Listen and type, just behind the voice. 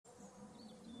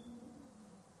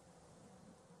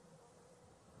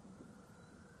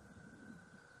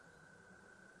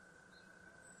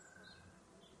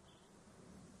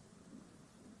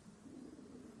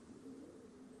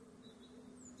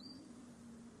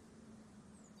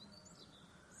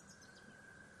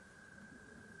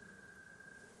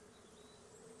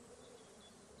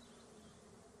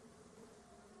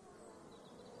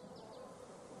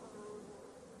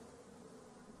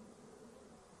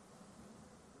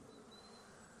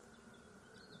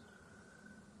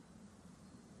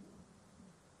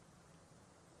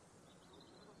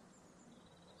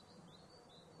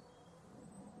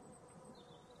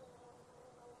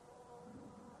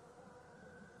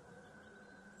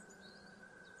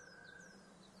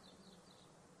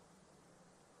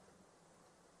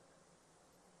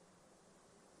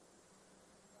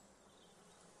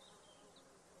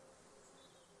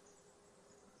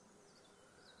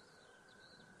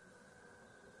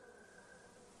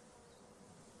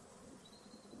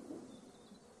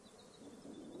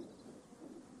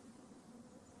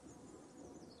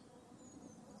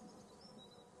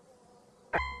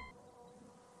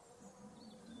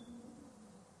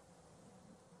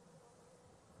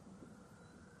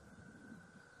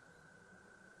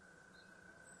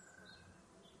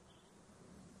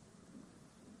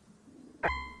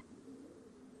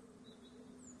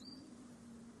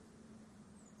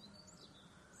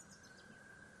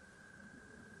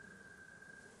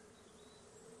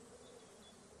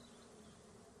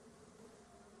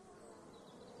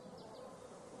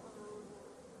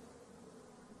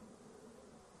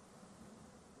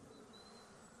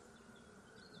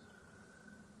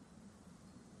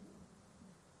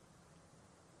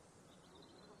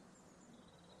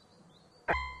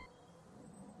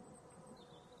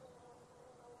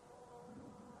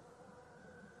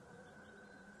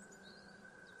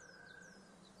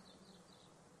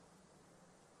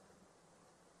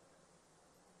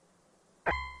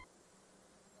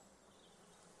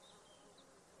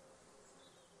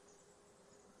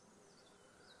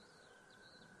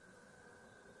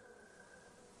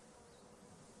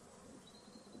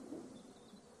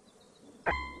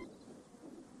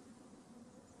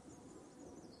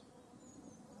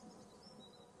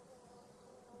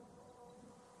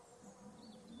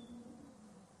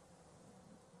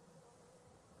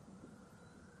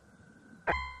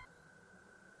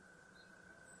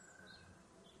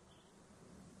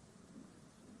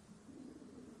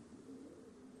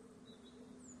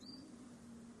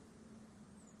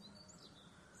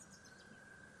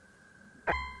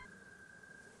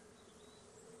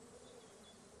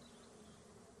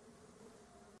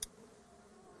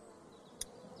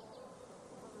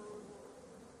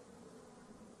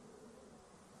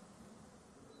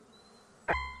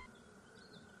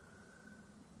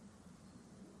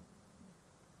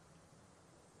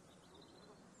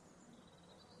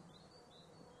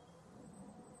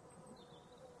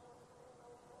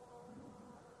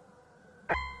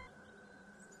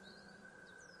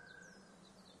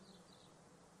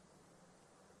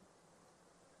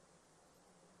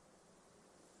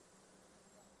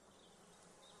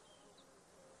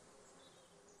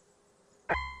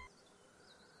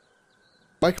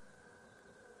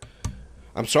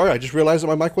I'm sorry, I just realized that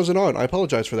my mic wasn't on. I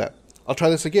apologize for that. I'll try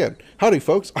this again. Howdy,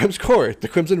 folks. I'm Score, the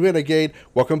Crimson Renegade.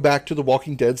 Welcome back to The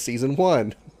Walking Dead Season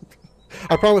 1.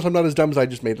 I promise I'm not as dumb as I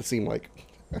just made it seem like.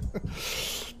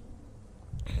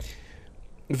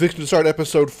 Fixing to start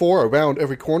episode 4, Around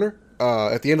Every Corner.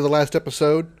 At the end of the last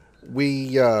episode, as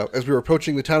we were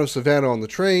approaching the town of Savannah on the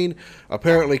train,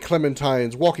 apparently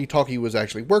Clementine's walkie-talkie was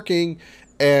actually working,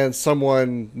 and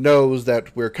someone knows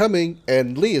that we're coming,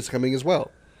 and Lee is coming as well.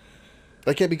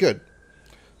 That can't be good.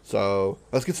 So,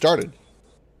 let's get started.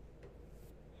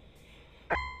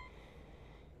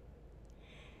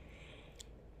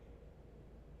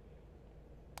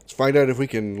 Let's find out if we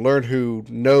can learn who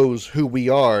knows who we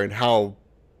are and how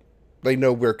they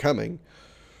know we're coming.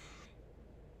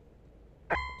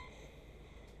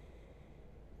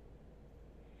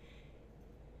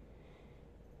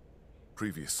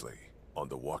 Previously on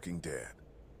The Walking Dead.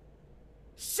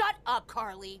 Shut up,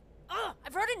 Carly. Ugh,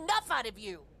 I've heard enough out of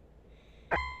you.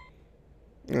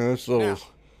 That's a little... Now,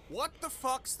 what the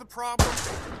fuck's the problem?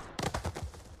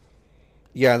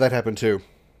 Yeah, that happened too.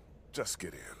 Just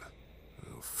get in.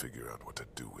 We'll figure out what to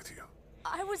do with you.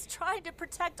 I was trying to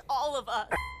protect all of us.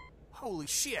 Holy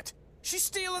shit! She's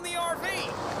stealing the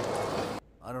RV!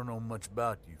 I don't know much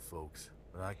about you folks,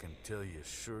 but I can tell you as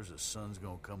sure as the sun's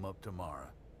gonna come up tomorrow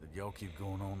that y'all keep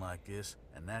going on like this,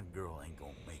 and that girl ain't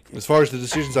gonna make it. As far as the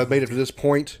decisions I've made up to this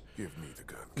point, Give me the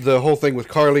gun. the whole thing with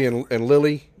Carly and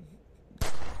Lily,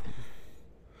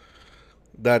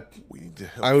 that We need to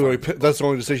help that's the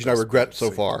only decision I regret so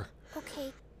far.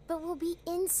 Okay, but we'll be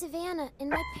in Savannah,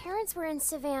 and my parents were in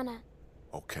Savannah.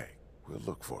 Okay, we'll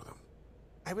look for them.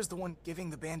 I was the one giving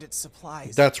the bandits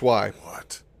supplies. That's why.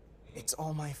 What? It's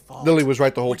all my fault. Lily was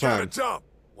right the whole We gotta time. jump!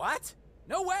 What?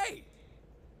 No way!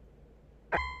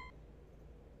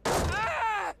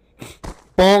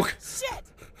 Bonk! Shit!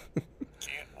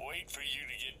 Can't wait for you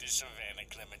to get to Savannah,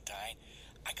 Clementine.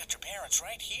 I got your parents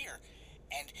right here.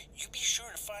 And you be sure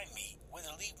to find me, whether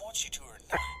Lee wants you to or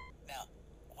not. Now,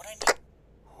 what I need...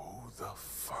 Who the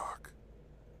fuck?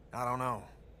 I don't know,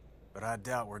 but I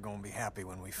doubt we're gonna be happy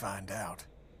when we find out.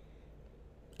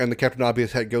 And the Captain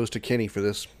Obvious hat goes to Kenny for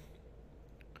this.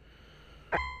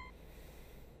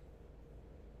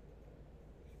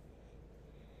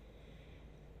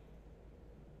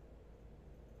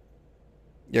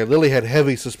 Yeah, Lily had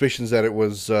heavy suspicions that it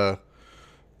was Ben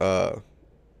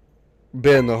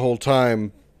the whole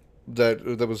time that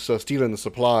was stealing the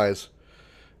supplies.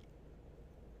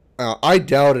 I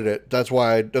doubted it. That's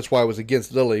why I was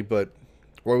against Lily. But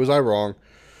why was I wrong?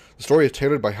 The story is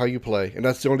tailored by how you play, and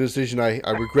that's the only decision I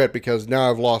regret, because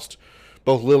now I've lost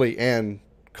both Lily and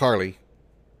Carly.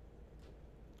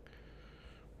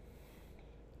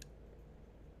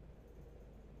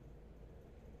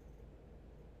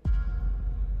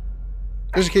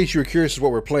 Just in case you were curious as to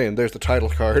what we're playing, there's the title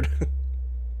card.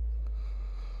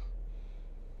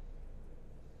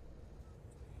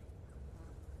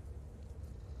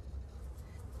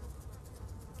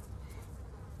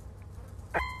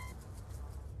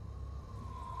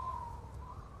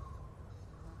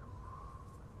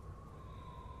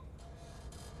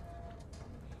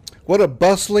 What a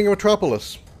bustling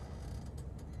metropolis.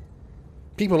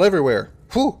 People everywhere.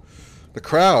 Whew. The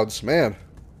crowds, man.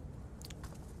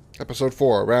 Episode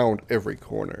 4, Around Every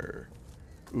Corner.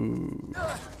 Ooh.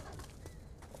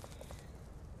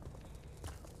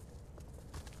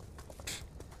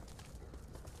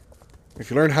 If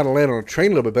you learn how to land on a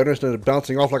train a little bit better instead of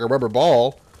bouncing off like a rubber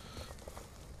ball.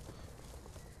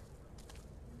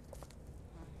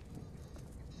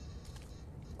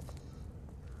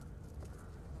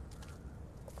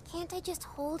 Can't I just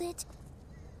hold it?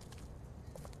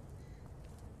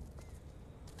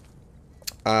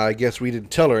 I guess we didn't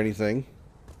tell her anything.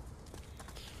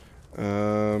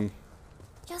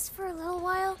 Just for a little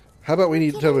while? How about we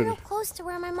need to tell Getting her... real close to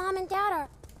where my mom and dad are.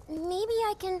 Maybe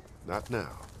I can... Not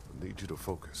now. I need you to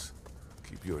focus.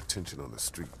 Keep your attention on the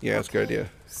street. Yeah, that's a good idea.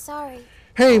 Sorry.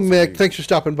 Hey, Mick. Thanks for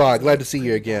stopping by. Glad to see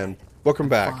you again. Welcome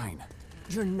back. Fine.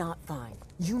 You're not fine.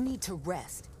 You need to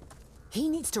rest. He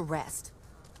needs to rest.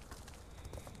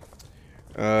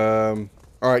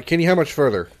 Alright, Kenny, how much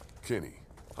further? Kenny,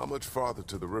 how much farther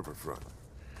to the riverfront?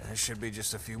 There should be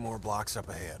just a few more blocks up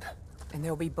ahead. And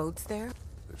there'll be boats there?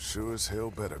 There sure as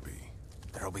hell better be.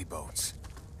 There'll be boats.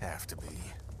 Have to be.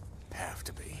 Have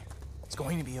to be. It's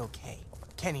going to be okay.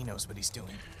 Kenny knows what he's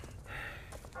doing.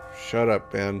 Shut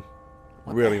up, Ben.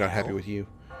 What Really the not happy hell? with you.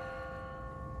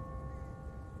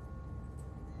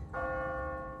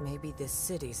 Maybe this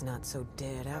city's not so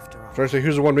dead after all. First,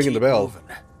 here's the one ringing the Keep bell. moving.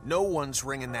 No one's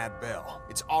ringing that bell.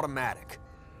 It's automatic.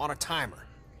 On a timer.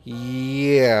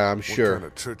 Yeah, I'm sure. What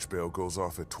kind of church bell goes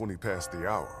off at 20 past the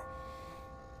hour?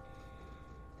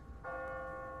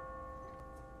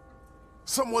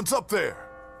 Someone's up there.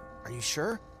 Are you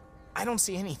sure? I don't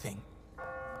see anything.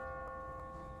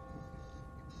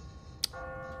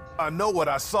 I know what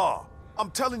I saw. I'm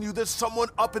telling you, there's someone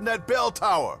up in that bell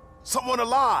tower. Someone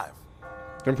alive.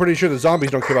 I'm pretty sure the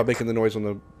zombies don't care about making the noise on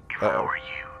the... If I were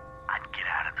you, I'd get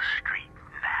out of the street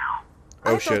now.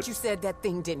 Oh, I shit. thought you said that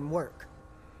thing didn't work.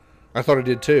 I thought it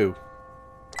did too.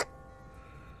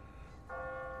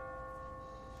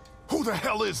 Who the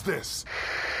hell is this?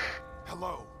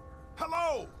 Hello?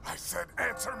 Hello? I said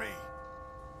answer me.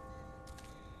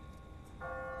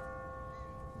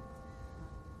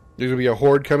 There's gonna be a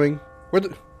horde coming. Where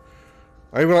the...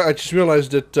 I just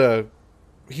realized that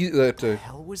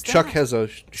hell was Chuck that? has a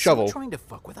shovel. Is he trying to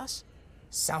fuck with us?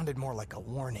 Sounded more like a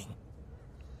warning.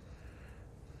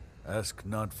 Ask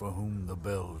not for whom the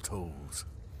bell tolls.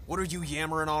 What are you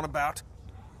yammering on about?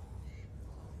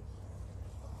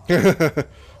 It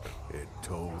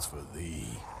tolls for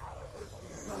thee.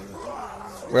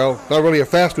 Well, not really a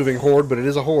fast-moving horde, but it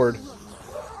is a horde.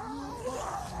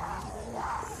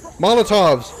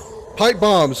 Molotovs, pipe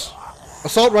bombs,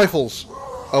 assault rifles.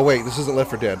 Oh wait, this isn't Left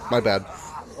 4 Dead. My bad.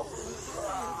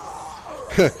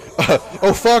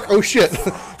 Oh fuck! Oh shit!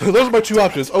 Those are my two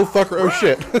options. Oh fuck or oh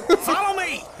shit. Follow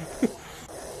me!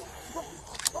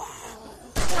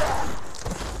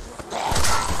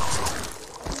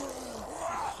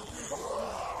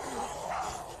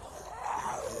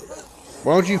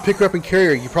 Why don't you pick her up and carry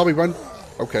her? You probably run...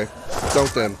 Okay.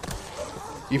 Don't then.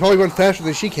 You probably run faster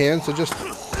than she can, so just...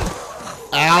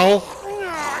 Ow!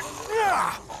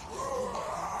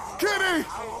 Kitty!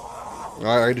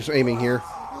 Alright, I'm just aiming here.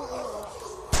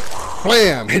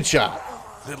 Blam! Headshot!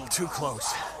 Little too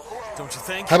close, don't you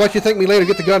think? How about you thank me later,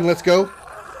 get the gun, and let's go?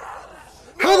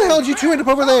 How the hell did you two end up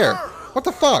over there? What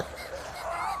the fuck?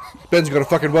 Ben's gonna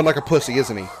fucking run like a pussy,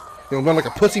 isn't he? He'll run like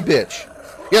a pussy bitch.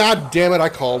 God damn it, I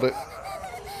called it.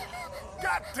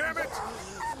 God damn it!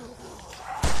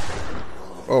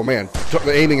 Oh man,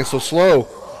 the aiming is so slow.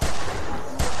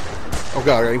 Oh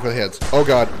god, I gotta aim for the heads. Oh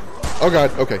god. Oh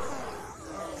god, okay.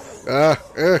 No!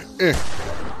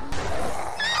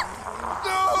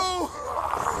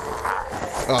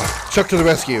 Oh, Chuck to the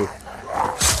rescue.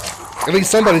 At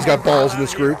least somebody's got balls in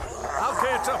this group. I'll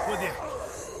catch up with you.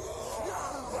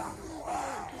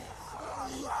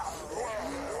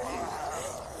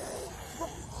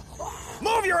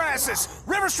 Move your asses!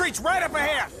 River Street's right up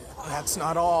ahead! That's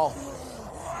not all.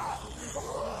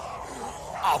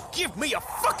 Oh, give me a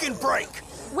fucking break!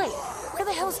 Wait, where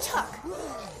the hell's Chuck?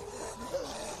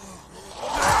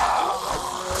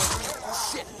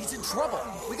 Shit, he's in trouble.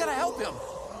 We gotta help him.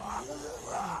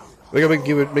 They're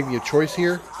gonna make me a choice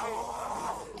here.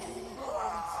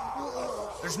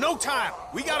 There's no time.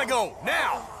 We gotta go,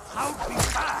 now! I'll be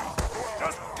fine.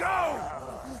 Just go!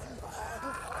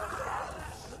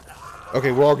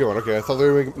 Okay, we're all going. Okay, I thought they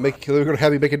were going to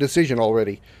have me make a decision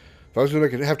already. If I was going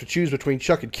to have to choose between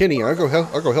Chuck and Kenny, I'll go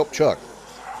help Chuck.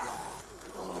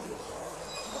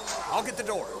 I'll get the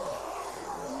door.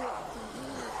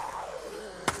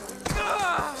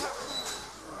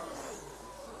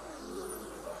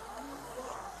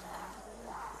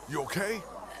 You okay?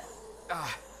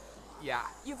 Yeah.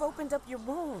 You've opened up your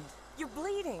wound. You're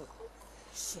bleeding.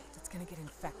 Shit, it's gonna get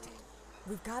infected.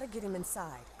 We've got to get him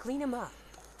inside. Clean him up.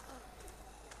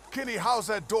 Kenny, how's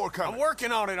that door coming? I'm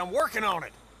working on it. I'm working on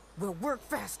it. We'll work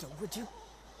faster, would you?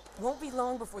 Won't be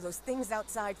long before those things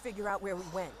outside figure out where we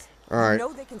went. All right. You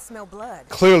know they can smell blood.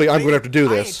 Clearly, I'm going to have to do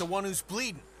I ain't this. the one who's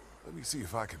bleeding. Let me see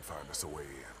if I can find us a way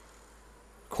in.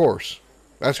 Of course.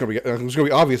 It's going to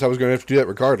be obvious I was going to have to do that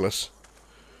regardless.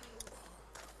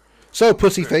 So,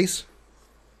 pussy face.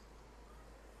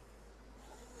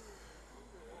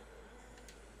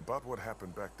 About what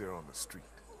happened back there on the street.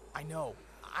 I know.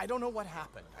 I don't know what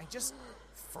happened. I just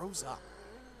froze up.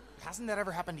 Hasn't that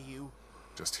ever happened to you?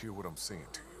 Just hear what I'm saying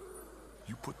to you.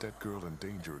 You put that girl in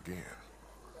danger again.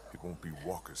 It won't be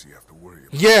walkers you have to worry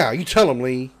about. Yeah, you tell him,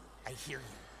 Lee. I hear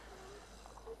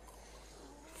you.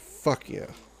 Fuck yeah.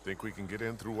 Think we can get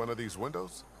in through one of these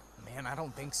windows? Man, I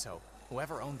don't think so.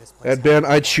 Whoever owned this place. And Ben,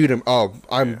 I'd shoot him. Oh,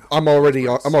 I'm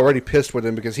already pissed with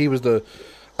him because he was the.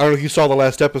 I don't know if you saw the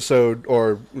last episode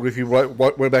or if you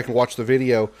went back and watched the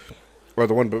video, or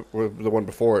the one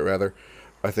before it rather.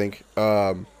 I think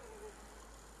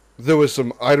there was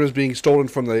some items being stolen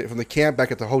from the camp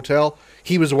back at the hotel.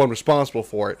 He was the one responsible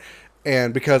for it,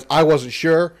 and because I wasn't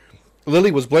sure,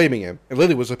 Lily was blaming him, and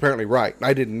Lily was apparently right.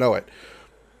 I didn't know it.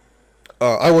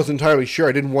 I wasn't entirely sure.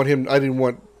 I didn't want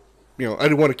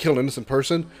to kill an innocent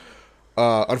person.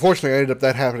 Unfortunately, I ended up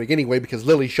that happening anyway because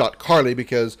Lily shot Carly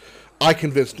because I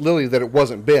convinced Lily that it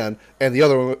wasn't Ben, and the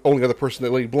only other person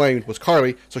that Lily blamed was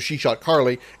Carly, so she shot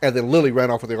Carly, and then Lily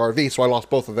ran off with the RV, so I lost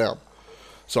both of them.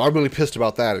 So I'm really pissed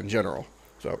about that in general.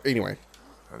 So anyway.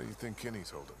 How do you think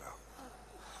Kenny's holding out?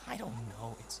 I don't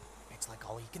know. It's like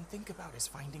all he can think about is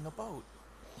finding a boat.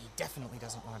 He definitely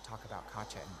doesn't want to talk about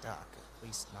Katya and Duck, at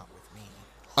least not with me.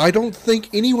 I don't think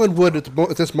anyone would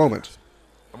at this moment.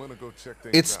 I'm gonna go check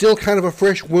things It's out. still kind of a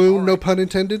fresh wound, no pun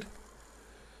intended.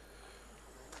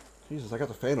 Jesus, I got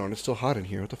the fan on. It's still hot in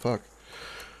here. What the fuck?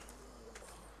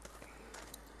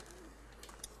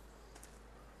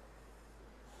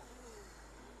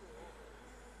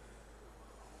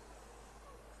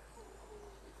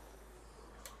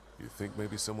 You think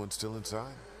maybe someone's still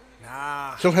inside?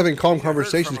 Nah. Still having calm You'd heard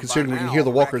conversations from 'em considering by we can now, hear the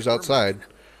back walkers at outside But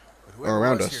or whoever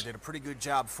around was us. here did a pretty good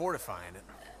job fortifying it.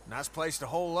 Nice place to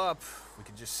hole up. We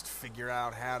could just figure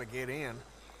out how to get in.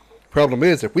 Problem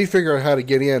is, if we figure out how to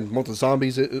get in, won't the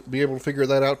zombies be able to figure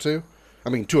that out too? I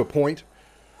mean, to a point.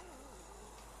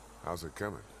 How's it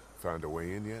coming? Found a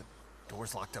way in yet?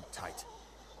 Door's locked up tight.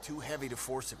 Too heavy to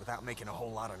force it without making a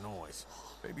whole lot of noise.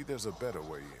 Maybe there's a better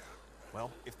way in. Well,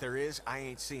 if there is, I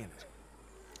ain't seeing it.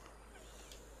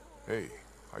 Hey,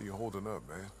 how you holding up,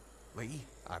 man? Lee,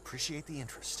 I appreciate the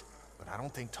interest, but I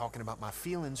don't think talking about my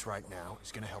feelings right now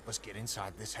is gonna help us get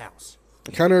inside this house.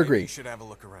 I kind of Maybe agree. you should have a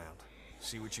look around.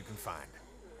 See what you can find.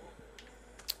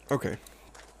 Okay.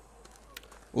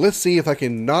 Let's see if I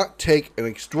can not take an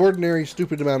extraordinary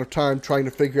stupid amount of time trying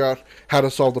to figure out how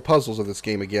to solve the puzzles of this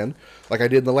game again, like I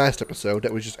did in the last episode.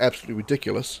 That was just absolutely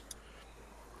ridiculous.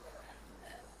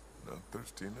 Not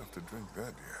thirsty enough to drink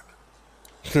that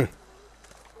yet.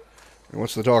 And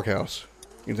what's the doghouse?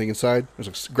 Anything inside? There's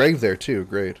a grave there too.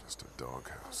 Great. Just a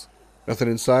doghouse. Nothing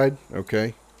inside?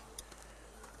 Okay.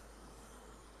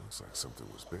 Looks like something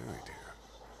was buried here.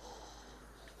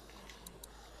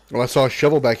 Well, I saw a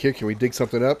shovel back here. Can we dig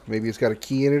something up? Maybe it's got a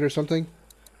key in it or something?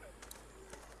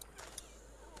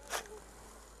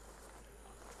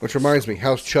 Which reminds me,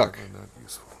 how's Chuck? Not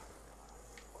useful.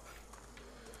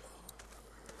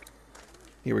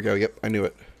 Here we go. Yep, I knew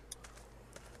it.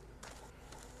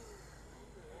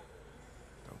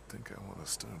 Don't think I want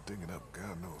to start digging up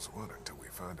God knows what until we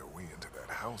find a way into that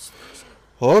house first.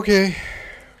 Okay.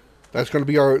 That's gonna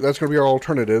be our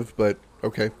alternative, but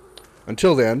okay.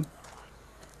 Until then,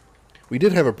 we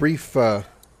did have a brief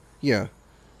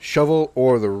shovel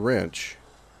or the wrench.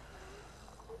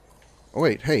 Oh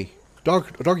wait, hey,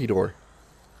 doggy door.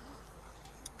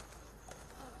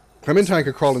 Clementine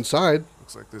could crawl inside.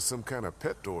 Looks like there's some kind of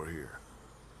pet door here.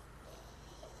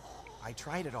 I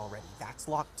tried it already. That's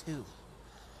locked too.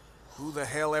 Who the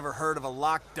hell ever heard of a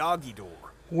locked doggy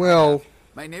door? Well,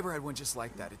 My neighbor had one just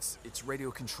like that. It's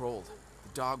radio controlled.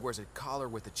 The dog wears a collar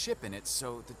with a chip in it,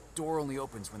 so the door only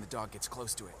opens when the dog gets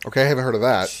close to it. okay, I haven't heard of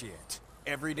that. Shit.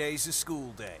 Every day's a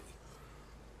school day.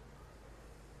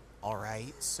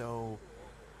 Alright, so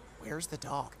where's the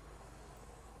dog?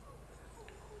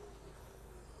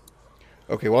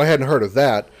 Okay, well I hadn't heard of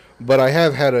that, but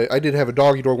I did have a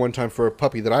doggy door one time for a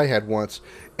puppy that I had once,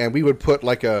 and we would put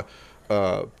like a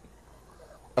panel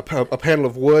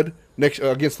of wood next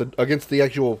against the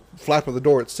actual flap of the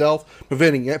door itself,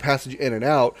 preventing passage in and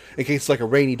out in case it's like a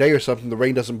rainy day or something. The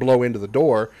rain doesn't blow into the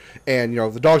door, and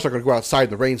the dog's not going to go outside in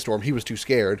the rainstorm. He was too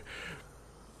scared,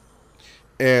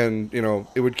 and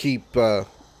it would keep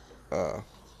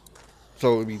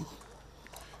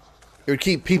it would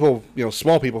keep people,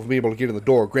 small people, from being able to get in the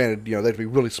door. Granted, they'd be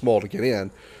really small to get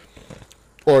in,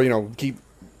 or keep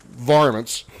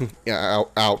varmints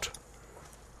out.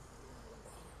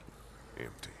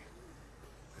 Empty.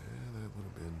 That would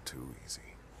have been too easy.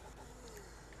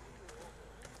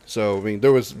 So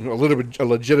there was a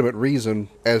legitimate reason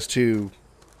as to,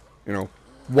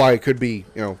 why it could be,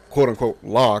 quote unquote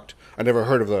locked. I never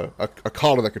heard of a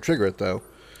collar that could trigger it though.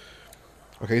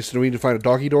 Okay, so do we need to find a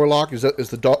doggy door lock? Is that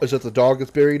the dog that's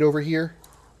buried over here?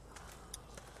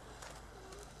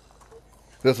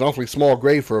 That's an awfully small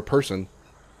grave for a person.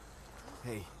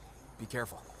 Hey, be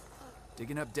careful.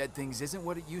 Digging up dead things isn't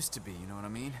what it used to be, you know what I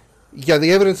mean? Yeah,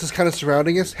 the evidence is kind of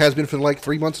surrounding us. Has been for like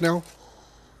 3 months now.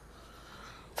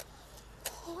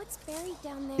 What's buried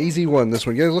down there? Easy one, this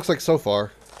one. Yeah, it looks like so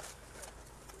far.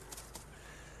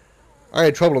 I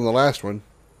had trouble in the last one.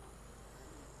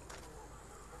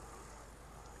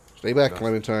 Stay back,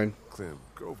 Clementine. Clem,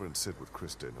 go over and sit with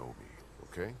Krista and Obi,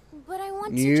 okay? But I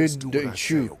want to You just do what I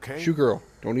shoo, say, okay? shoo, girl.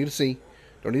 Don't need to see.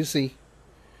 Don't need to see.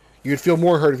 You'd feel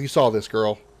more hurt if you saw this,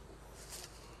 girl.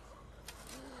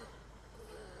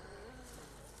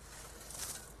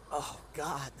 Oh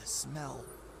God, the smell.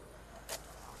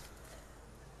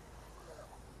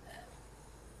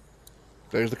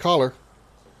 There's the collar.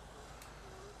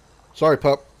 Sorry,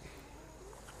 pup.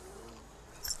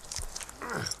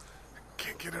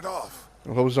 Can't get it off.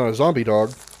 I hope it's not a zombie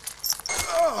dog.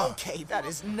 Okay, that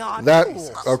is not That's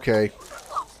cool. okay.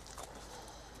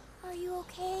 Are you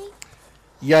okay?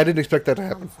 Yeah, I didn't expect that to I'm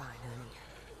happen. fine, honey.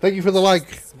 Thank you for the like.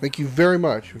 Thank you very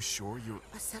much. You sure you...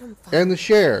 I said I'm fine. And the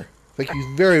share. Thank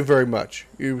you very, very much.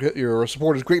 Your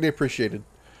support is greatly appreciated.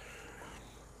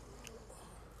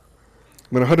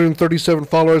 I'm at 137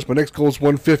 followers. My next goal is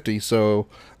 150, so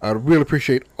I'd really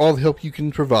appreciate all the help you can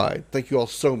provide. Thank you all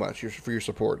so much for your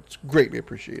support. It's greatly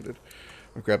appreciated.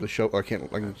 I'll grab the show. I can't.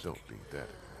 I don't need that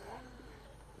anymore.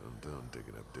 I'm done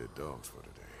digging up dead dogs for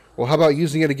today. Well, how about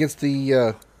using it against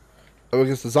the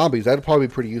zombies? That'd probably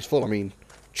be pretty useful. I mean,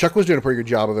 Chuck was doing a pretty good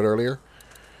job of it earlier.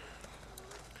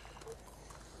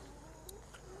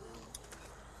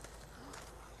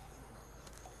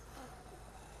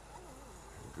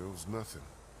 Here goes nothing.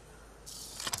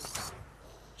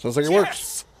 Sounds like it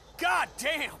works. God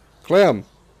damn! Clem,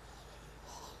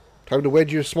 time to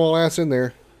wedge your small ass in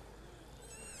there.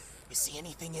 You see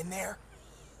anything in there?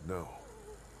 No.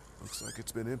 Looks like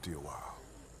it's been empty a while.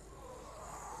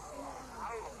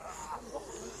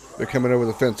 They're coming over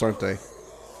the fence, aren't they?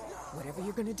 Whatever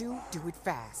you're gonna do it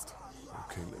fast.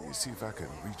 Okay, let me see if I can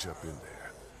reach up in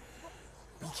there.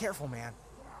 Be careful, man.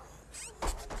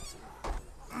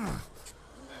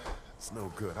 It's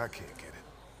no good. I can't get it.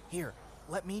 Here,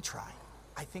 let me try.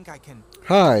 I think I can...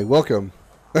 Hi, welcome.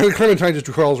 Clementine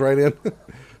just crawls right in.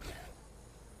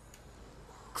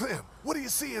 Clem, what do you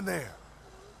see in there?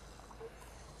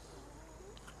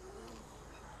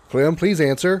 Clem, please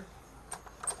answer.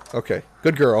 Okay,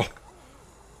 good girl.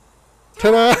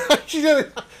 Ta-da! She did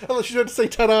it! I thought she had to say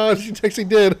ta-da, she actually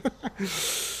did.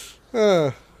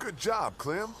 Good job,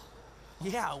 Clem.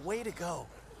 Yeah, way to go.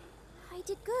 I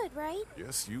did good, right?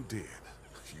 Yes, you did.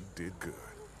 You did good.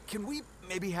 Can we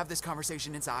maybe have this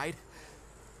conversation inside?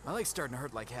 My leg's starting to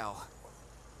hurt like hell.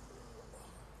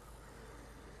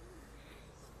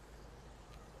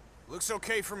 Looks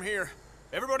okay from here.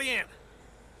 Everybody in.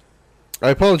 I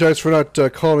apologize for not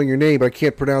calling your name, but I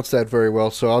can't pronounce that very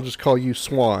well, so I'll just call you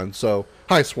Swan. So,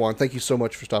 hi Swan, thank you so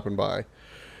much for stopping by.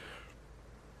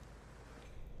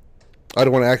 I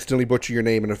don't want to accidentally butcher your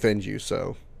name and offend you,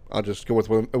 so I'll just go with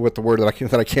the word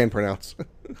that I can pronounce.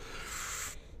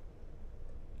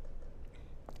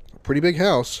 Pretty big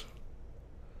house.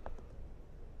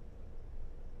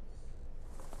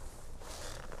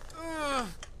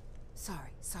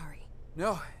 Sorry.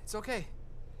 No, it's okay.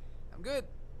 I'm good.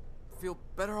 Feel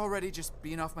better already just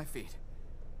being off my feet.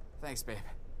 Thanks, babe.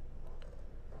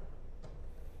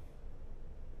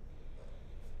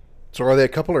 So are they a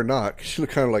couple or not? 'Cause she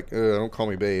looked kind of like, don't call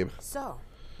me babe. So,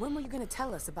 when were you gonna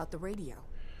tell us about the radio?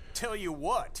 Tell you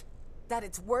what? That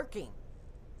it's working.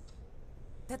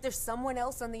 That there's someone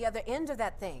else on the other end of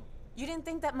that thing. You didn't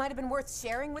think that might have been worth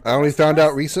sharing with I only found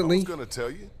out I recently. was gonna tell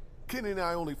you. Kenny and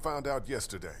I only found out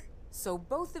yesterday. So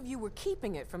both of you were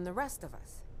keeping it from the rest of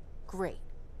us. Great.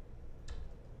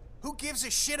 Who gives a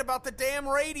shit about the damn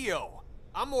radio?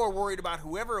 I'm more worried about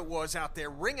whoever it was out there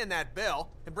ringing that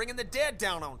bell and bringing the dead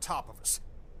down on top of us.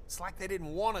 It's like they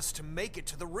didn't want us to make it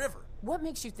to the river. What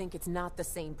makes you think it's not the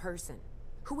same person?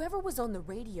 Whoever was on the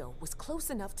radio was close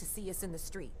enough to see us in the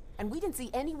street, and we didn't see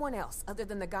anyone else other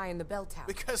than the guy in the bell tower.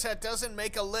 Because that doesn't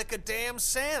make a lick of damn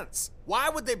sense. Why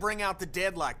would they bring out the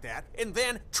dead like that and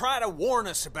then try to warn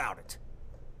us about it?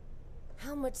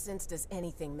 How much sense does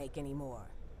anything make anymore?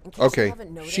 In case Okay, you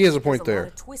haven't noticed, she has a point there's a there.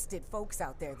 lot of twisted folks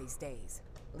out there these days.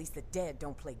 At least the dead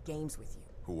don't play games with you.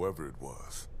 Whoever it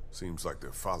was, seems like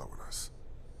they're following us.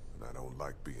 And I don't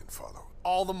like being followed.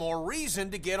 All the more reason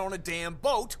to get on a damn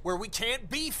boat where we can't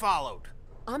be followed.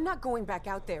 I'm not going back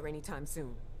out there anytime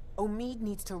soon. Omid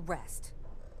needs to rest.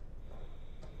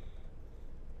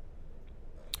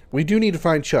 We do need to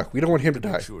find Chuck. We don't want him to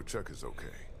die. Make sure Chuck is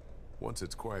okay. Once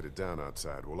it's quieted down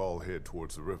outside, we'll all head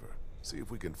towards the river. See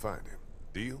if we can find him.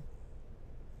 Deal?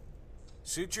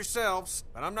 Suit yourselves,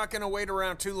 but I'm not gonna wait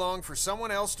around too long for someone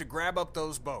else to grab up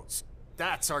those boats.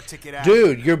 That's our ticket out.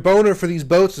 Dude, your boner for these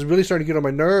boats is really starting to get on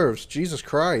my nerves. Jesus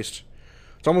Christ.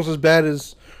 It's almost as bad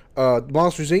as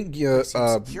Monsters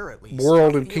Inc.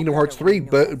 World in Kingdom Hearts 3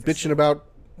 bitching about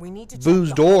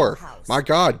Boo's door. My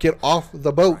God, get off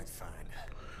the boat.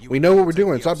 We know what we're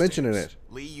doing. Stop mentioning it.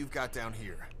 Lee, you've got down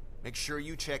here. Make sure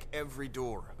you check every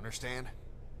door, understand?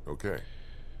 Okay.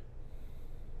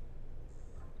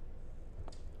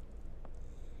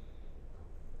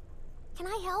 Can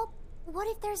I help? What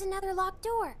if there's another locked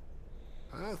door?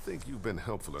 I think you've been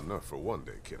helpful enough for one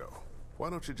day, kiddo. Why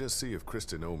don't you just see if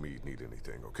Kristen and Omid need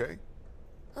anything, okay?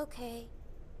 Okay.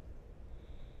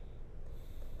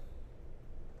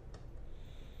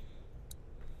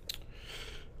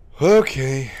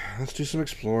 Okay, let's do some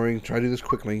exploring. Try to do this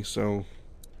quickly, so...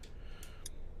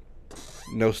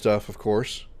 No stuff, of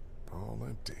course. All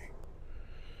empty.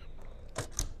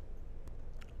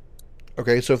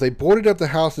 Okay, so if they boarded up the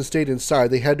house and stayed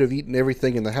inside, they had to have eaten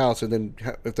everything in the house, and then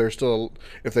if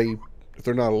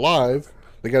they're not alive,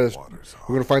 we're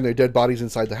gonna find their dead bodies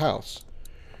inside the house.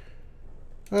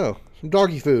 Oh, some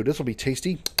doggy food. This will be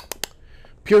tasty.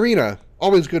 Purina,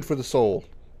 always good for the soul.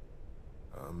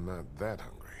 I'm not that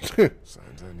hungry.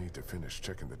 Signs I need to finish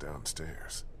checking the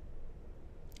downstairs.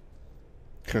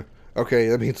 Okay,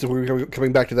 that means we're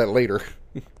coming back to that later.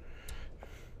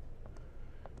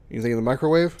 Anything in the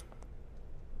microwave?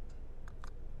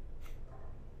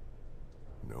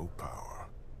 No power.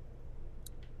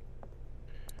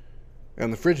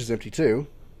 And the fridge is empty too.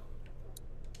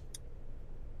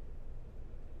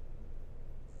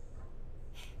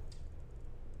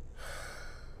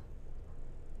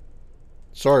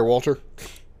 Sorry, Walter.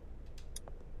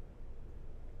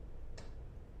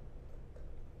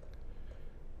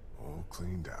 All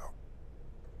cleaned out.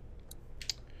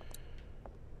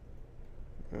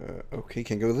 Okay,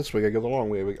 can't go this way. Gotta go the long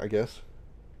way, I guess.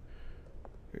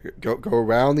 Go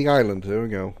around the island. There we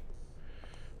go.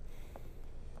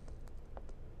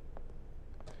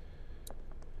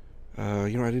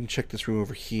 You know, I didn't check this room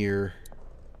over here.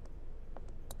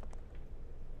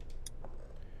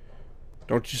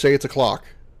 Don't you say it's a clock?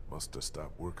 Must have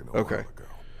stopped working a while ago.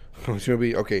 It's gonna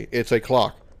be okay. It's a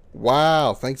clock.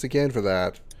 Wow! Thanks again for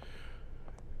that.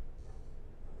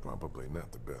 Probably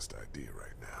not the best idea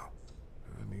right now.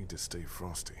 I need to stay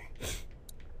frosty.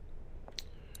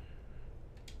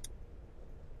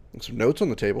 And some notes on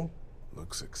the table.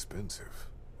 Looks expensive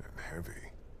and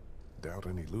heavy. Doubt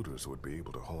any looters would be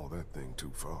able to haul that thing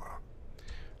too far.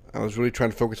 I was really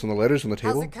trying to focus on the letters on the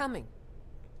table. How's it coming?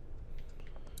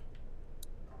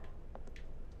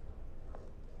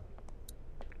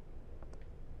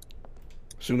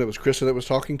 Assume that was Krista that was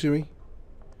talking to me.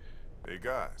 Hey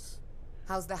guys.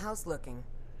 How's the house looking?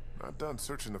 Not done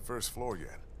searching the first floor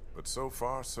yet, but so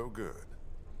far so good.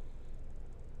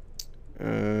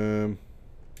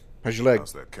 How's your leg?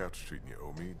 How's that couch treating you,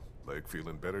 Omid? Leg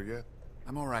feeling better yet?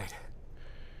 I'm all right.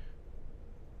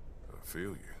 I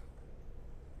feel you.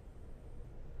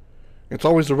 It's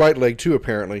always the right leg too,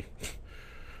 apparently.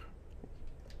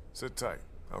 Sit tight.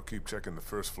 I'll keep checking the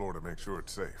first floor to make sure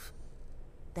it's safe.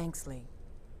 Thanks, Lee.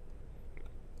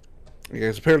 I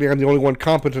guess apparently I'm the only one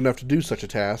competent enough to do such a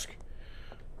task.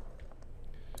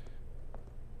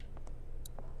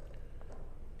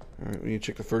 Alright, we need to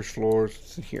check the first floor.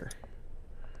 It's in here.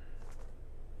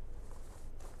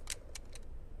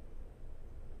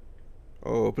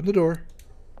 Oh, open the door.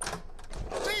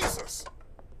 Jesus!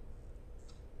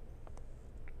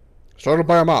 Startled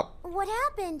by a mop. What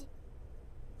happened?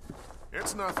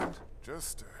 It's nothing.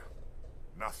 Just,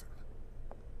 nothing.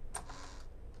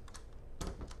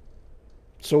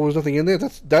 So there was nothing in there?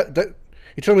 That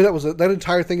you tell me that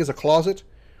entire thing is a closet?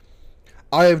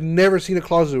 I have never seen a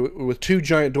closet with two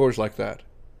giant doors like that.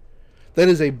 That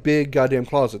is a big goddamn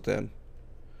closet then.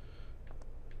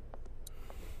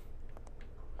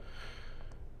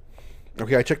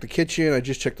 Okay, I checked the kitchen, I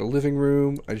just checked the living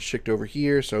room, I just checked over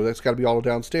here, so that's got to be all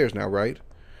downstairs now, right?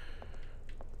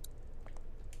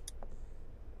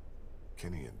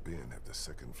 Kenny and Ben have the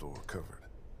second floor covered.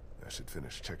 I should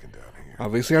finish checking down here.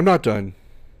 Obviously, I'm not done.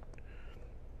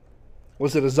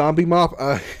 Was it a zombie mop?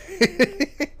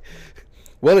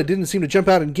 Well, it didn't seem to jump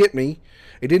out and get me.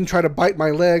 It didn't try to bite my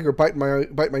leg or bite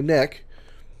my neck.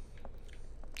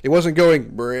 It wasn't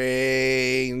going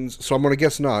brains, so I'm gonna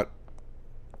guess not.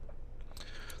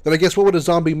 Then I guess what would a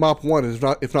zombie mop want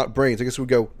if not brains? I guess it would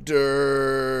go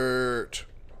dirt.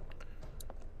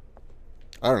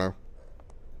 I don't know.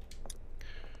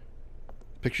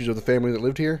 Pictures of the family that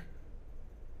lived here?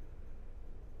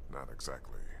 Not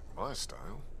exactly my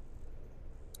style.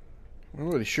 I'm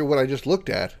not really sure what I just looked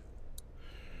at.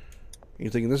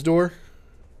 Anything in this door?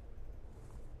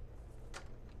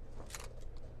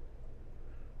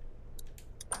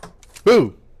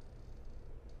 Boo!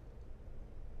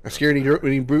 I scared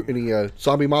any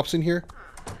zombie mops in here?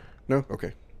 No?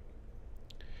 Okay.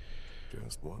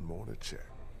 Just one more to check.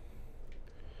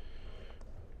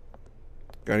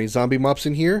 Got any zombie mops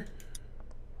in here?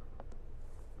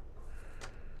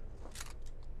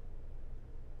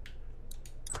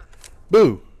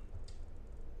 Boo!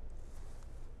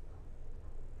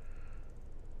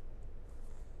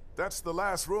 That's the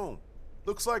last room.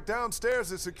 Looks like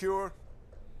downstairs is secure.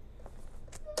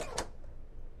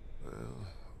 Well,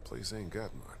 place ain't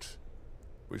got much.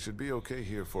 We should be okay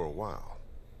here for a while.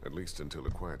 At least until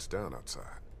it quiets down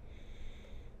outside.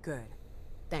 Good.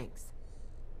 Thanks.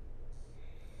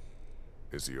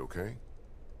 Is he okay?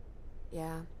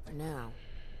 Yeah, for now.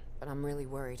 But I'm really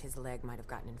worried his leg might have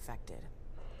gotten infected.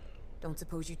 Don't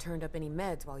suppose you turned up any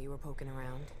meds while you were poking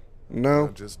around? No.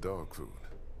 Not just dog food.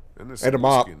 And there's And a some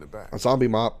mop. whiskey in the back. A zombie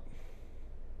mop.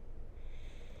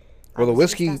 Well, I the was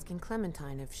whiskey... just asking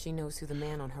Clementine if she knows who the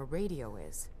man on her radio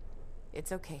is.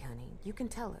 It's okay, honey. You can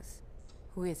tell us.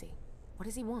 Who is he? What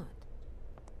does he want?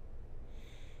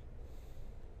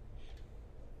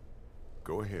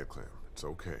 Go ahead, Clem. It's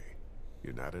okay.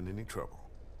 You're not in any trouble.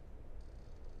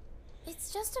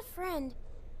 It's just a friend.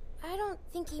 I don't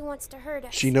think he wants to hurt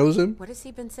us. She knows him? What has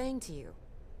he been saying to you?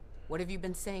 What have you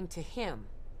been saying to him?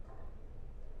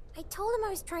 I told him I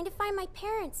was trying to find my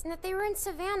parents and that they were in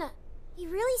Savannah. He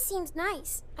really seems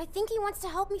nice. I think he wants to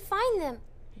help me find them.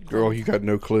 Girl, you got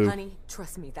no clue. Honey,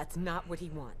 trust me, that's not what he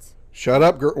wants. Shut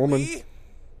up, woman. Lee?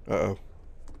 Uh-oh.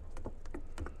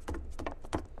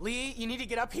 Lee, you need to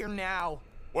get up here now.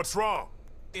 What's wrong?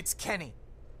 It's Kenny.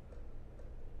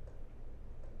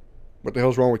 What the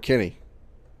hell's wrong with Kenny?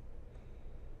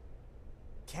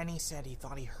 Kenny said he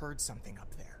thought he heard something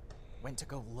up there. Went to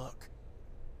go look.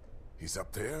 He's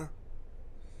up there?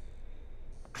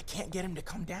 I can't get him to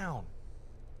come down.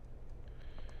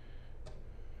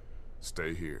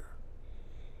 Stay here.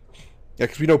 Yeah,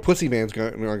 because we know Pussy Man's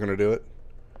not going to do it.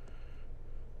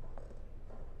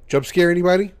 Jump scare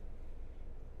anybody?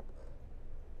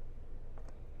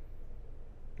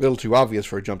 A little too obvious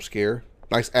for a jump scare.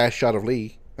 Nice ass shot of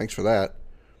Lee. Thanks for that.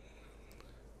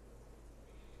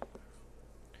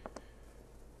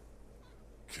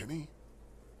 Kenny?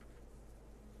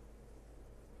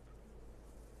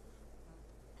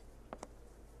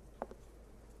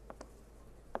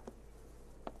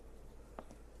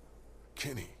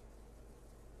 Kenny,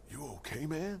 you okay,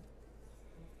 man?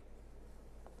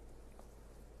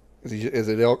 Is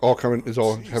it all coming? Is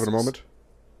all having a moment?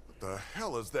 What the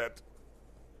hell is that?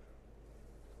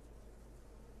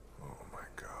 Oh my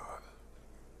God.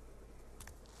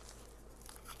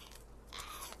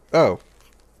 Oh.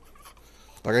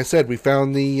 Like I said, we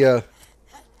found the, I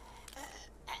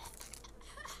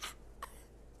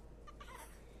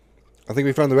think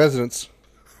we found the residents.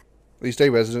 At least a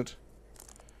resident.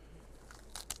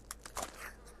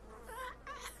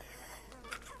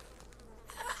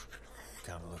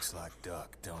 Kinda looks like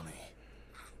Duck, don't he?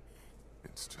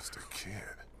 It's just a kid.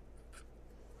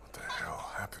 What the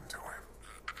hell happened to him?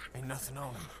 Ain't nothing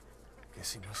on him.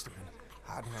 Guess he must have been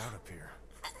hiding out up here.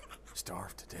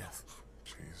 Starved to death.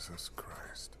 Jesus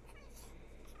Christ.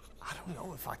 I don't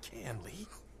know if I can, Lee.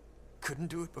 Couldn't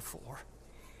do it before.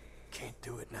 Can't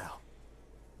do it now.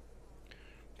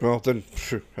 Well, then,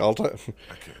 I'll I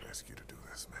can't ask you to do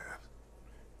this, man.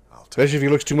 I'll take especially if he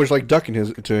looks too much like Duck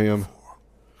to him.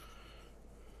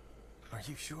 Are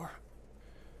you sure?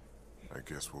 I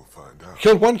guess we'll find out.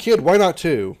 Killed one kid, why not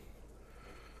two?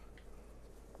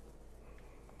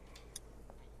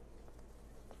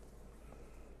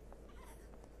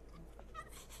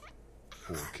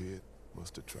 Poor kid.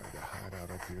 Must have tried to hide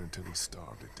out up here until he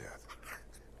starved to death.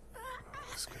 Oh,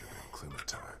 this could have been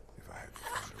Clementine if I hadn't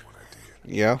found her when I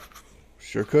did. Yeah,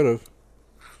 sure could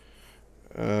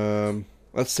have.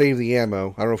 Let's save the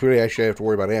ammo. I don't know if we really actually have to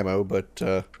worry about ammo, but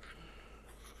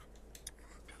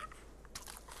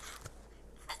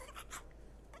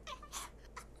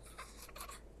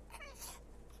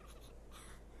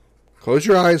close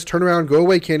your eyes, turn around, go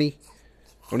away, Kenny.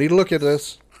 Don't need to look at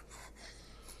this.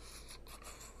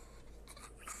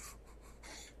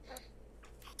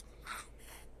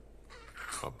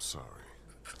 I'm sorry.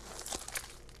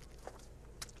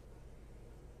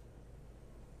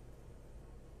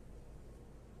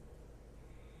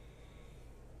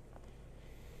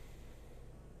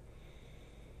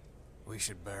 We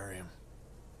should bury him.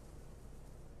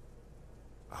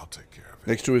 I'll take care of it.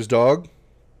 Next to his dog.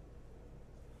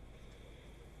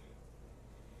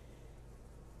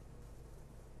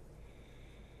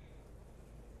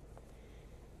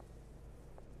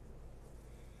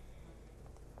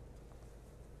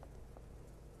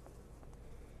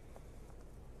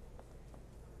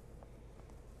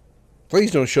 Please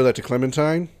don't show that to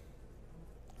Clementine.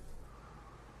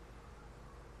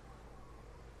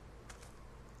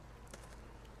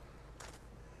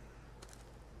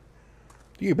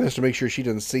 You best to make sure she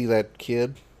doesn't see that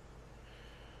kid.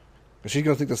 She's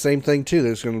going to think the same thing, too.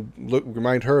 That's going to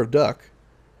remind her of Duck.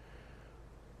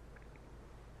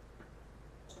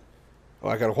 Oh,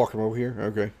 I got to walk him over here?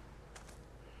 Okay.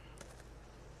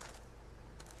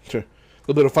 A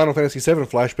little bit of Final Fantasy VII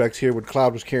flashbacks here when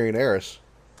Cloud was carrying Aerith.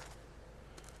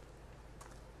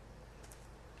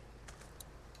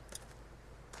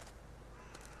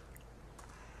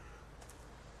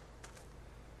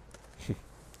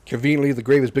 Conveniently, the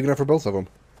grave is big enough for both of them.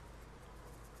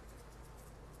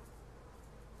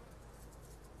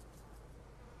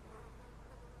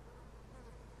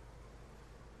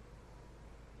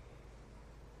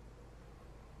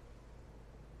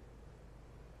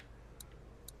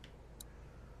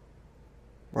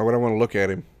 Why would I want to look at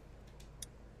him?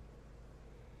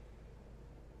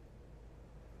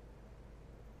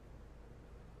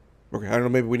 Okay, I don't know.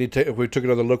 Maybe we need to. If we took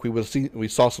another look, we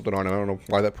saw something on him. I don't know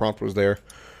why that prompt was there.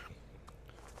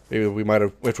 Maybe we might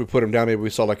have. If we put him down, maybe we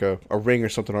saw like a ring or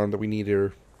something on him that we needed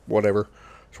or whatever.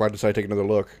 So I decided to take another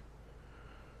look.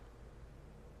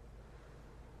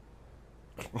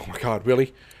 Oh my God!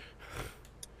 Really?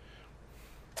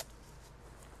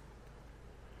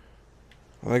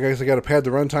 Well, I guess they got to pad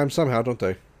the runtime somehow, don't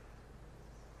they?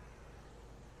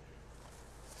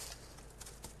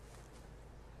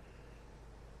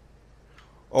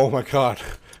 Oh my God.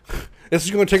 This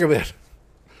is going to take a bit.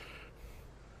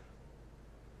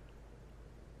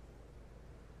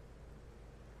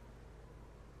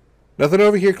 Nothing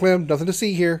over here, Clem. Nothing to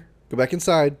see here. Go back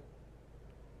inside.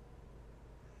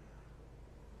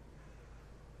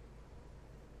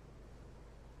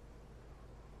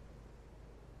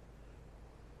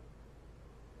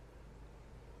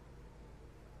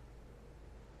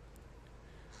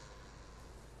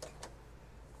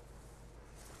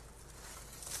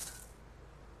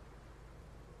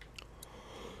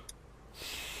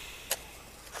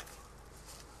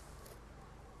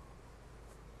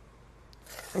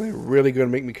 Are they really going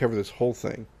to make me cover this whole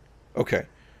thing? Okay.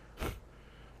 At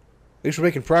least we're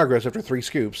making progress after 3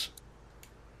 scoops.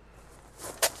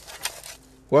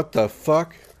 What the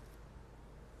fuck?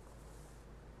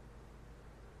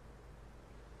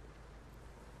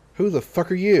 Who the fuck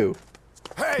are you?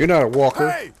 Hey! You're not a walker.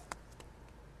 Hey!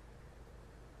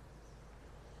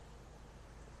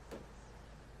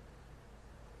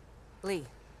 Lee,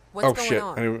 what's going shit.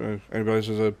 on? I didn't realize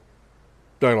there's a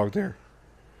dialogue there.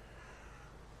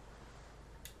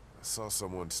 I saw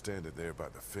someone standing there by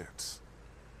the fence,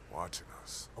 watching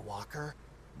us. A walker?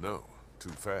 No,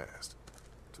 too fast.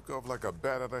 Took off like a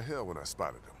bat out of hell when I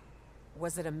spotted him.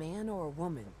 Was it a man or a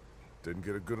woman? Didn't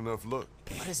get a good enough look.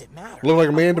 What does it matter? Looked like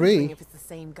a man I'm to wondering me. if it's the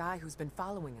same guy who's been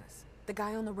following us. The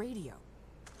guy on the radio.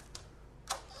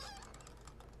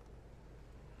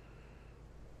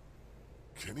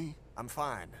 Kenny? I'm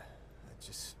fine.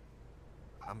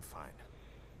 I'm fine.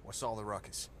 What's all the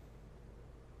ruckus?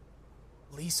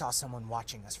 Lee saw someone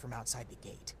watching us from outside the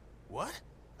gate. What?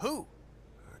 Who?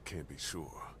 I can't be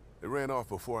sure. It ran off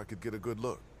before I could get a good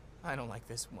look. I don't like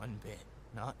this one bit.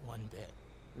 Not one bit.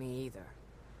 Me either.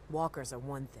 Walkers are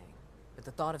one thing, but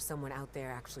the thought of someone out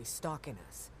there actually stalking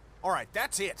us. All right,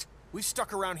 that's it. We've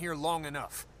stuck around here long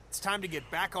enough. It's time to get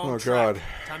back on Oh, track. God.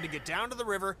 Time to get down to the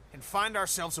river and find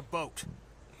ourselves a boat.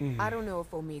 I don't know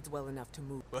if Omid's well enough to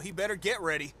move. Well, he better get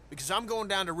ready, because I'm going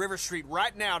down to River Street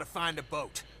right now to find a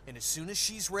boat. And as soon as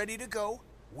she's ready to go,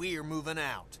 we're moving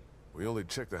out. We only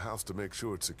checked the house to make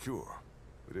sure it's secure.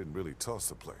 We didn't really toss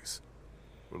the place.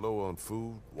 We're low on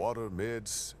food, water,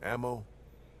 meds, ammo.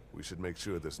 We should make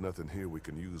sure there's nothing here we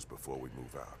can use before we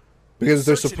move out. Because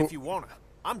they're Search it if you wanna.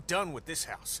 I'm done with this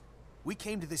house. We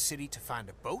came to this city to find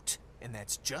a boat, and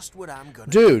that's just what I'm gonna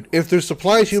Dude, do. if there's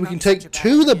supplies here we can take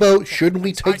to the boat, shouldn't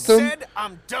we I take them? said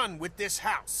I'm done with this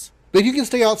house. Then you can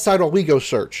stay outside while we go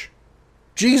search.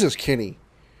 Jesus, Kenny.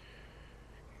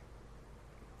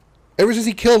 Ever since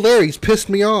he killed Larry, he's pissed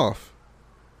me off.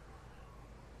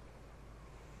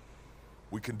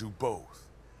 We can do both.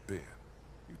 Ben,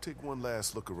 you take one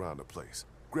last look around the place.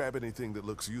 Grab anything that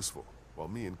looks useful, while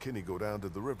me and Kenny go down to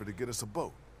the river to get us a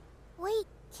boat. Wait,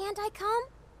 can't I come?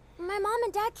 My mom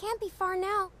and dad can't be far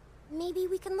now. Maybe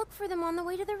we can look for them on the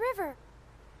way to the river.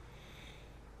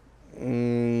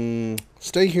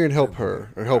 Stay here and help her.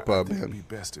 Or help I think it'd Ben.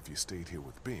 be best if you stayed here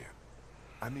with Ben.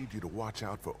 I need you to watch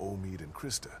out for Omid and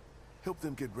Krista. Help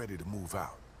them get ready to move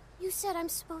out. You said I'm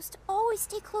supposed to always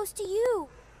stay close to you.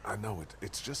 I know it.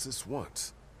 It's just this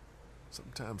once.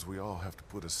 Sometimes we all have to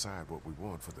put aside what we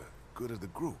want for the good of the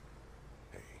group.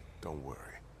 Hey, don't worry.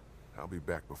 I'll be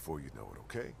back before you know it,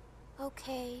 okay?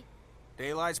 Okay.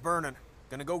 Daylight's burning.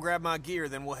 Gonna go grab my gear,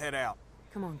 then we'll head out.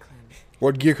 Come on, Clem.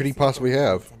 What gear could he possibly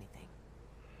have? Anything.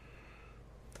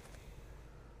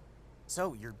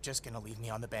 So, you're just gonna leave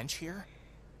me on the bench here?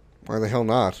 Why the hell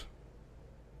not?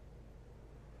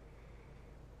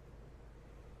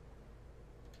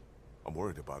 I'm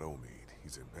worried about Omid.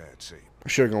 He's in bad shape. I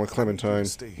should have gone with Clementine.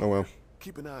 Stay here. Oh well.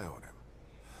 Keep an eye on him.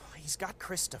 He's got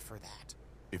Krista for that.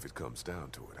 If it comes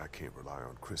down to it, I can't rely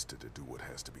on Krista to do what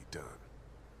has to be done.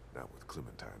 Not with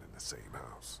Clementine in the same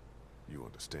house. You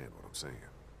understand what I'm saying?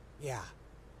 Yeah.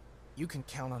 You can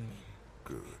count on me.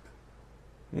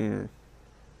 Good.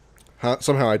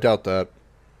 Somehow I doubt that.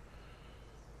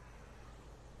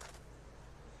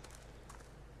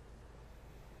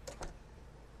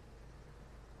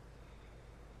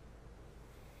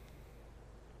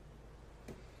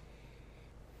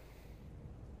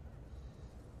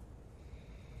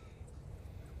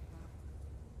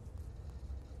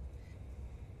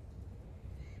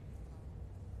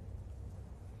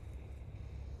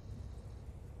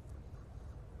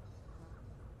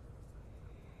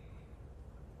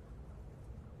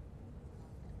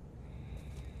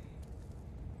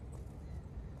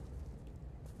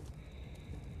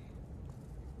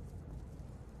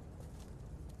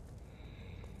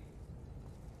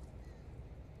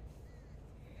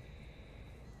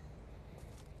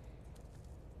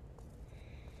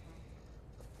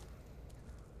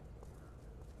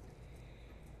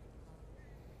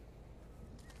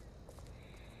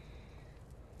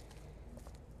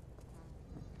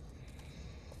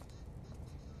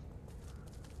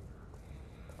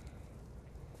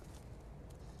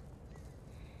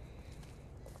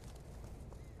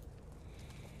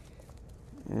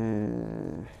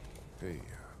 Hey,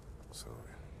 so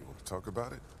you want to talk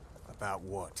about it? About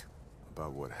what?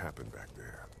 About what happened back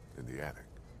there in the attic.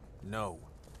 No.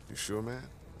 You sure, man?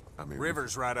 I mean,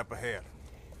 River's right up ahead.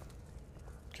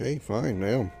 Okay, fine,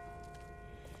 now.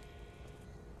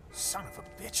 Son of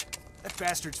a bitch. That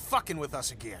bastard's fucking with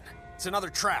us again. It's another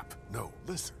trap. No,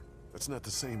 listen. That's not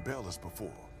the same bell as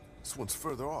before. This one's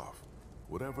further off.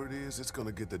 Whatever it is, it's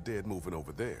gonna get the dead moving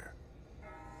over there.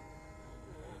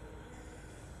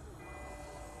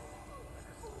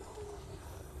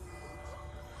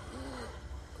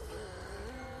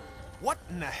 What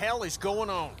in the hell is going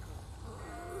on?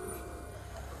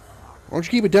 Why don't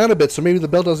you keep it down a bit so maybe the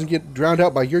bell doesn't get drowned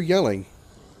out by your yelling?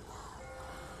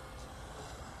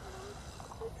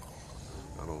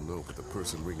 I don't know, but the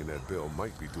person ringing that bell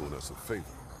might be doing us a favor.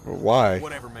 Well, why?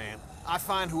 Whatever, man. I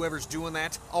find whoever's doing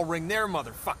that, I'll ring their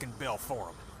motherfucking bell for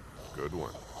them. Good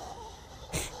one.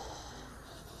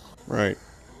 Right.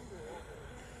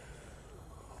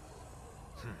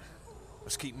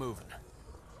 Let's keep moving.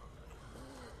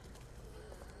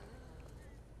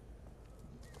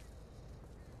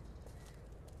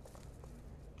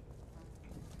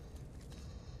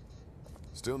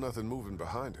 Still nothing moving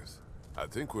behind us. I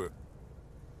think we're...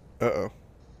 Uh-oh.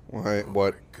 Why?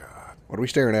 What? My God. What are we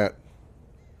staring at?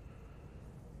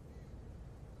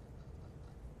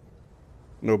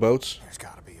 No boats? There's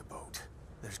gotta be a boat.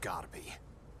 There's gotta be.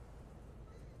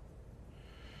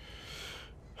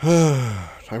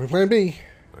 Time for plan B.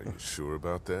 Are you sure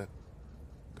about that?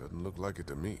 Doesn't look like it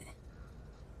to me.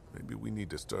 Maybe we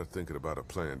need to start thinking about a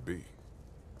plan B.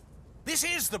 This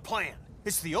is the plan.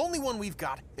 It's the only one we've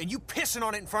got, and you pissing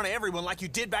on it in front of everyone like you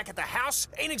did back at the house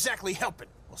ain't exactly helping.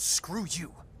 Well, screw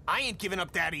you. I ain't giving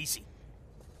up that easy.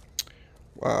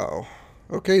 Wow.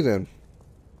 Okay, then.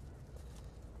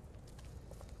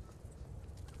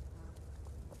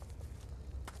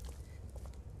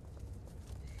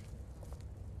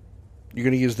 You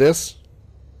gonna use this?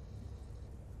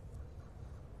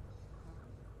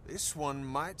 This one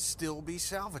might still be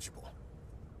salvageable.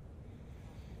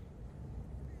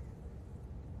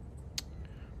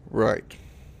 Right.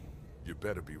 You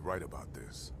better be right about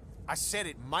this. I said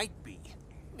it might be.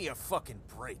 Give me a fucking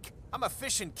break. I'm a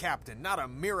fishing captain, not a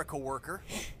miracle worker.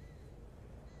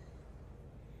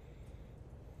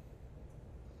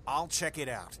 I'll check it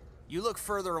out. You look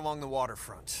further along the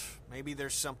waterfront. Maybe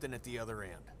there's something at the other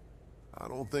end. I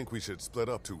don't think we should split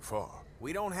up too far.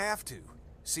 We don't have to.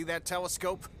 See that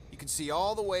telescope? You can see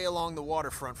all the way along the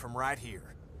waterfront from right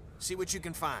here. See what you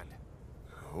can find.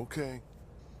 Okay.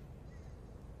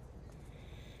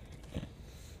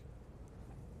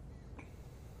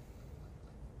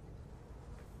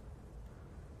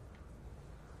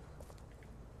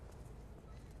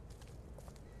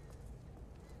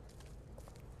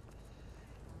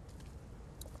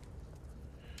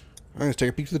 All right, let's take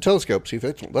a peek through the telescope, see if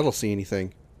that'll see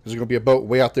anything. Is there going to be a boat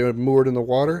way out there moored in the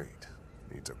water? Great.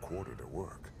 Needs a quarter to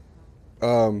work.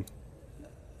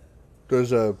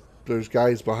 There's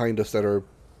guys behind us that are...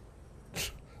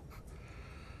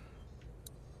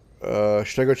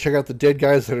 should I go check out the dead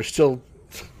guys that are still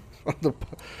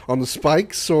on the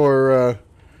spikes, or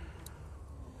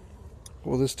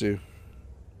what will this do?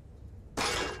 Damn.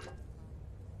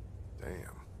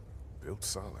 Built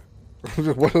solid.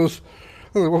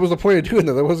 what was the point of doing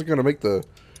that? That wasn't going to make the...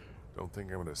 Don't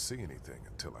think I'm going to see anything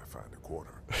until I find a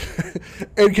quarter.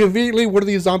 And conveniently, one of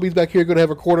these zombies back here are going to have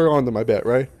a quarter on them, I bet,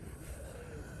 right?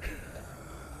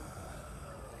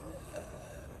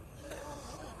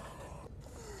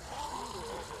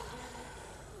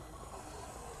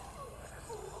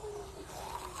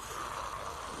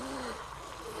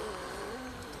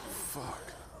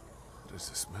 is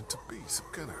this meant to be? Some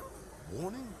kind of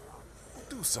warning?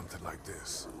 We'll do something like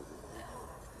this.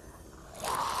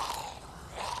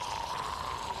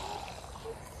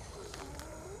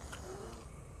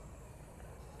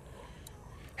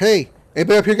 Hey,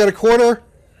 anybody up here got a quarter?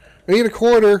 I need a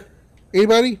quarter.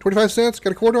 Anybody? 25 cents?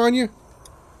 Got a quarter on you?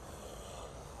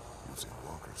 Using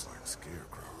walkers like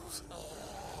scarecrows.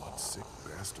 What sick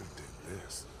bastard did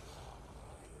this?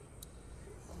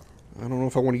 I don't know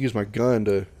if I want to use my gun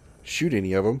to shoot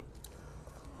any of them.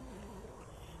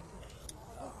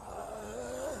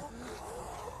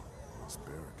 This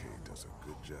barricade does a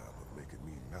good job of making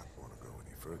me not want to go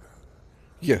any further.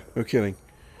 Yeah, no kidding.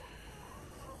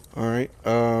 Alright,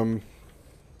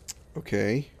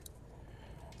 okay.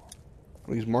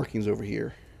 All these markings over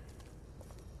here.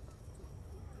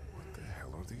 What the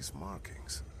hell are these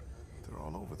markings? They're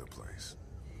all over the place.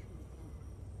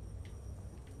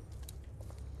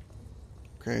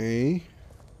 Okay.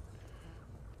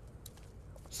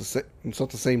 It's not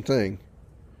the same thing.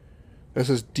 This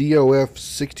is DOF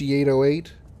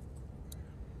 6808.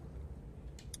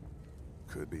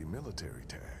 Could be military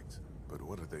tags, but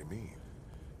what do they mean?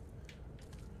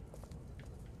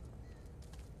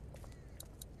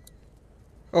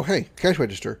 Oh, hey, cash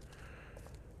register.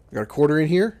 Got a quarter in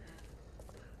here?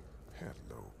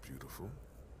 Hello, beautiful.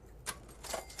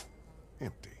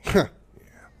 Empty. Huh. Yeah,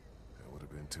 that would have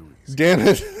been too easy. Damn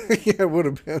it. Yeah, it would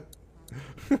have been.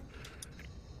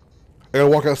 I gotta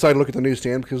walk outside and look at the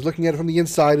newsstand because looking at it from the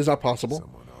inside is not possible.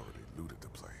 Someone already looted the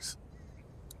place.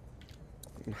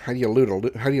 How do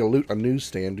you loot a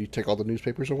newsstand? Do you take all the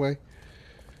newspapers away?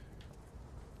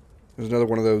 There's another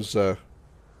one of those,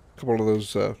 couple of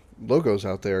those logos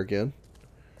out there again.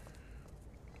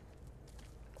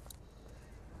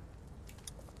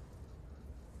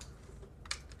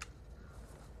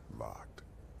 Locked.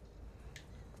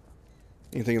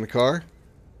 Anything in the car?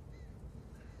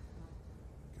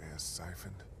 Gas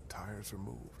siphoned, tires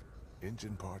removed,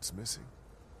 engine parts missing.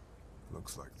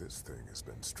 Looks like this thing has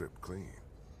been stripped clean.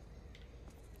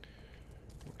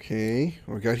 Okay,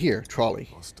 what we got here? Trolley.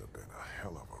 Must have been a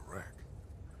hell of a wreck.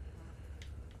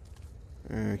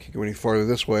 Can't go any farther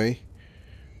this way.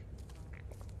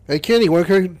 Hey, Kenny, why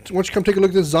don't you come take a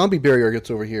look at this zombie barrier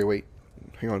that's over here? Wait,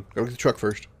 hang on. Gotta look at the truck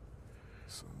first.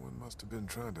 Someone must have been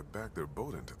trying to back their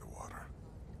boat into the water.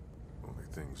 Only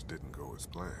things didn't go as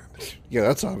planned. Yeah,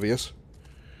 that's obvious.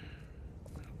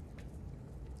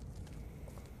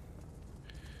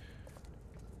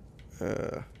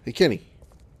 Hey, Kenny.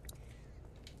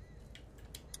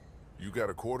 You got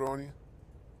a quarter on you?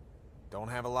 Don't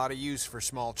have a lot of use for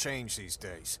small change these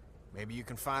days. Maybe you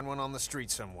can find one on the street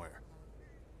somewhere.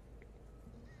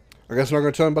 I guess I'm not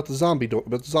going to tell him about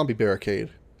the zombie barricade.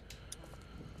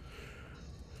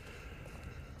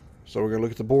 So we're going to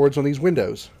look at the boards on these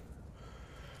windows.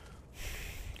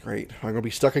 Great. I'm going to be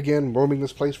stuck again, roaming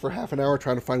this place for half an hour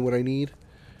trying to find what I need.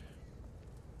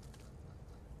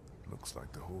 Looks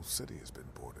like the whole city has been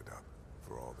boarded up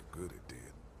for all the good it did.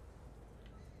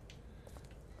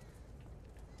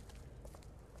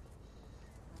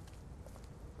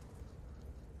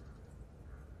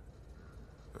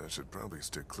 I should probably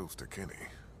stick close to Kenny.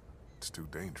 It's too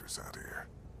dangerous out here.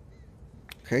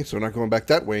 Okay, so we're not going back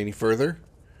that way any further.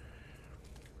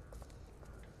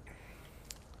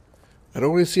 I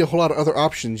don't really see a whole lot of other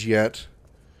options yet.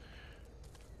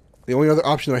 The only other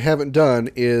option I haven't done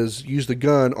is use the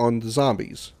gun on the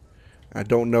zombies. I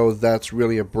don't know if that's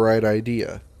really a bright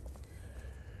idea.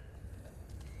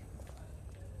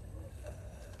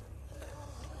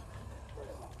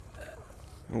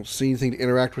 I don't see anything to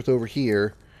interact with over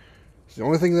here. The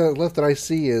only thing that left that I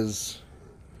see is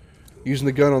using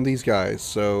the gun on these guys,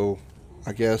 so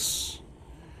I guess...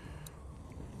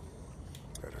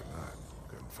 Better not.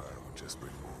 Gunfire would just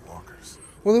bring more walkers.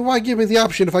 Well, then why give me the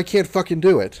option if I can't fucking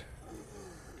do it?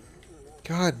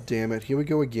 God damn it. Here we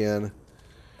go again.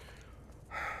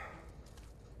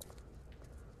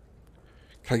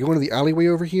 Can I go into the alleyway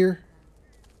over here?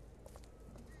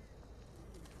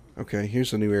 Okay,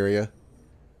 here's the new area.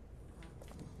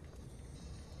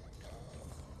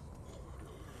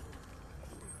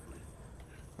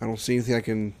 I don't see anything I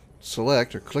can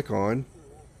select or click on.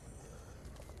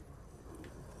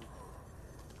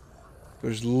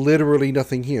 There's literally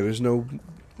nothing here. There's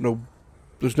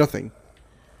there's nothing.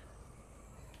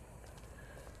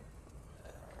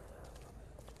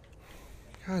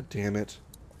 God damn it.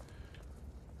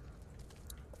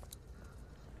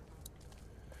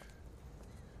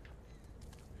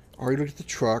 Already looked at the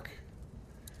truck.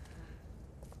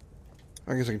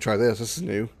 I guess I can try this. This is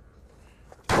new.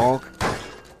 Bonk.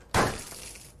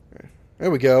 There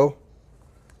we go.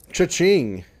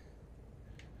 Cha-ching.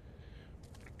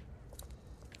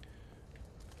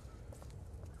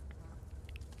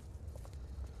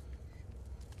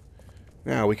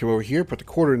 Now we come over here, put the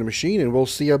quarter in the machine, and we'll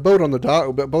see a boat on the dock,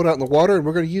 a boat out in the water, and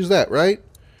we're going to use that, right?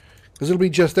 Because it'll be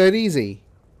just that easy.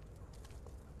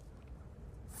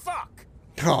 Fuck!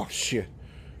 Oh, shit.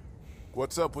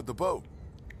 What's up with the boat?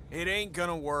 It ain't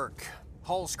gonna work.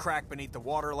 Hull's cracked beneath the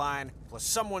waterline, plus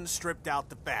someone stripped out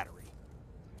the battery.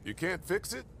 You can't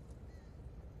fix it?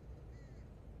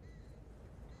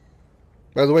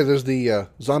 By the way, there's the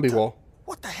zombie wall.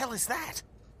 What the hell is that?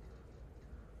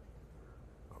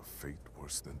 A fate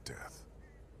worse than death.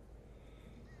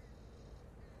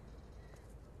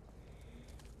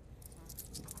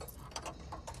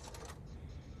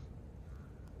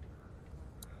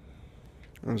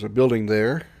 There's a building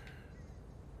there.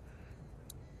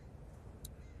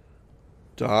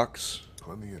 Docks.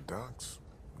 Plenty of docks,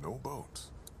 no boats.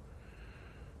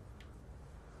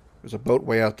 There's a boat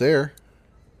way out there.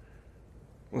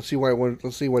 Let's see why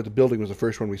the building was the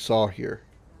first one we saw here.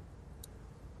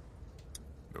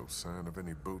 No sign of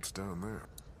any boats down there.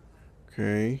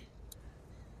 Okay.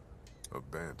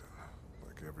 Abandoned,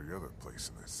 like every other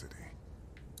place in this city.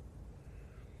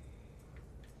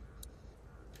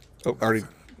 Oh, I already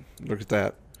looked at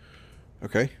that.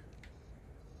 Okay.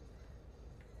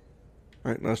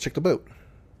 Alright, now let's check the boat.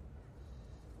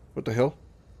 What the hell?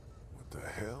 What the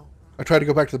hell? I tried to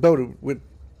go back to the boat. It went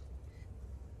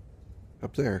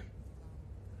up there.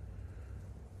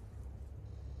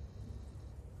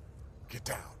 Get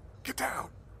down! Get down!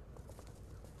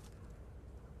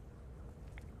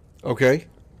 Okay.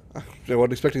 I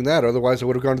wasn't expecting that. Otherwise, I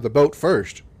would have gone to the boat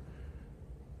first.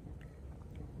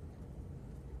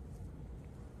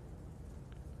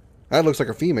 That looks like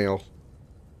a female.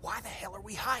 Why the hell are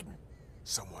we hiding?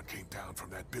 Someone came down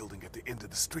from that building at the end of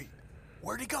the street.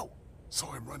 Where'd he go?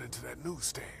 Saw him run into that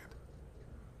newsstand.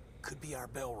 Could be our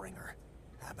bell ringer.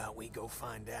 How about we go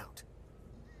find out?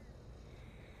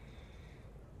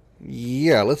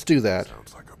 Yeah, let's do that.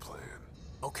 Sounds like a plan.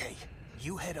 Okay,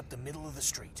 you head up the middle of the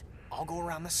street. I'll go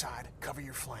around the side, cover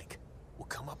your flank. We'll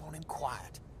come up on him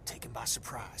quiet, take him by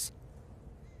surprise.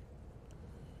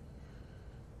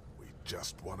 We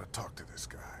just want to talk to this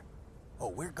guy. Oh,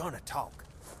 we're gonna talk.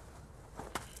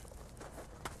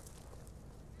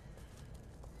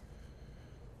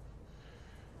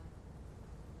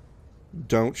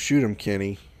 Don't shoot him,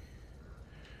 Kenny.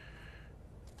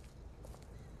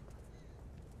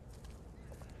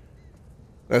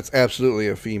 That's absolutely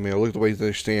a female. Look at the way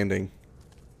they're standing.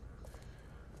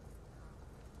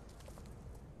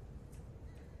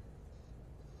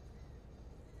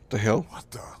 The hell?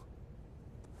 What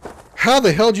the? How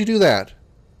the hell did you do that?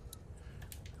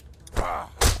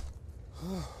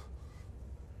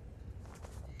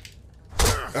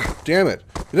 Damn it.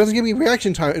 It doesn't give me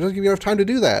reaction time. It doesn't give me enough time to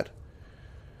do that.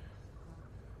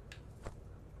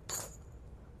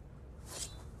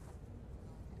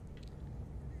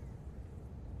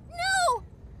 No!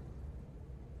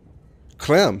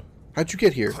 Clem, how'd you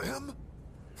get here? Clem?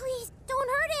 Please, don't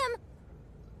hurt him!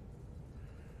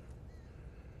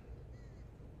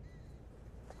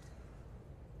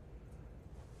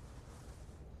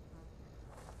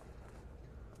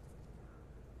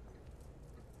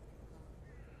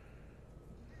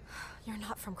 You're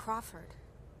not from Crawford.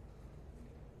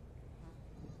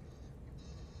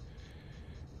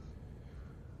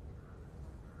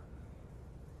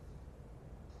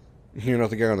 You're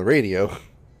not the guy on the radio.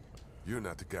 You're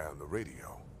not the guy on the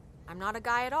radio. I'm not a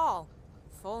guy at all.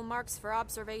 Full marks for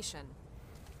observation.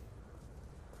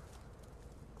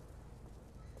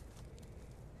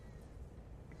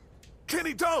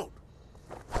 Kenny, don't!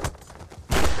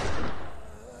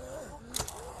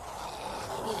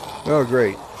 Oh,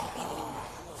 great.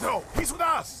 No, he's with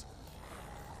us!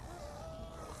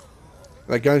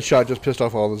 That gunshot just pissed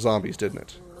off all the zombies, didn't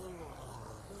it?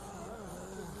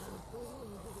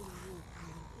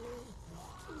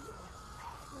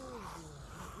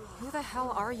 Who the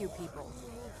hell are you people?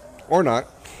 Or not.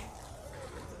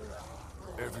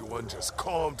 Everyone just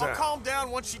calm down. I'll calm down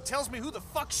once she tells me who the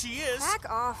fuck she is. Back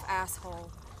off,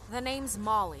 asshole. The name's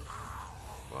Molly.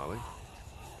 Molly,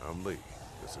 I'm Lee.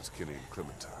 This is Kenny and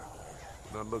Clementine.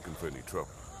 We're not looking for any trouble.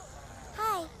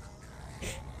 Hi.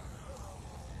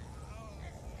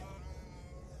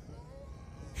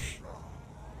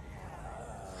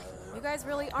 You guys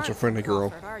really aren't a friendly from girl.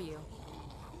 Crawford, are you?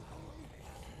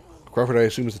 Crawford, I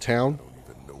assume, is the town? Don't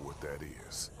even know what that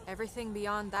is. Everything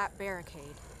beyond that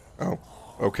barricade. Oh,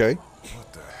 okay.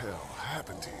 What the hell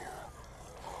happened here?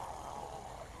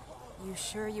 You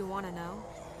sure you want to know?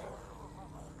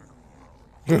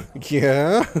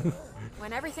 Yeah?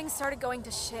 When everything started going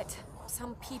to shit,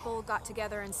 some people got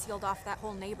together and sealed off that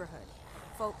whole neighborhood.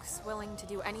 Folks willing to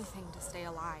do anything to stay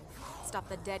alive, stop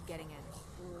the dead getting in.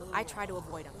 I try to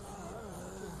avoid them.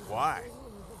 Why?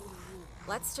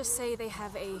 Let's just say they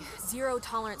have a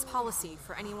zero-tolerance policy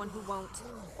for anyone who won't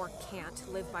or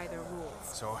can't live by their rules.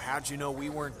 So how'd you know we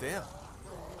weren't them?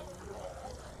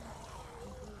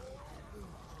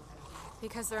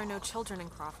 Because there are no children in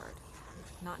Crawford.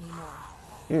 Not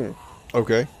anymore.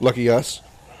 Okay, lucky us.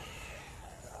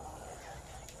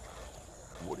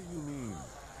 What do you mean,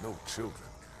 no children?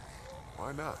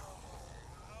 Why not?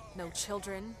 No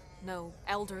children, no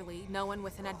elderly, no one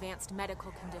with an advanced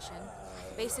medical condition.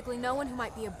 Basically, no one who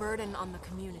might be a burden on the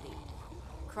community.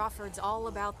 Crawford's all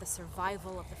about the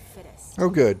survival of the fittest. Oh,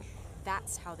 good.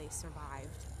 That's how they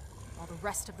survived, while the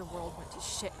rest of the world went to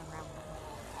shit around them.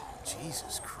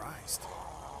 Jesus Christ.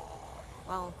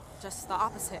 Well, just the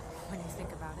opposite when you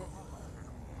think about it.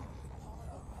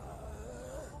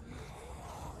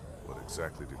 What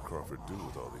exactly did Crawford do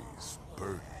with all these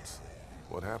burdens?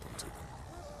 What happened to them?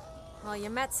 Well, you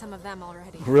met some of them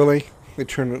already. Really? They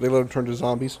let them turn to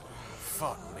zombies?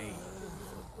 Fuck me.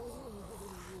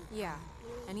 Yeah.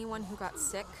 Anyone who got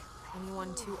sick,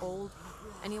 anyone too old,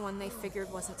 anyone they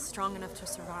figured wasn't strong enough to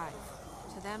survive.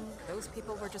 To them, those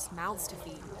people were just mouths to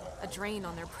feed, a drain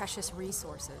on their precious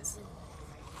resources.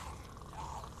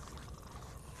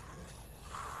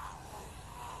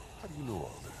 How do you know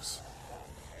all this?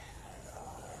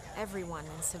 Everyone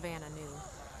in Savannah knew.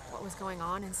 What was going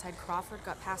on inside Crawford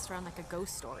got passed around like a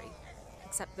ghost story.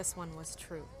 Except this one was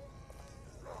true.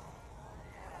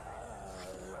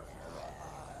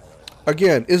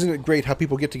 Again, isn't it great how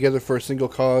people get together for a single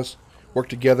cause? Work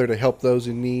together to help those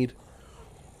in need?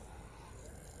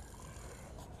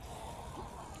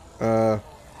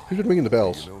 Who's been ringing the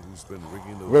bells? You know who's been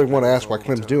ringing those I really want to bells ask why all the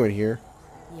Clem's time? doing here.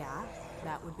 Yeah,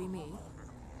 that would be me.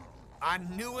 I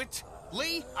knew it.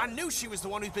 Lee, I knew she was the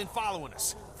one who's been following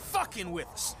us. Fucking with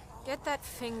us. Get that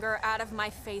finger out of my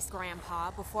face,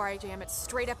 Grandpa, before I jam it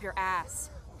straight up your ass.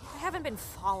 I haven't been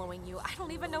following you. I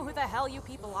don't even know who the hell you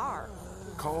people are.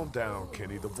 Calm down,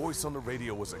 Kenny. The voice on the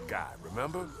radio was a guy,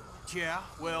 remember? Yeah,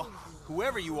 well,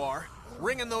 whoever you are,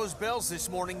 ringing those bells this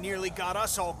morning nearly got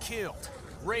us all killed.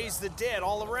 Raised the dead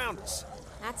all around us.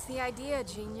 That's the idea,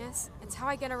 genius. It's how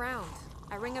I get around.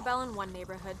 I ring a bell in one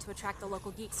neighborhood to attract the local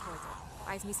geeks towards it.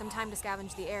 Buys me some time to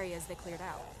scavenge the areas they cleared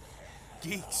out.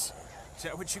 Geeks? Is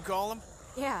that what you call them?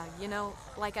 Yeah, you know,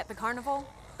 like at the carnival,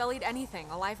 they'll eat anything,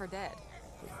 alive or dead.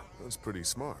 That's pretty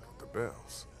smart with the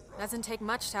bells. Doesn't take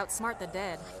much to outsmart the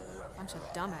dead. Bunch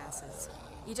of dumbasses.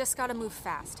 You just gotta move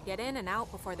fast, get in and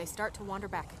out before they start to wander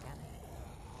back again.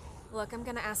 Look, I'm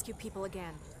gonna ask you people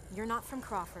again. You're not from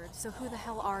Crawford, so who the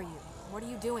hell are you? What are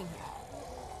you doing here?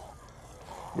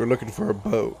 We're looking for a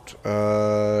boat.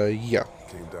 Yeah.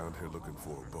 Came down here looking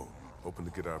for a boat, hoping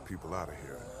to get our people out of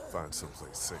here and find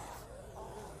someplace safe.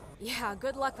 Yeah,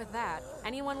 good luck with that.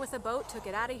 Anyone with a boat took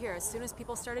it out of here as soon as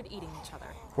people started eating each other.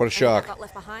 What a shock. Got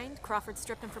left behind, Crawford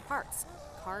stripped them for parts.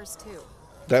 Cars, too.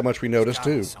 That much we noticed,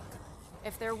 too.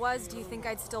 If there was, do you think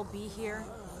I'd still be here?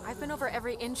 I've been over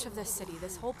every inch of this city.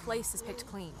 This whole place is picked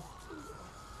clean.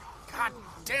 God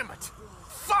damn it!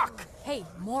 Fuck! Hey,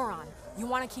 moron. You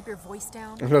want to keep your voice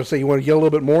down? I was going to say, you want to yell a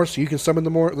little bit more so you can summon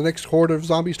the next horde of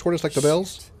zombies toward us like the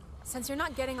bells? Since you're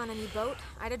not getting on any boat,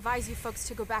 I'd advise you folks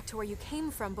to go back to where you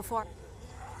came from before...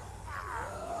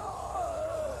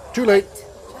 Too late.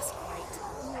 Just wait.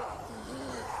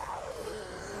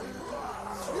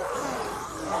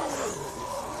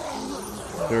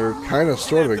 They're kind of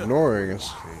sort of ignoring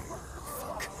us.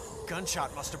 Fuck.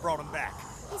 Gunshot must have brought him back.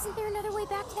 Isn't there another way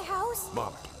back to the house?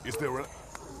 Mom, is there a...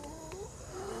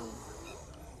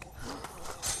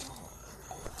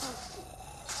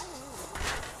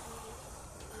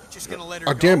 Just gonna let her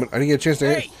Oh, go? damn it. I didn't get a chance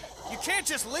to... Hey, you can't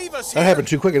just leave us here. That happened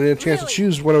too quick. I didn't get a chance to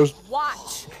choose what I was...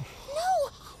 Watch. No!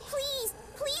 Please!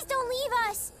 Please don't leave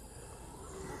us!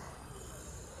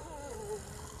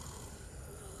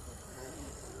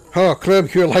 Oh, Clem,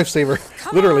 you're a lifesaver.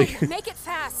 Come Literally. on, make it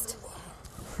fast.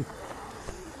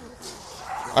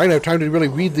 I didn't have time to really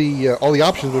read the all the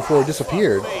options before it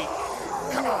disappeared.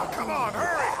 Come on,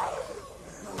 hurry!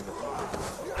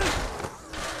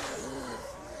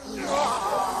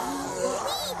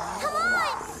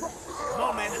 Come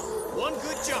on, man. One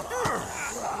good jump.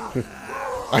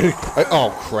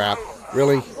 Oh, crap.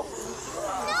 Really?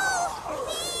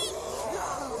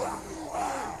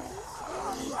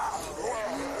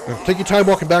 Take your time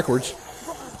walking backwards.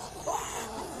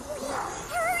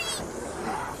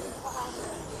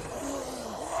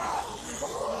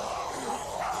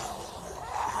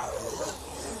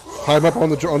 Climb up on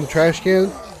the trash can,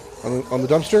 on the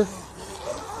dumpster.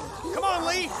 Come on,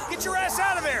 Lee. Get your ass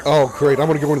out of there. Oh, great! I'm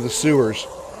gonna go into the sewers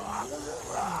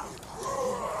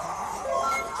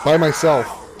by myself.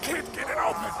 Can't get it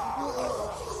open.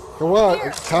 Come on,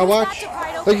 Cow Watch.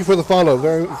 Thank you for the follow.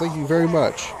 Thank you very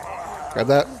much. Grab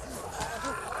that.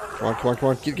 Come on, come on, come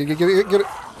on. Get it.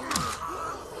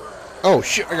 Oh,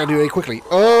 shit. I gotta do it quickly.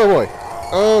 Oh, boy.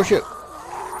 Oh, shit.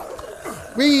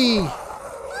 Whee!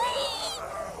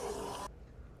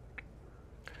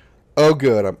 Oh,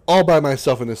 good. I'm all by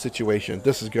myself in this situation.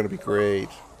 This is gonna be great.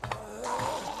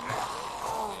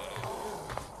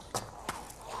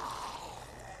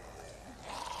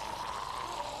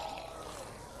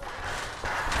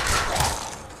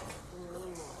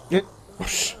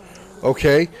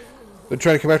 Okay. They're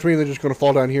trying to come after me and they're just going to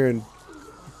fall down here and...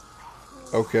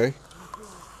 Okay.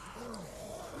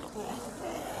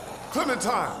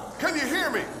 Clementine, can you hear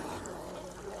me?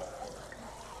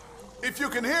 If you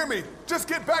can hear me, just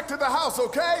get back to the house,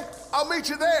 okay? I'll meet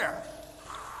you there.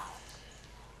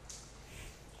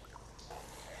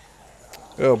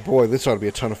 Oh boy, this ought to be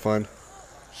a ton of fun.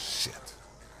 Shit.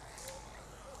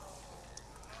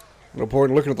 No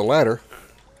point in looking at the ladder.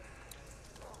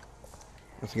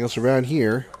 Nothing else around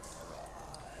here.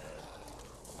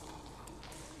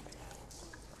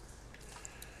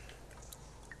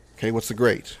 Okay, what's the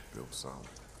grate? Built solid.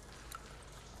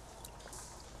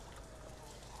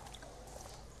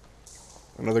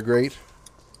 Another grate.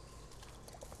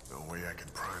 No way I can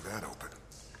pry that open.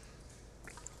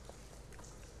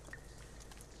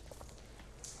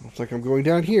 Looks like I'm going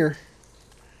down here.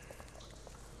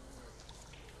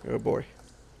 Oh boy.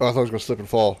 Oh, I thought I was going to slip and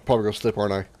fall. Probably going to slip,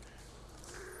 aren't I?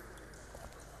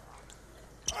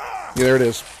 Yeah, there it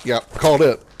is. Yeah, called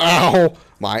it. Ow!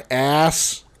 My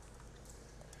ass!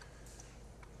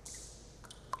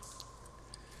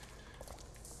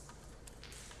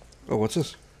 Oh, what's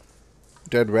this?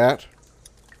 Dead rat.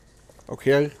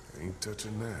 Okay. Ain't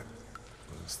touching that.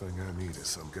 Last thing I need is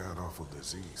some god-awful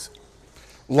disease.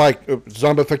 Like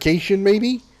zombification,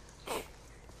 maybe?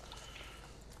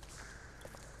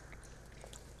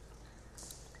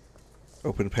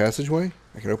 Open passageway?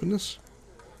 I can open this?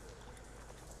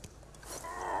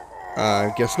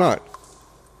 I guess not.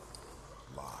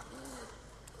 Lock.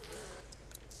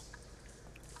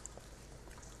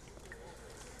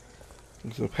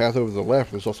 There's a path over to the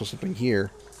left. There's also something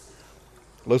here.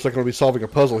 Looks like I'm going to be solving a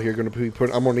puzzle here. I'm going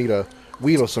to need a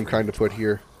wheel of some kind to put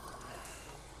here.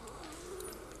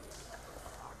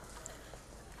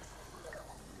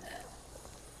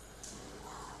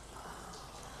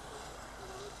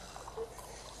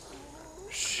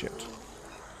 Shit.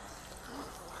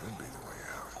 Could be the way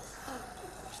out.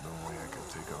 There's no way I can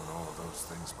take on all of those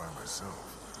things by myself.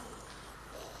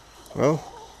 Well,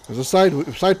 there's a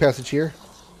side passage here.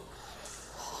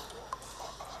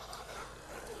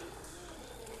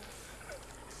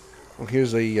 Well,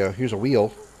 here's a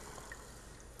wheel.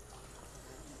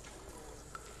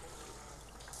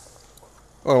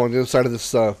 Oh, on the other side of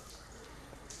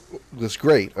this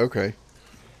grate. Okay.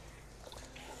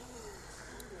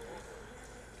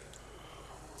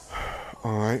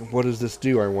 All right. What does this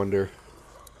do? I wonder.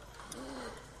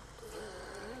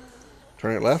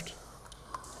 Turn it left.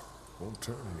 Won't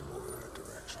turn anymore in that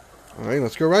direction. All right.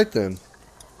 Let's go right then.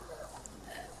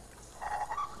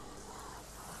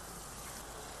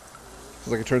 Looks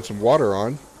like I turned some water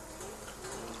on.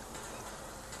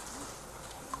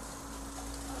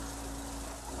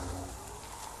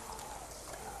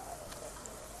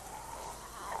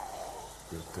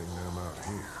 Good thing I'm out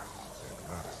here and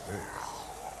not in there.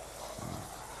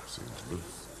 Seems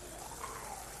loose.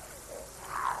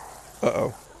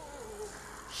 Uh-oh.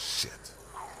 Shit.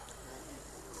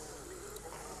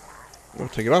 I'll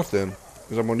take it off then,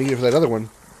 because I'm going to need it for that other one.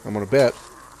 I'm going to bet.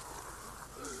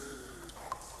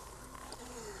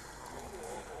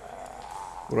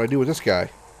 What do I do with this guy?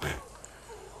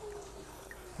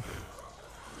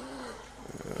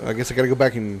 I guess I gotta go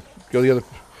back and go the other...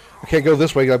 I can't go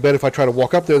this way. I bet if I try to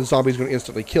walk up there, the zombie's going to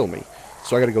instantly kill me.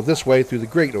 So I gotta go this way through the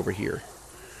grate over here.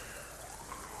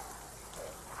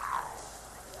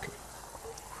 Okay.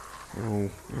 Oh,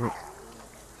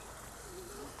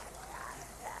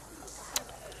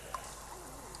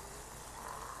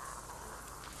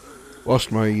 lost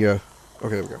my... Okay,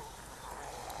 there we go.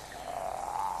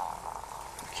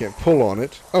 Can't pull on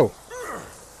it. Oh.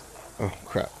 Oh,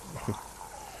 crap.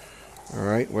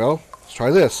 Alright, well, let's try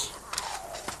this.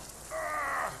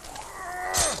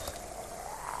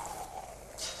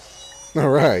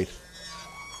 Alright.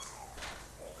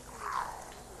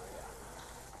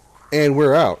 And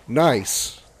we're out.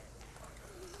 Nice.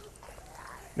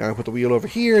 Now I put the wheel over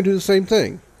here and do the same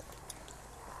thing.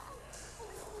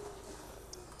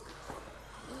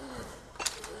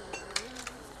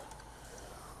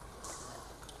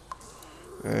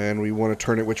 And we want to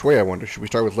turn it which way, I wonder. Should we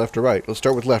start with left or right? Let's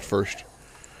start with left first.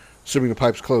 Assuming the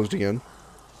pipe's closed again.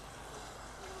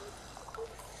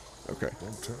 Okay.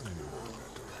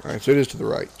 Alright, so it is to the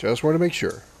right. Just want to make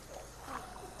sure.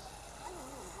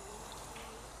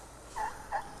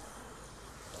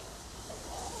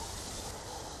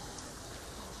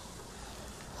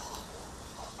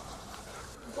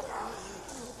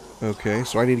 Okay,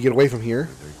 so I need to get away from here.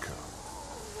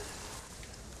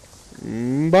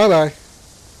 Bye-bye.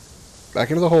 Back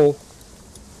into the hole.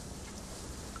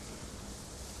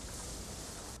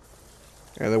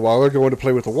 And then while they're going to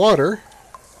play with the water...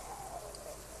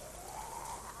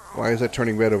 Why is that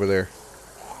turning red over there?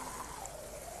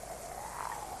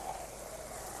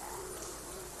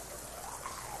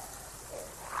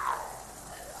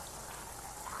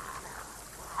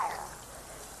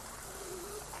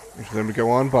 For them to go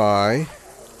on by.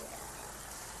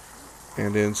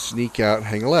 And then sneak out and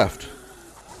hang a left.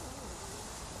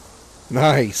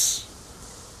 Nice.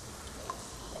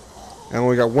 I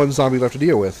only got one zombie left to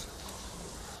deal with.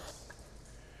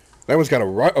 That one's got a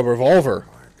revolver.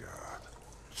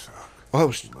 Oh,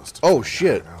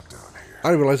 shit. I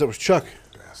didn't realize that was Chuck.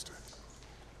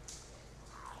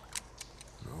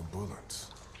 No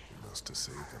bullets. He must have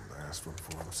saved the last one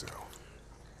for himself.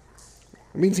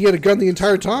 It means he had a gun the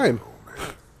entire time.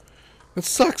 That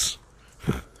sucks.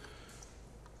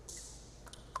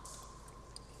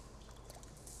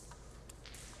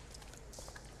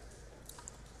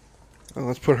 Well,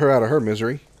 let's put her out of her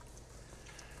misery.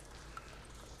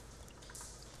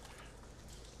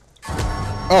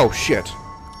 Oh, shit.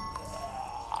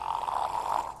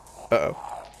 Uh-oh.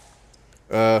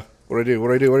 What do I do? What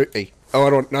do I do? Hey. Oh, I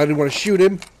didn't want to shoot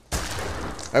him.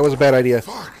 That was a bad idea.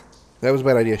 That was a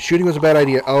bad idea. Shooting was a bad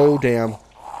idea. Oh, damn.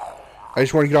 I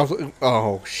just want to get off the...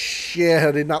 Oh, shit.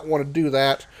 I did not want to do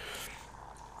that.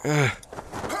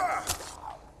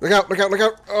 Look out, look out, look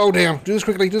out. Oh, damn. Do this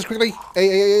quickly, do this quickly.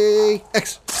 A,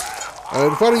 X.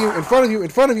 In front of you, in front of you, in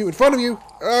front of you, in front of you.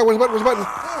 Where's the button, where's the button?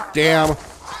 Damn.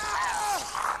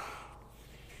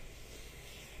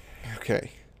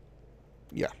 Okay.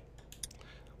 Yeah.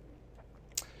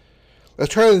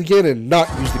 Let's try it again and not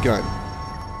use the gun.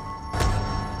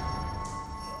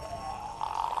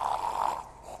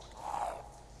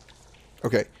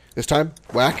 Okay. This time,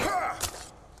 whack.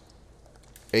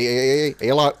 A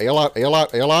a lot, a lot, a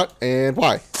lot, a lot, and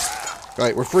Y.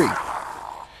 Alright, we're free.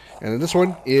 And then this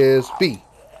one is B.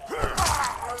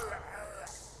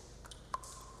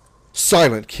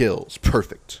 Silent kills.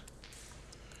 Perfect.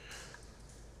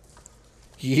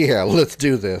 Yeah, let's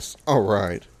do this.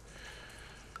 Alright.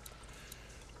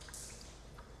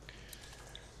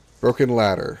 Broken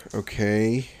ladder.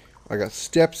 Okay. I got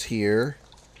steps here.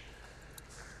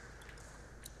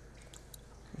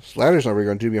 This ladder's not really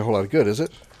going to do me a whole lot of good, is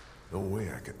it? No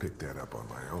way I can pick that up on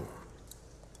my own.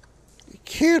 It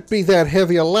can't be that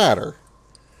heavy a ladder.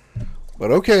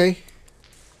 But okay.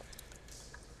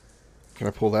 Can I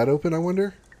pull that open, I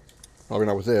wonder? Probably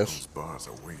not with this. Those bars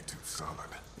are way too solid.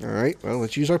 Alright, well,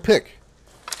 let's use our pick.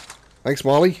 Thanks,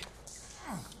 Molly.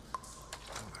 I'm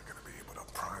not going to be able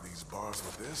to pry these bars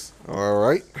with this.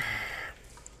 Alright.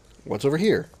 What's over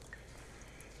here?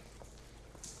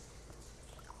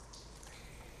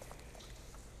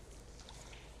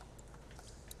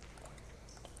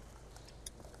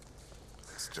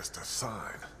 It's just a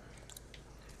sign.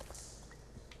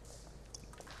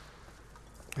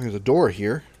 There's a door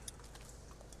here.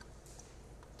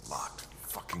 Locked.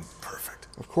 Fucking perfect.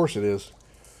 Of course it is.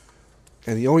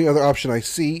 And the only other option I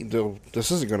see, though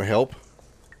this isn't going to help.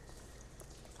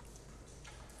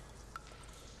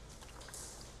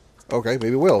 Okay,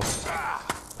 maybe it will.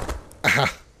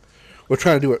 Ah. We're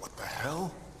trying to do it. What the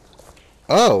hell?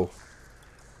 Oh.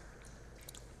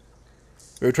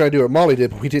 We were trying to do what Molly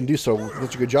did, but we didn't do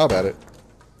such a good job at it.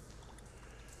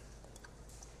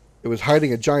 It was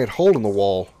hiding a giant hole in the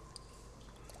wall.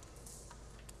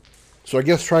 So I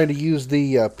guess trying to use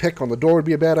the pick on the door would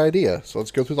be a bad idea. So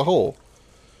let's go through the hole.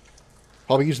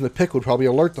 Probably using the pick would probably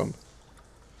alert them.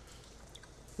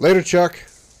 Later, Chuck.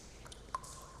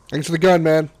 Thanks for the gun,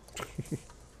 man.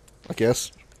 I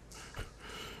guess.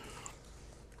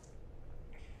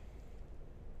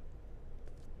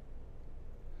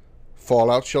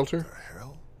 Fallout shelter? What the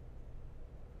hell?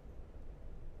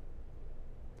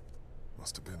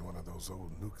 Must have been one of those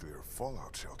old nuclear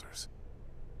fallout shelters.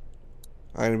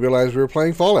 I didn't realize we were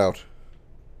playing Fallout.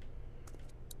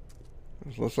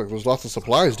 It looks like there's lots of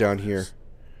supplies down here.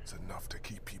 It's enough to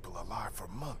keep people alive for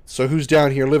months. So who's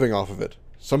down here living off of it?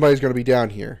 Somebody's going to be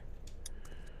down here.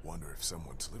 Wonder if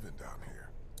someone's living down here.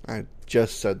 I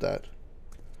just said that.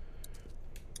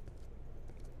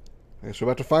 I guess we're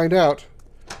about to find out.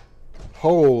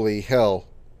 Holy hell.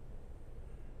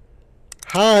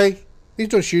 Hi. Please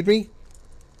don't shoot me.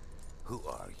 Who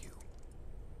are you?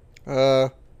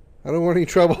 I don't want any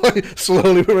trouble. I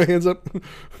slowly put my hands up.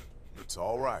 It's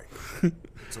all right.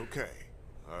 It's okay.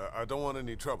 I don't want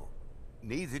any trouble.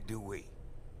 Neither do we.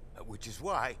 Which is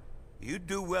why you'd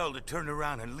do well to turn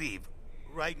around and leave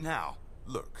right now.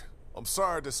 Look, I'm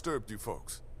sorry I disturbed you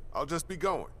folks. I'll just be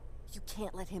going. You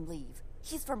can't let him leave.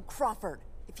 He's from Crawford.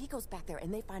 If he goes back there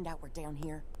and they find out we're down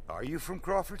here... Are you from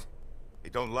Crawford? Hey,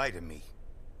 don't lie to me.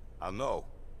 I'll know.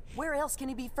 Where else can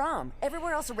he be from?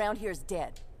 Everywhere else around here is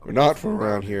dead. We're not from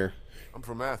around here. I'm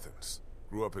from Athens.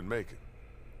 Grew up in Macon.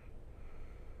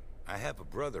 I have a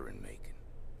brother in Macon.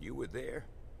 You were there?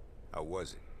 How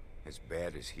was it? As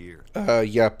bad as here?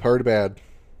 Yeah, pretty bad.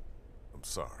 I'm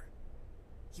sorry.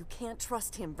 You can't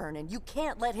trust him, Vernon. You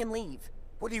can't let him leave.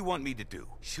 What do you want me to do?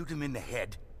 Shoot him in the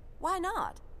head? Why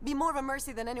not? Be more of a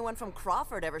mercy than anyone from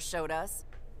Crawford ever showed us.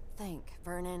 Think,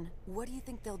 Vernon. What do you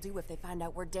think they'll do if they find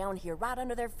out we're down here, right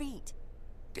under their feet?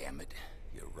 Damn it.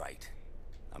 You're right.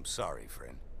 I'm sorry,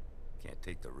 friend. Can't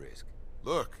take the risk.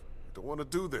 Look, I don't want to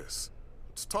do this.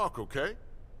 Let's talk, okay?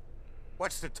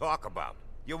 What's to talk about?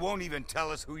 You won't even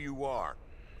tell us who you are.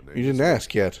 You didn't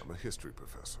ask yet. I'm a history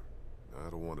professor. I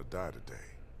don't want to die today.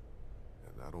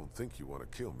 And I don't think you want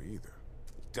to kill me either.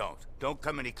 Don't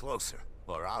come any closer,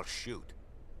 or I'll shoot.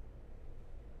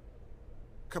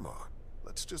 Come on,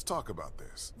 let's just talk about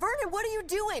this. Vernon, what are you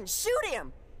doing? Shoot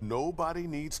him! Nobody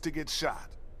needs to get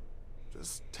shot.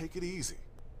 Just take it easy.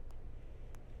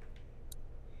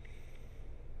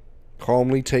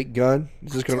 Calmly take gun.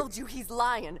 I told you he's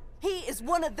lying. He is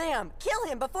one of them. Kill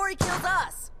him before he kills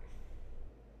us.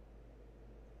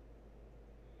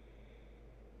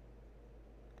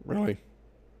 Really?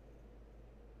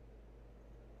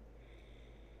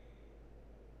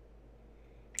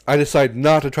 I decide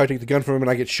not to try to take the gun from him,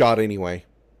 and I get shot anyway.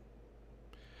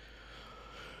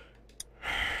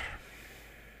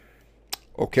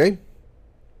 Okay.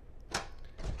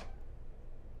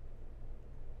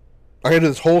 I gotta do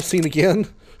this whole scene again.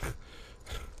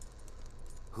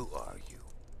 Who are you?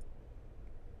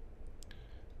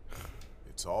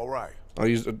 It's all right.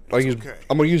 I'm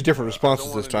gonna use different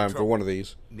responses this time for one of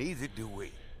these. Neither do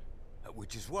we.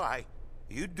 Which is why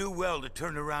you'd do well to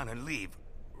turn around and leave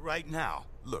right now.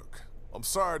 Look, I'm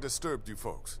sorry I disturbed you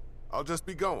folks. I'll just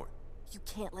be going. You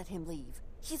can't let him leave.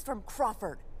 He's from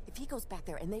Crawford. If he goes back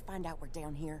there and they find out we're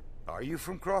down here... Are you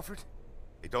from Crawford?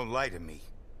 Hey, don't lie to me.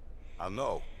 I'll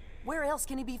know. Where else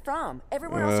can he be from?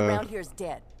 Everywhere else around here is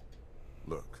dead.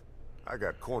 Look, I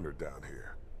got cornered down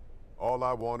here. All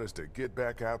I want is to get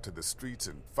back out to the streets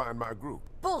and find my group.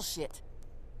 Bullshit.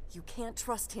 You can't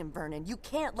trust him, Vernon. You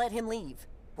can't let him leave.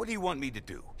 What do you want me to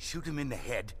do? Shoot him in the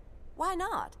head? Why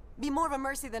not? Be more of a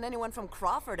mercy than anyone from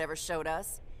Crawford ever showed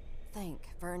us. Think,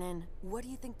 Vernon. What do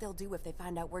you think they'll do if they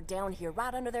find out we're down here,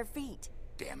 right under their feet?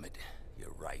 Damn it.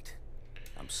 You're right.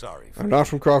 I'm sorry. I'm not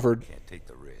from Crawford. Can't take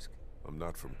the risk. I'm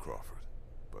not from Crawford,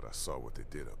 but I saw what they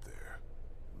did up there.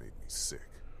 It made me sick.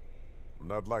 I'm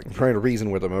not like I'm trying to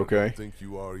reason with them, okay? I don't think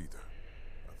you are either.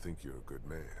 I think you're a good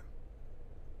man.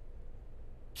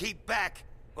 Keep back,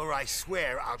 or I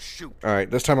swear I'll shoot.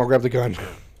 Alright, this time I'll grab the gun.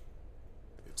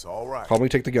 It's all right. Calmly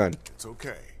take the gun. It's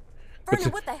okay.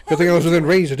 Vernon, what the hell? Good thing I was within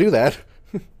range to do that.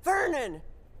 Vernon!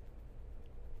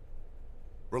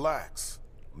 Relax.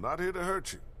 I'm not here to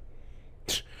hurt you.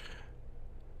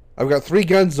 I've got 3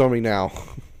 guns on me now.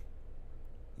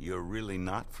 You're really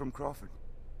not from Crawford?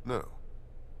 No,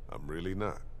 I'm really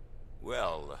not.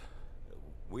 Well,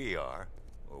 we are,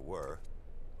 or were.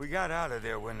 We got out of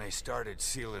there when they started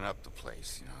sealing up the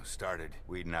place, started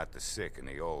weeding out the sick and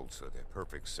the old so the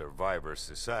perfect survivor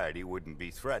society wouldn't be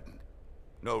threatened.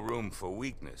 No room for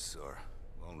weakness or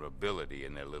vulnerability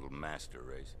in their little master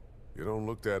race. You don't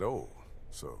look that old,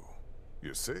 so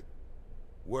you're sick?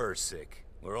 We're sick.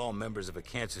 We're all members of a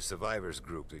cancer survivors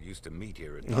group that used to meet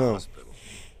here at the hospital.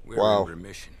 We're in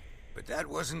remission. But that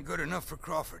wasn't good enough for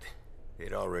Crawford.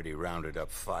 They'd already rounded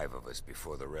up 5 of us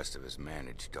before the rest of us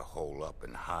managed to hole up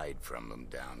and hide from them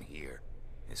down here.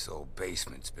 This old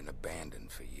basement's been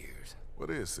abandoned for years. What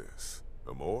is this?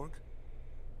 A morgue?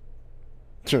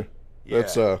 Sure. Yeah,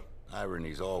 That's,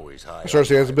 irony's always high.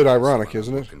 Seriously, that's a bit ironic,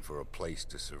 isn't it? Looking for a place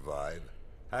to survive.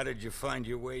 How did you find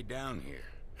your way down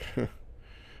here?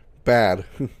 Bad.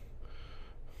 A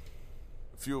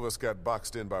few of us got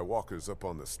boxed in by walkers up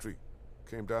on the street.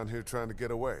 Came down here trying to get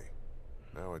away.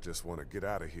 Now I just want to get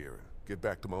out of here and get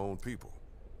back to my own people.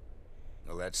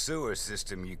 Well, that sewer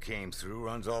system you came through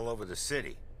runs all over the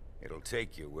city. It'll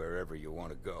take you wherever you want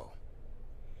to go.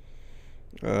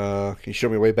 Can you show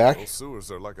me a way back? Those sewers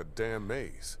are like a damn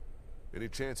maze. Any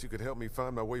chance you could help me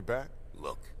find my way back?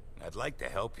 Look, I'd like to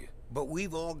help you, but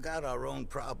we've all got our own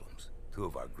problems. 2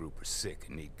 of our group are sick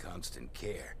and need constant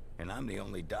care, and I'm the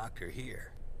only doctor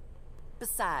here.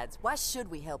 Besides, why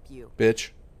should we help you? Bitch.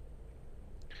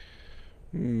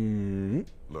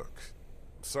 Look,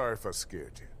 sorry if I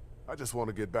scared you. I just want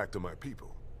to get back to my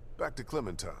people. Back to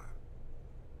Clementine.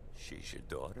 She's your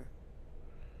daughter?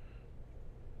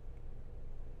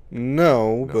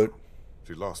 No, but...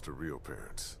 She lost her real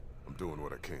parents. I'm doing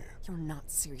what I can. You're not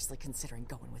seriously considering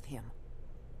going with him.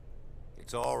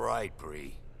 It's all right,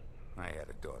 Bree. I had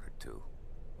a daughter, too.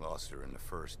 Lost her in the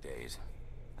first days.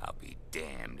 I'll be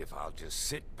damned if I'll just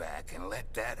sit back and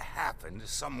let that happen to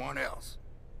someone else.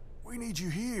 We need you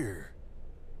here.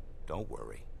 Don't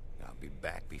worry. I'll be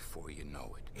back before you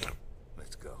know it.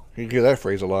 Let's go. You hear that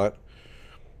phrase a lot.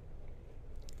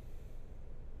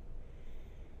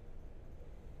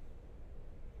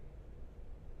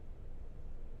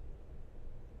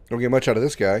 Don't get much out of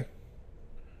this guy.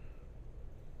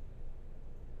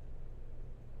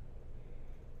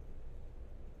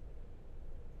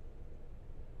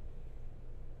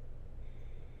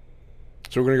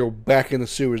 So we're going to go back in the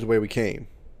sewers the way we came.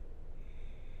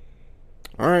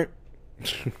 Alright.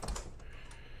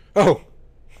 Oh!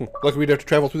 Lucky we didn't have to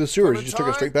travel through the sewers. You just took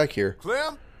us straight back here.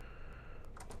 Clem?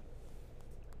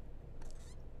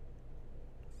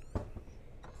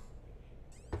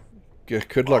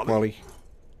 Good luck, Molly.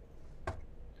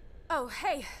 Oh,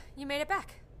 hey, you made it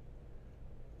back.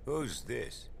 Who's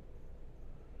this?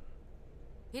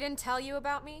 He didn't tell you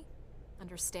about me?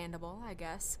 Understandable, I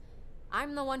guess.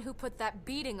 I'm the one who put that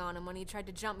beating on him when he tried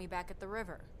to jump me back at the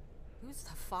river. Who's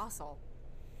the fossil?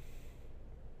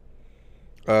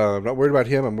 I'm not worried about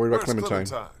him. I'm worried about Clementine.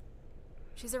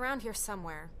 She's around here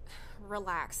somewhere.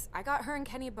 Relax. I got her and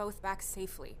Kenny both back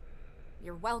safely.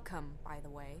 You're welcome, by the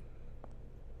way.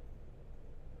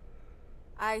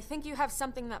 I think you have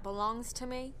something that belongs to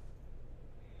me.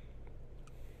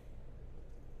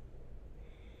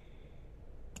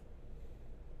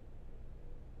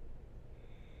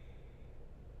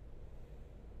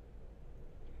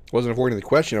 Wasn't avoiding the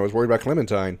question. I was worried about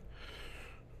Clementine.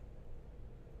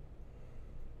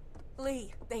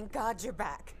 Lee, thank God you're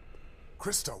back.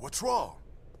 Krista, what's wrong?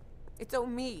 It's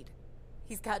Omid.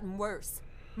 He's gotten worse.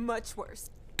 Much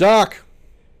worse. Doc!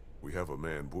 We have a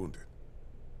man wounded.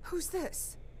 Who's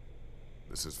this?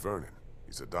 This is Vernon.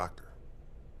 He's a doctor.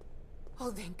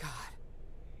 Oh, thank God.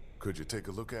 Could you take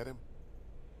a look at him?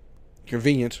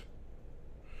 Convenient.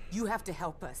 You have to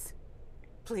help us.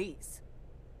 Please.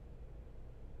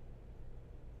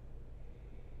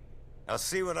 I'll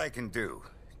see what I can do.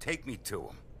 Take me to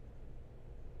him.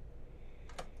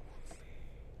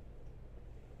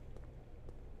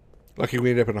 Lucky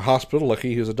we ended up in a hospital.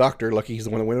 Lucky he was a doctor. Lucky he's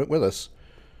the one that went with us.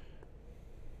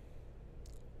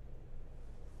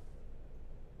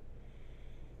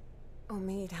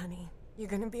 Omid, honey, you're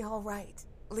gonna be all right.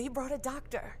 Lee brought a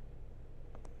doctor.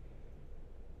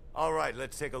 All right,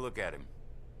 let's take a look at him.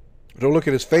 Don't look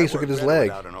at his face. Look at his leg.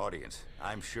 Without an audience,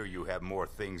 I'm sure you have more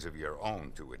things of your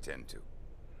own to attend to.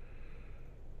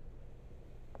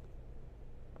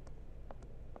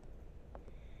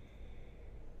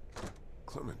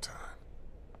 Clementine.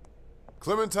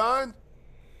 Clementine?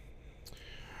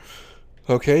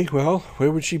 Okay, well,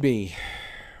 where would she be?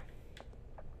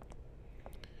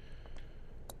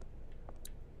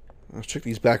 Let's check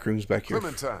these back rooms back here.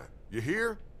 Clementine, you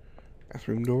here?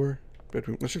 Bathroom door,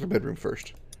 bedroom. Let's check the bedroom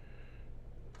first.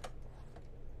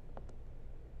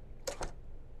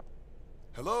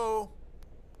 Hello?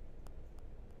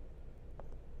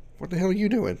 What the hell are you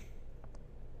doing?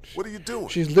 What are you doing?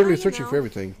 She's literally You searching know, for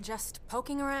everything. Just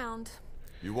poking around.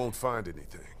 You won't find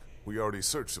anything. We already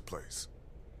searched the place.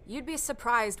 You'd be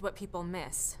surprised what people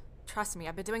miss. Trust me,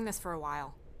 I've been doing this for a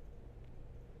while.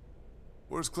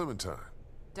 Where's Clementine?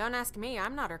 Don't ask me,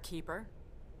 I'm not her keeper.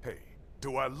 Hey,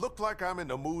 do I look like I'm in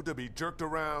the mood to be jerked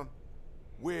around?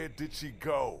 Where did she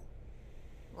go?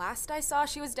 Last I saw,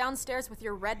 she was downstairs with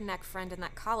your redneck friend and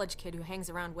that college kid who hangs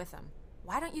around with him.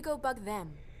 Why don't you go bug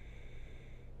them?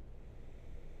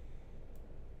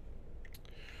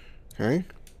 Okay.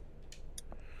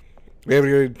 We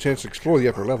haven't had a chance to explore the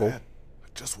upper level. I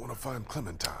just want to find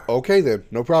Clementine. Okay then,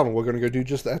 no problem. We're going to go do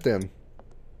just that then.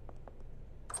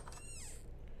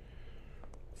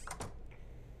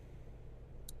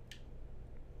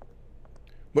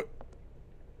 What?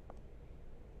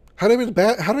 How did I end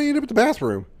up at the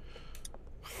bathroom?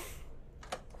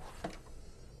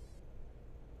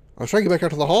 I was trying to get back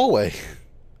out to the hallway.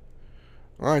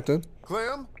 All right then.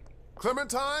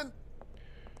 Clementine?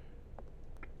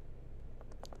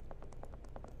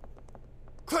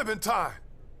 Clementine!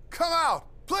 Come out,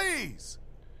 please!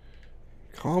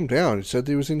 Calm down. It said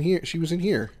she was in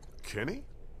here. Kenny?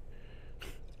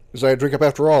 Is I a drink up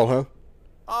after all, huh?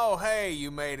 Oh, hey,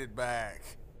 you made it back.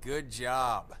 Good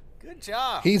job. Good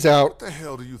job. He's out. What the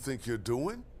hell do you think you're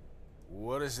doing?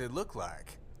 What does it look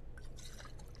like?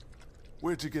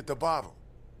 Where'd you get the bottle?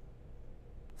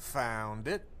 Found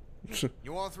it.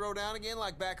 You want to throw down again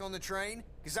like back on the train?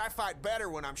 Because I fight better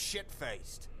when I'm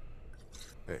shit-faced.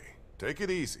 Hey, take it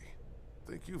easy.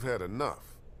 Think you've had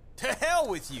enough. To hell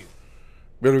with you.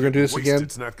 Really, we're gonna do this again?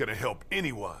 It's not gonna help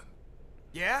anyone.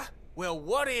 Yeah? Well,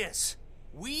 what is?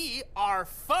 We are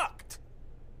fucked.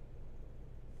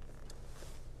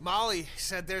 Molly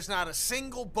said there's not a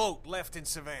single boat left in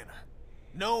Savannah.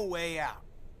 No way out.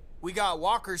 We got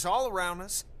walkers all around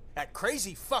us, that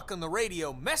crazy fuck on the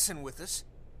radio messing with us.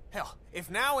 Hell,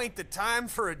 if now ain't the time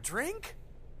for a drink?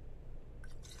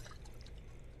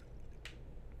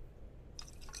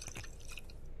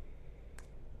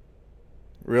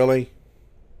 Really?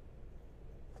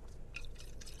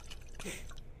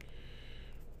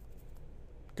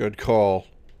 Good call.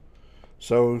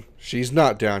 So, she's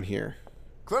not down here.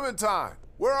 Clementine,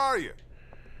 where are you?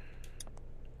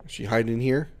 Is she hiding in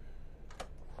here?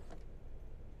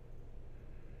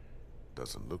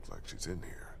 Doesn't look like she's in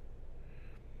here.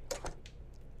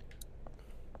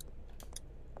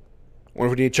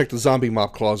 Wonder if we need to check the zombie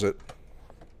mop closet.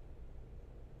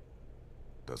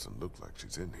 Doesn't look like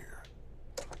she's in here.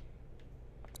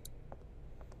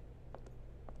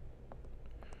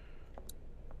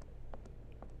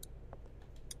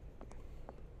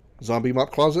 Zombie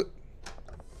mop closet?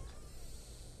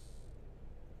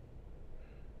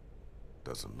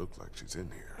 Doesn't look like she's in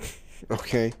here.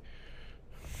 Okay.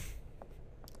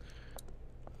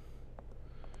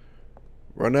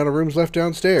 Run out of rooms left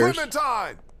downstairs.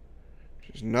 Clementine!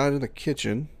 She's not in the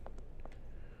kitchen.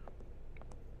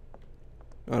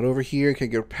 Not over here.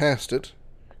 Can't go past it.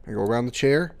 Can I go around the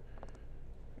chair?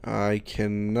 I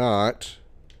cannot.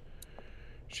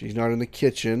 She's not in the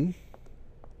kitchen.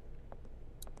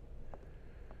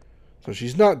 So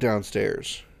she's not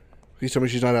downstairs. Please tell me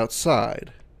she's not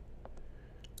outside.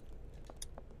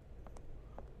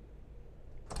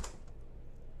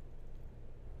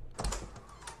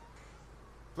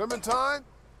 Clementine?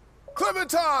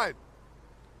 Clementine!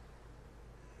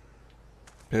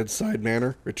 Bedside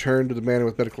manor. Return to the manor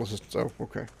with medical assistance. Oh,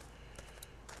 okay.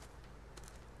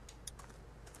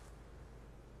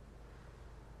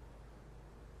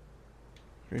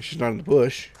 Okay, she's not in the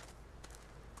bush.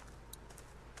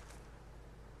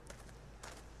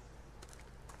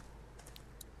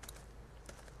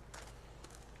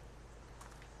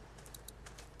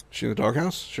 Is she in the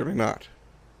doghouse? Surely not.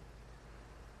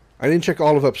 I didn't check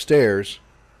all of upstairs.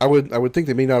 I would think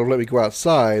they may not have let me go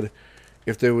outside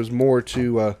if there was more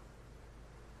to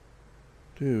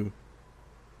do.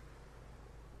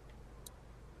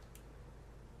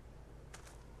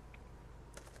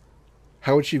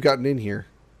 How would she have gotten in here?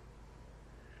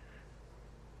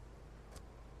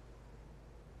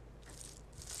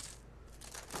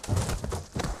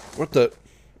 What the?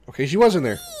 Okay, she was in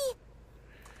there.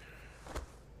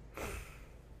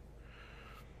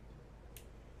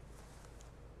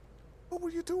 What were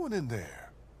you doing in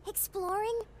there?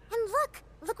 Exploring? And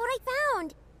look what I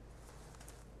found.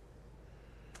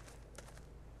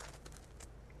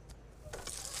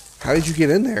 How did you get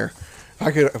in there?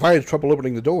 If I had trouble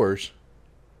opening the doors.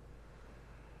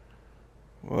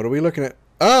 What are we looking at?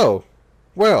 Oh,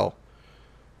 well.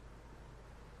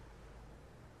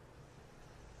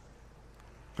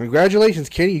 Congratulations,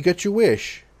 Kenny. You got your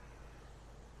wish.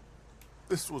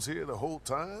 This was here the whole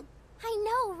time? I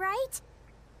know, right?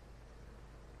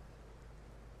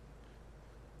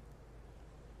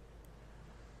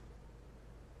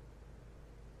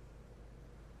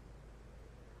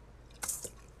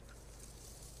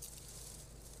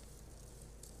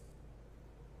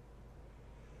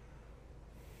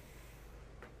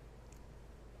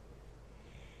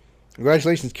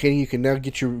 Congratulations, Kenny. You can now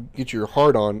get your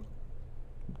heart on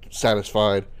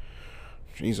satisfied.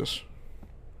 Jesus.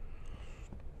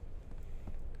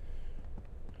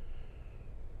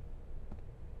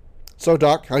 So,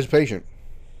 Doc, how's your patient?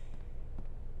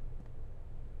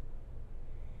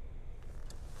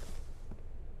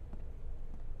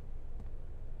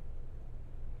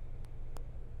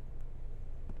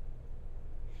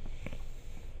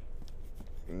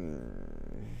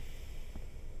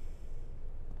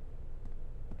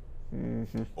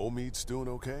 Omid's doing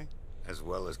okay? As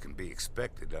well as can be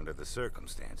expected under the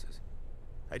circumstances.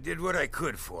 I did what I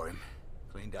could for him.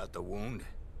 Cleaned out the wound,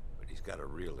 but he's got a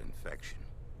real infection.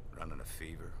 Running a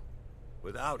fever.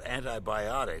 Without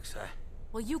antibiotics,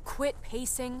 Will you quit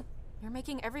pacing? You're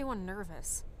making everyone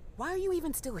nervous. Why are you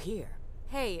even still here?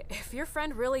 Hey, if your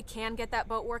friend really can get that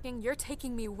boat working, you're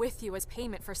taking me with you as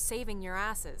payment for saving your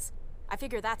asses. I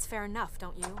figure that's fair enough,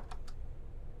 don't you?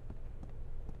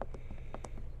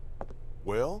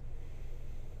 Well?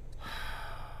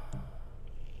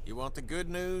 You want the good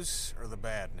news or the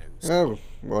bad news? Oh,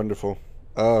 wonderful.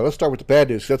 Let's start with the bad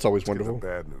news. That's always Let's wonderful. get the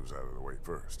bad news out of the way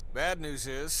first. Bad news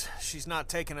is, she's not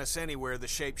taking us anywhere the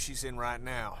shape she's in right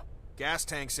now. Gas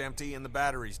tank's empty and the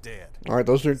battery's dead. All right,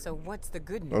 those are. So what's the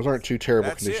good news? Those aren't too terrible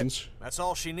That's conditions. it. That's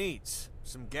all she needs.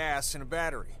 Some gas and a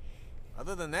battery.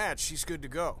 Other than that, she's good to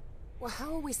go. Well,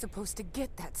 how are we supposed to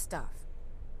get that stuff?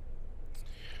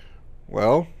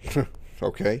 Well,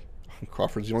 okay.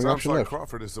 Crawford's the only Sounds option like left.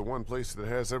 Crawford is the one place that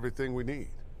has everything we need.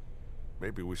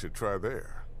 Maybe we should try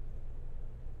there.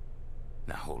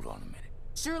 Now hold on a minute.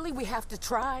 Surely we have to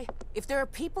try. If there are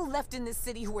people left in this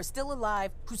city who are still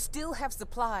alive, who still have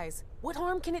supplies, what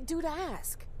harm can it do to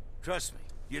ask? Trust me,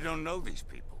 you don't know these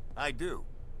people. I do.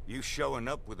 You showing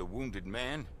up with a wounded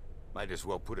man, might as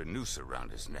well put a noose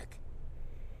around his neck.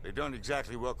 They don't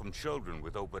exactly welcome children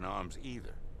with open arms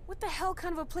either. What the hell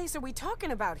kind of a place are we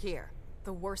talking about here?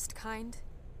 The worst kind?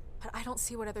 But I don't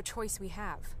see what other choice we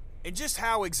have. And just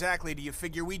how exactly do you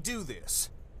figure we do this?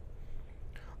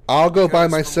 I'll go by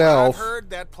Because myself. From what I've heard,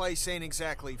 that place ain't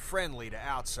exactly friendly to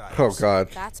outsiders. Oh, God.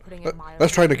 That's putting it mildly.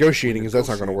 Let's try negotiating, because that's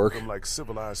not going to work. Them like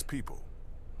civilized people.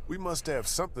 We must have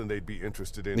something they'd be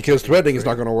interested in. Because threatening is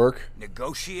not going to work.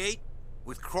 Negotiate?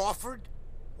 With Crawford?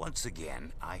 Once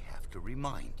again, I have to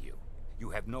remind you.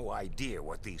 You have no idea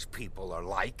what these people are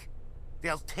like.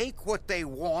 They'll take what they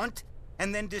want,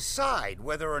 and then decide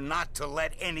whether or not to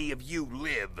let any of you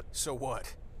live. So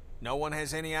what? No one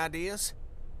has any ideas?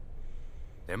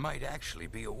 There might actually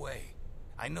be a way.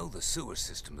 I know the sewer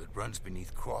system that runs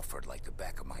beneath Crawford like the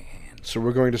back of my hand. So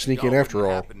we're going to sneak in Y'all after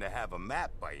wouldn't all. happen to have a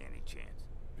map by any chance?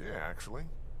 Yeah, actually.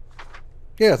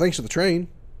 Yeah, thanks to the train.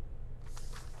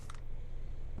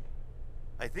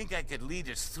 I think I could lead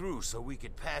us through so we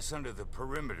could pass under the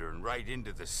perimeter and right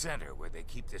into the center where they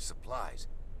keep their supplies.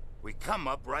 We come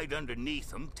up right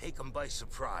underneath them, take them by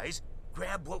surprise,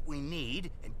 grab what we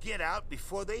need, and get out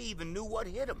before they even knew what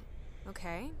hit them.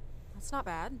 Okay, that's not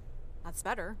bad. That's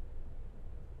better.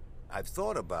 I've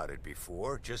thought about it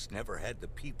before, just never had the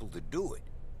people to do it.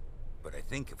 But I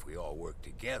think if we all work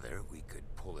together, we could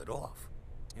pull it off.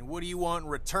 And what do you want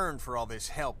in return for all this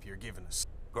help you're giving us?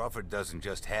 Crawford doesn't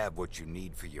just have what you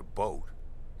need for your boat.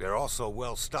 They're also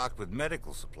well stocked with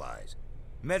medical supplies.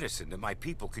 Medicine that my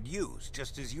people could use,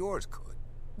 just as yours could.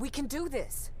 We can do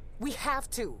this. We have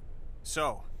to.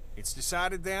 So, it's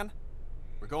decided then?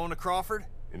 We're going to Crawford?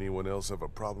 Anyone else have a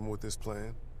problem with this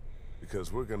plan?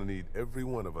 Because we're gonna need every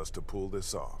one of us to pull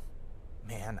this off.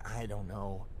 Man, I don't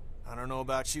know. I don't know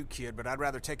about you, kid, but I'd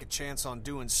rather take a chance on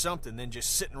doing something than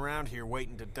just sitting around here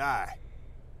waiting to die.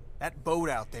 That boat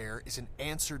out there is an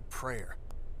answered prayer.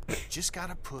 Just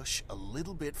gotta push a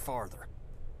little bit farther.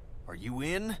 Are you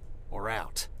in or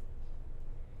out?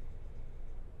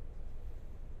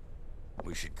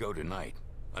 We should go tonight,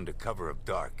 under cover of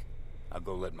dark. I'll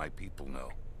go let my people know.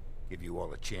 Give you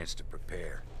all a chance to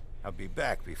prepare. I'll be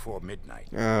back before midnight.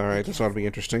 Alright, this ought to be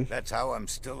interesting. That's how I'm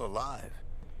still alive.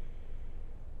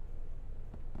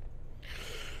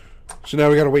 So now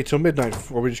we gotta wait till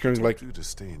midnight, or we're just gonna, like, You just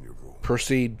stay in your room.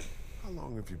 proceed. How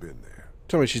long have you been there?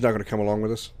 Tell me she's not gonna come along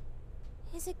with us.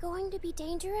 Is it going to be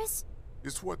dangerous?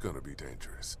 It's what gonna be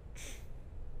dangerous?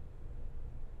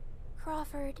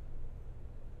 Crawford.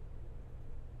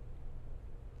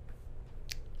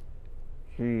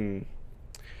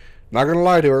 Not gonna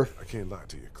lie to her. I can't lie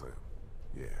to you, Clem.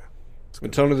 Yeah. Been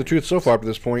telling her the truth so far up to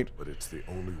this point. But it's the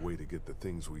only way to get the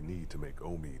things we need to make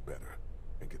Omid better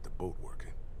and get the boat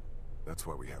working. That's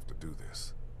why we have to do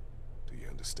this. Do you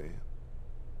understand?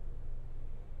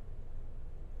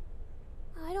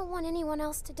 I don't want anyone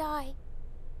else to die.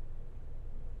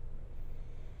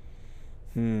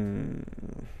 Neither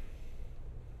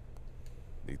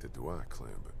do I,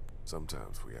 Clem, but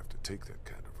sometimes we have to take that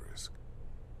kind of risk.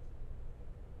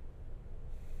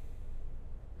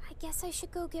 I guess I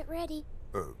should go get ready.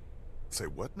 Say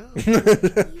what now?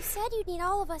 You said you'd need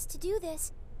all of us to do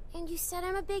this, and you said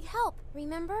I'm a big help,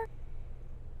 remember?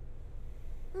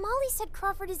 Molly said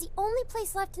Crawford is the only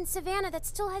place left in Savannah that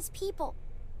still has people.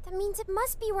 That means it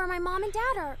must be where my mom and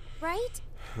dad are, right?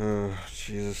 Oh,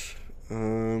 Jesus.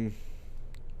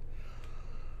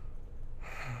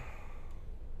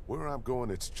 Where I'm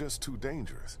going, it's just too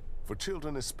dangerous. For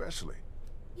children especially.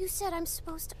 You said I'm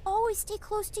supposed to always stay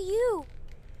close to you.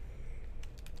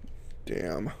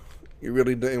 Damn. You're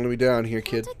really letting me down here,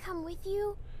 kid. Can't I come with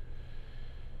you?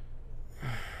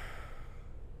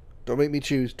 Don't make me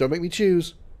choose. Don't make me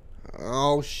choose.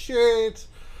 Oh, shit.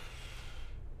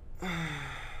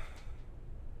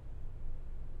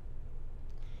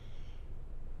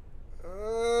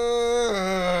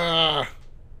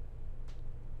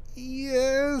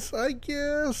 Yes, I I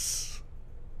guess.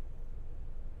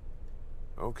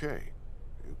 Okay,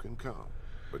 you can come,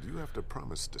 but you have to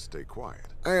promise to stay quiet.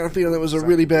 I got a feeling that was a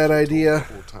really bad idea.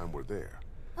 The whole time we're there.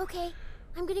 Okay,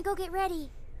 I'm gonna go get ready.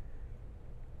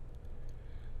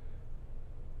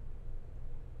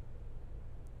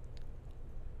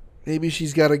 Maybe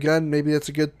she's got a gun. Maybe that's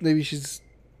a good. Maybe she's.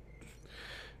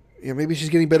 Yeah, maybe she's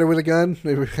getting better with a gun.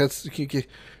 Maybe that's.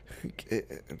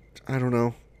 I don't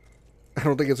know. I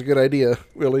don't think it's a good idea,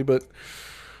 really, but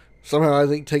somehow I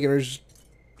think taking her's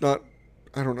not.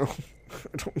 I don't know.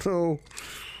 I don't know.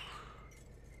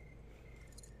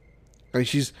 I mean,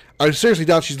 I seriously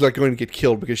doubt she's like going to get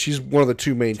killed because she's one of the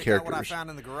two main characters. Check out what I found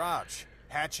in the garage: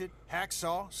 hatchet,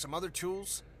 hacksaw, some other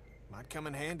tools. Might come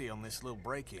in handy on this little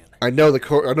break-in. I know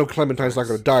Clementine's not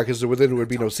going to die because within it would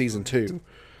be no season 2,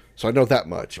 so I know that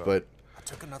much. But I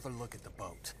took another look at the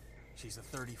boat. She's a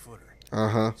 30-footer.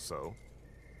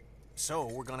 So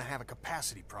we're gonna have a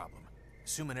capacity problem.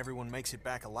 Assuming everyone makes it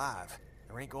back alive,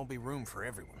 there ain't gonna be room for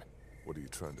everyone. What are you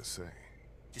trying to say?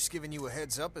 Just giving you a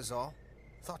heads up is all.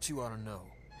 Thought you ought to know.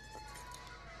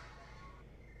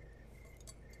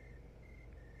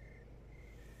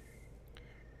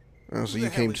 Oh, so you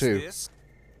came too. This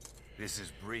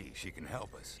is Bree. She can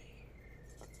help us.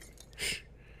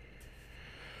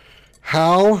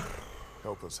 How?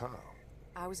 Help us how?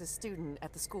 I was a student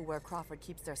at the school where Crawford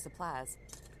keeps their supplies.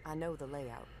 I know the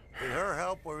layout. With her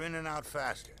help, we're in and out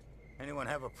faster. Anyone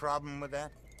have a problem with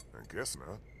that? I guess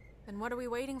not. Then what are we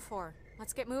waiting for?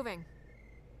 Let's get moving.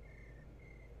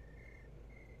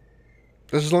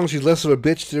 Just as long as she's less of a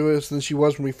bitch to us than she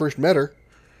was when we first met her.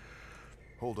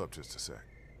 Hold up just a sec.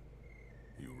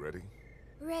 You ready?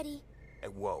 Ready. Hey,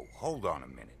 whoa, hold on a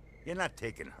minute. You're not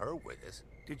taking her with us.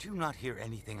 Did you not hear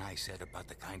anything I said about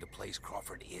the kind of place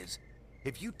Crawford is?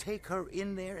 If you take her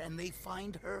in there and they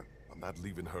find her... I'm not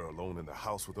leaving her alone in the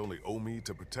house with only Omi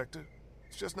to protect her.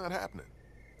 It's just not happening.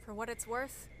 For what it's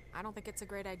worth, I don't think it's a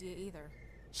great idea either.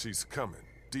 She's coming.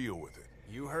 Deal with it.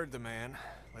 You heard the man.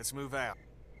 Let's move out.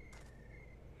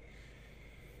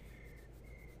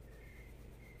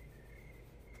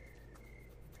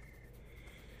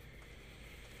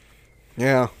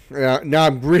 Yeah. Now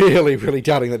I'm really, really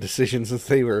doubting the decision since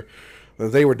they were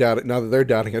doubting. Now that they're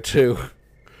doubting it too.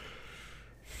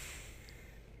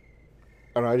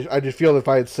 I don't know. I just feel if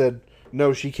I had said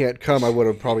no, she can't come, I would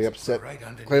have probably upset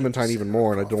Clementine even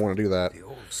more, and I don't want to do that. The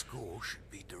old school should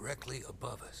be directly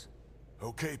above us.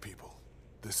 Okay, people.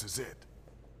 This is it.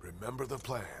 Remember the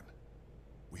plan.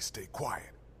 We stay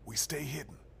quiet, we stay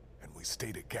hidden, and we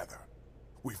stay together.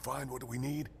 We find what we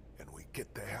need, and we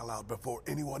get the hell out before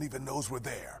anyone even knows we're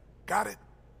there. Got it?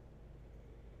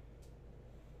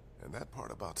 And that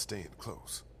part about staying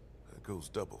close, that goes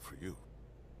double for you.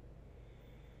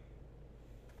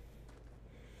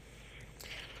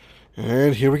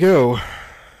 And here we go.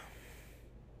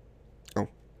 Oh.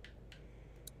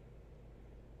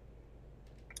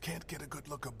 Can't get a good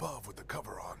look above with the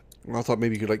cover on. Well, I thought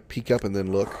maybe you could like peek up and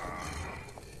then look.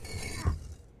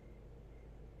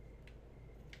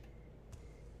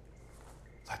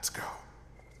 Let's go.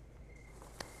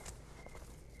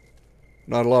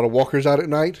 Not a lot of walkers out at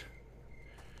night.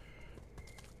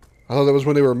 I thought that was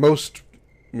when they were most,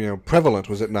 prevalent,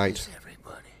 was at night.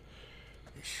 Everybody.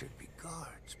 There should be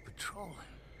guards patrolling.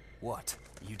 What?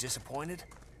 You disappointed?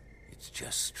 It's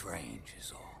just strange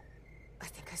is all. I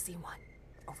think I see one.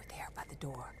 Over there by the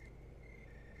door.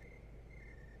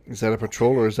 Is that a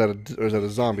patrol or is that a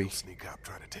zombie? We'll sneak up,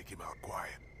 try to take him out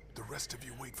quiet. The rest of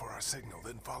you wait for our signal,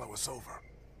 then follow us over.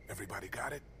 Everybody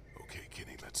got it? Okay,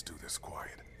 Kenny, let's do this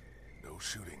quiet. No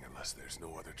shooting unless there's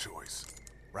no other choice.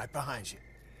 Right behind you.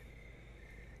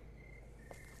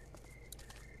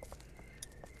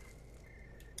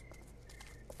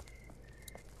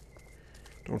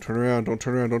 Don't turn around, don't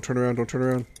turn around, don't turn around, don't turn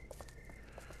around.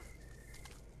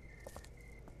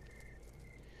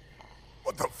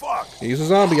 What the fuck? He's a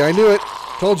zombie, I knew it.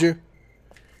 Told you.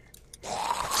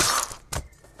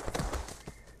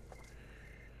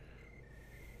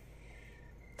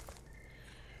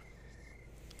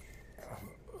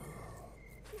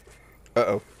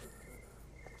 Uh-oh.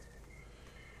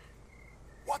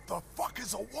 What the fuck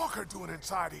is a walker doing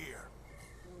inside here?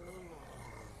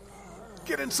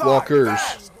 Get inside! Walkers.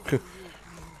 Fast.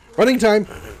 Running time.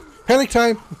 Panic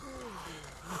time.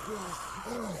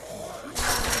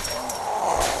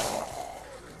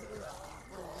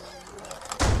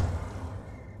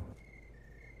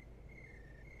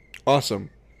 Awesome.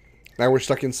 Now we're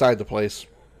stuck inside the place.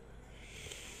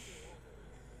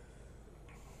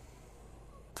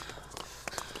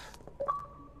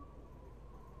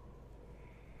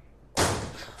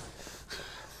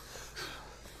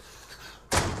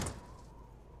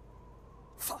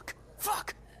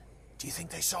 think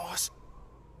they saw us?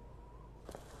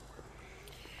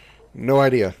 No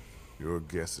idea. Your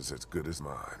guess is as good as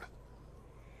mine.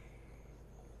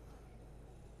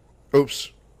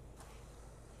 Oops.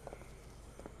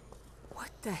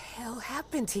 What the hell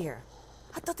happened here?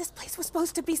 I thought this place was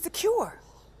supposed to be secure.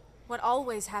 What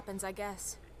always happens, I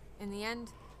guess. In the end,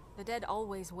 the dead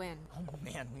always win. Oh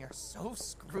man, we are so Oh,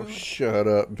 screwed. shut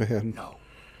up, man. No,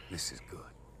 this is good.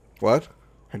 What?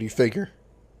 How do you figure?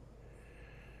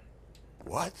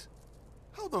 What?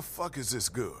 How the fuck is this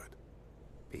good?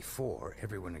 Before,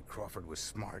 everyone in Crawford was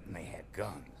smart and they had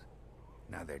guns.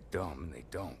 Now they're dumb and they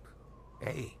don't.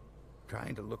 Hey,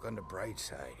 trying to look on the bright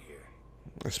side here.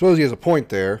 I suppose he has a point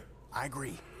there. I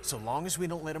agree. So long as we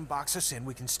don't let them box us in,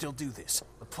 we can still do this.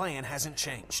 The plan hasn't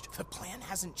changed. The plan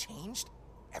hasn't changed?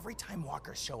 Every time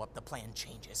walkers show up, the plan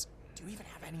changes. Do you even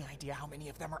have any idea how many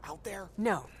of them are out there?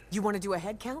 No. You want to do a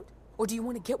head count? Or do you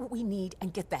want to get what we need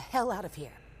and get the hell out of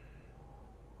here?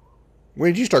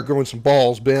 When did you start growing some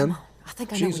balls, Ben? Come on. I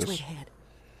think I know which way to head.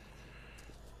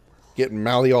 Getting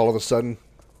mouthy all of a sudden.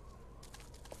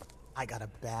 I got a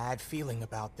bad feeling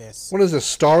about this. What is this,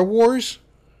 Star Wars?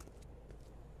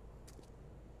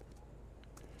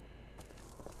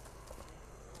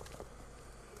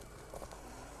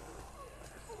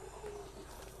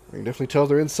 You can definitely tell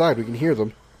they're inside. We can hear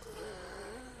them.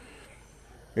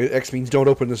 X means don't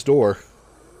open this door.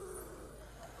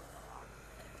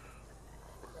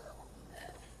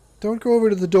 Don't go over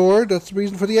to the door. That's the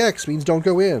reason for the X. Means don't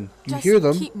go in. You Just hear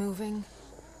them. keep moving.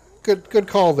 Good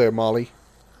call there, Molly.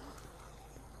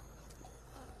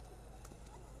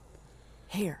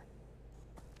 Here.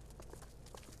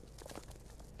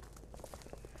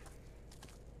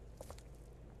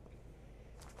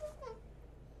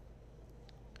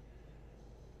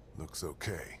 Looks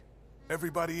okay.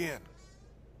 Everybody in.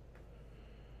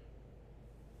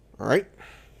 All right.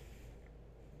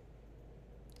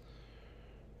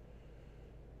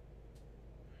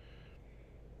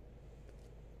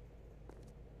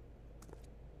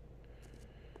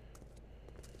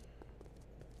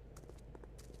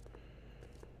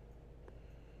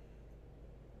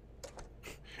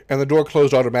 And the door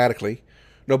closed automatically.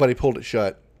 Nobody pulled it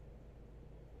shut.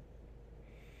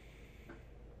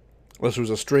 Unless there was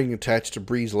a string attached to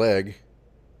Bree's leg.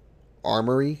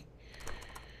 Armory?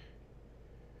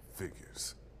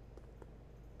 Figures.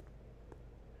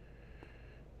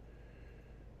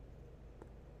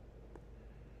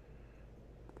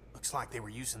 Looks like they were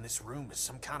using this room as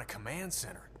some kind of command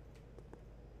center.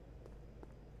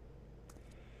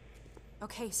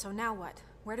 Okay, so now what?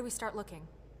 Where do we start looking?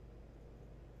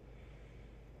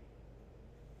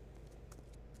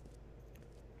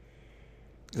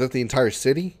 Is that the entire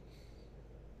city?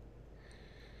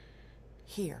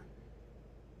 Here.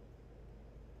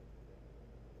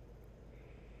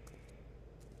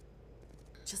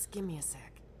 Just give me a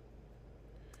sec.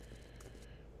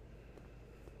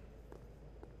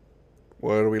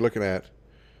 What are we looking at?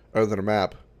 Other than a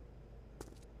map.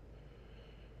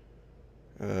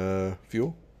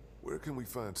 Fuel? Where can we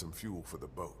find some fuel for the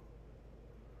boat?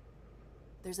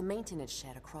 There's a maintenance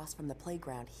shed across from the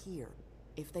playground here.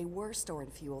 If they were storing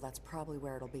fuel, that's probably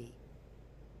where it'll be.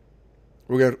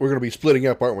 We're gonna be splitting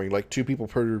up, aren't we? Like 2 people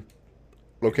per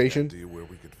location? Any idea where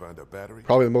we could find a battery?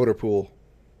 Probably the motor pool.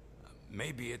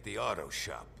 Maybe at the auto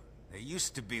shop. There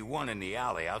used to be one in the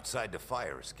alley outside the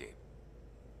fire escape.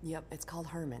 Yep, it's called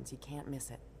Herman's. You can't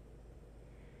miss it.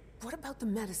 What about the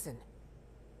medicine?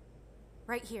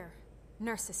 Right here.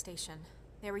 Nurse's station.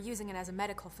 They were using it as a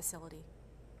medical facility.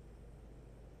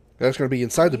 That's gonna be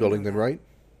inside the building then, right?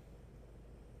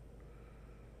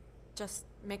 Just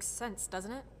makes sense,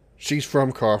 doesn't it? She's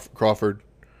from Crawford.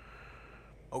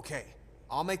 Okay,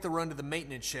 I'll make the run to the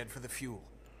maintenance shed for the fuel.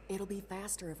 It'll be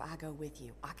faster if I go with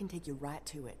you. I can take you right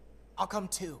to it. I'll come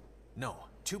too. No,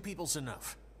 2 people's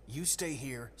enough. You stay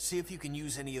here, see if you can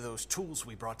use any of those tools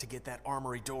we brought to get that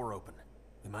armory door open.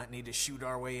 We might need to shoot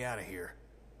our way out of here.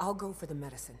 I'll go for the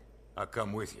medicine. I'll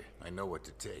come with you. I know what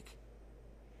to take.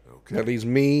 Okay. That leaves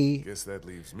me Guess that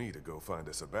leaves me to go find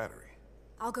us a battery.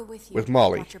 I'll go with you. with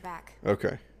Molly. Watch your back.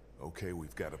 Okay. Okay,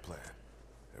 we've got a plan.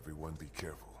 Everyone be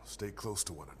careful. Stay close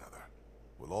to one another.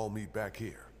 We'll all meet back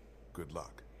here. Good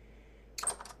luck.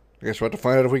 I guess we'll have to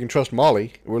find out if we can trust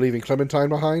Molly. We're leaving Clementine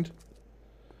behind?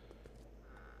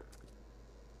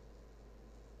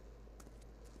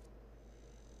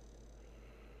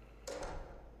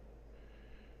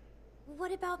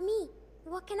 What about me?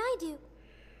 What can I do?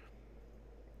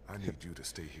 I need you to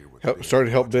stay here with Help, start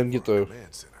to help Ben get the...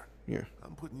 command center. Yeah.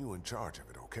 I'm putting you in charge of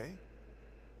it, okay?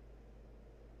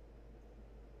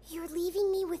 You're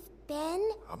leaving me with Ben?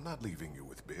 I'm not leaving you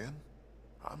with Ben.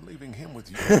 I'm leaving him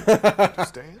with you.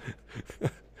 Understand?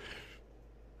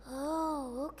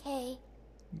 Oh, okay.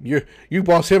 You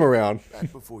boss him around.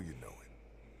 Back before you know it.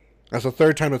 That's the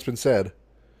third time it's been said.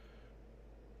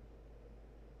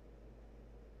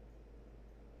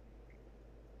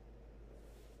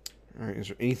 All right, is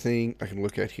there anything I can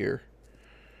look at here?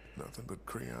 Nothing but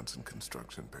crayons and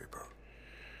construction paper.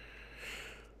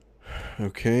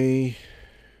 Okay.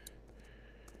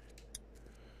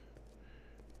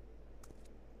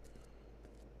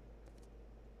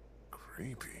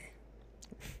 Creepy.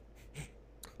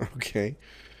 Okay.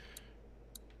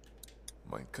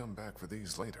 Might come back for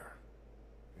these later.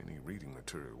 Any reading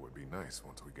material would be nice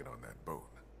once we get on that boat.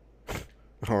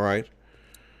 All right.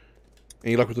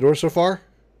 Any luck with the door so far?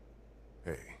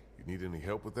 Hey, you need any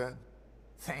help with that?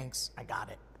 Thanks, I got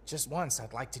it. Just once,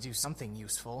 I'd like to do something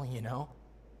useful, you know?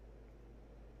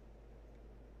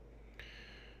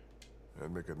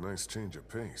 That'd make a nice change of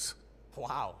pace.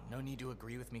 Wow, no need to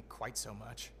agree with me quite so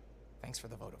much. Thanks for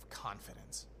the vote of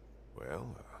confidence.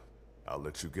 Well, I'll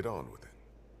let you get on with it.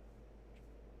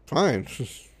 Fine.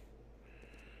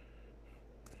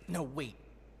 No, wait.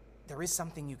 There is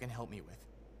something you can help me with.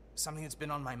 Something that's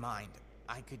been on my mind.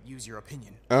 I could use your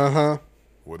opinion. Uh-huh.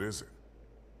 What is it?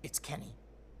 It's Kenny.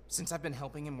 Since I've been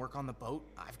helping him work on the boat,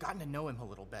 I've gotten to know him a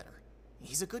little better.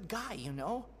 He's a good guy, you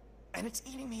know? And it's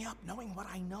eating me up knowing what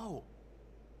I know.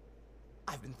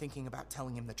 I've been thinking about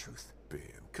telling him the truth. Ben,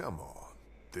 come on.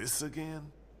 This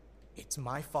again? It's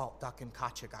my fault Duck and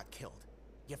Katya got killed.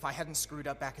 If I hadn't screwed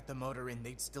up back at the motor inn,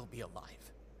 they'd still be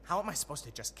alive. How am I supposed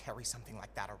to just carry something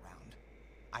like that around?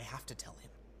 I have to tell him.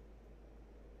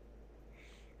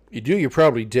 You do, you're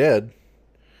probably dead.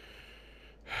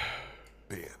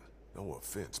 Ben, no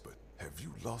offense, but have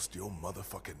you lost your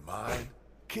motherfucking mind?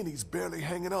 Kenny's barely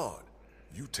hanging on.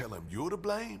 You tell him you're to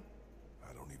blame?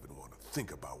 I don't even want to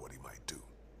think about what he might do.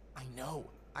 I know.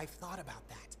 I've thought about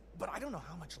that. But I don't know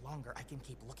how much longer I can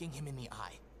keep looking him in the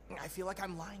eye. I feel like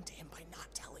I'm lying to him by not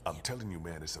telling him. I'm telling you,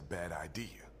 man, it's a bad idea.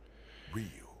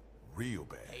 Real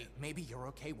bad. Hey, maybe you're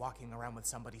okay walking around with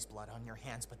somebody's blood on your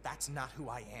hands, but that's not who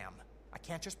I am. I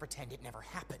can't just pretend it never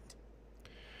happened.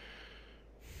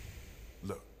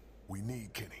 Look, we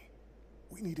need Kenny.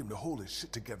 We need him to hold his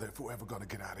shit together if we're ever gonna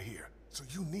get out of here. So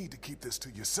you need to keep this to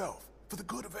yourself, for the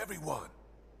good of everyone.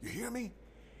 You hear me?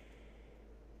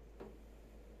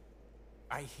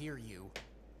 I hear you.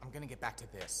 I'm gonna get back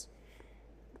to this.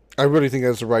 I really think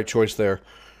that's the right choice there.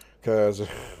 Because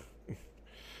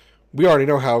we already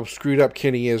know how screwed up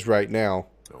Kenny is right now.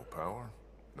 No power,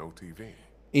 no TV.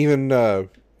 Even,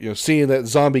 seeing that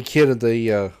zombie kid at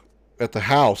the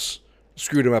house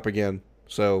screwed him up again.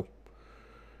 So,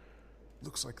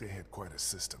 looks like they had quite a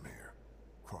system here.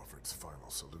 Crawford's final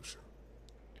solution.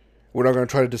 we're not going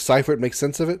to try to decipher it, make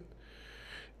sense of it.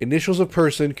 Initials of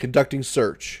person conducting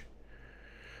search.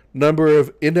 Number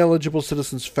of ineligible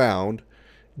citizens found.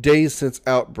 Days since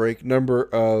outbreak. Number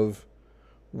of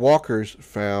walkers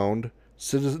found.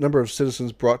 Number of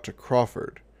citizens brought to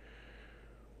Crawford.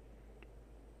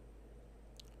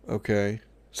 Okay.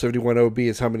 71 OB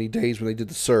is how many days when they did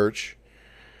the search.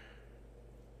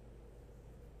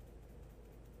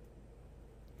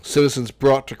 Citizens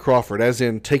brought to Crawford, as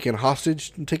in taken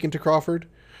hostage and taken to Crawford?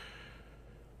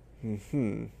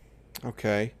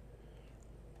 Okay.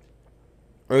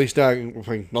 Or at least now,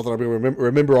 not that I'll be able to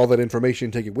remember all that information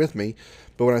and take it with me,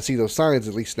 but when I see those signs,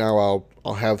 at least now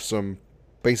I'll have some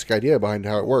basic idea behind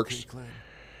how it works.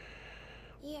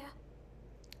 Yeah.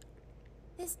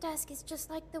 This desk is just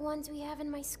like the ones we have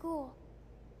in my school.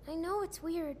 I know it's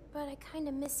weird, but I kind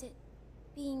of miss it,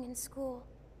 being in school.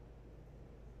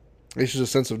 It's just a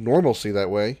sense of normalcy that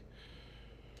way.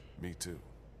 Me too.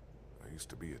 I used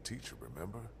to be a teacher,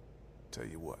 remember? Tell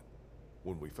you what,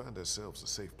 when we find ourselves a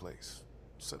safe place,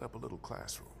 set up a little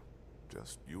classroom.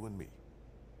 Just you and me.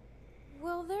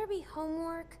 Will there be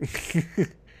homework?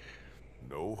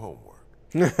 No homework.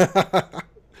 Do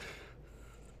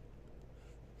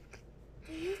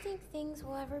you think things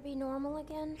will ever be normal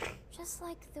again? Just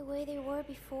like the way they were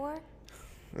before?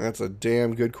 That's a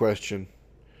damn good question.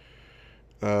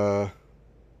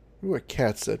 What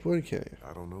Kat said. What did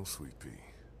I don't know, Sweet Pea,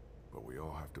 but we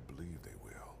all have to believe they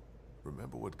will.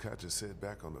 Remember what Katja said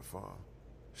back on the farm?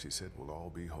 She said we'll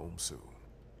all be home soon.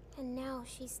 And now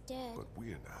she's dead. But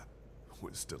we're not.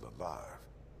 We're still alive.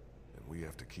 And we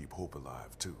have to keep hope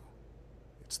alive, too.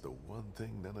 It's the one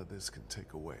thing none of this can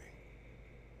take away.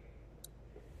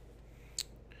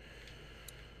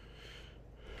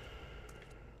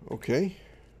 Okay.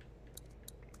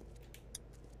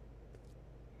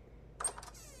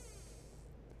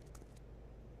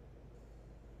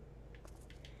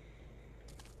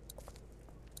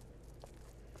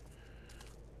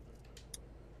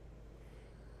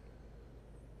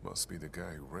 Must be the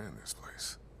guy who ran this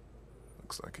place.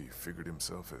 Looks like he figured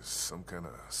himself as some kind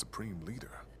of supreme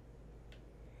leader.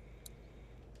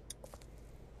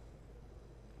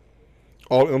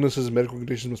 All illnesses and medical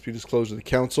conditions must be disclosed to the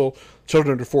council.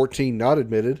 Children under 14 not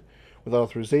admitted without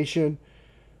authorization.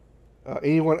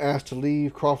 Anyone asked to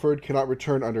leave Crawford cannot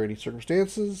return under any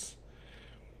circumstances.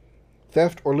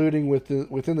 Theft or looting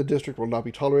within the district will not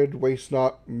be tolerated. Waste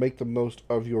not. Make the most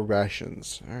of your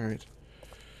rations. All right.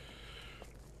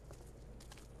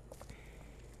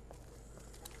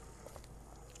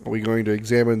 Are we going to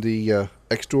examine the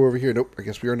X door over here? Nope, I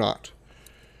guess we are not.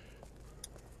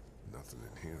 Nothing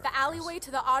in here. The alleyway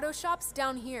to the auto shop's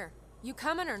down here. You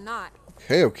coming or not?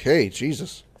 Okay,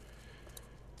 Jesus.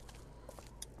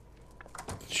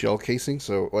 Shell casing,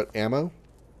 so what, ammo?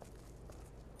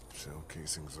 Shell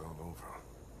casings all over.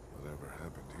 Whatever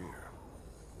happened here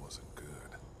wasn't good.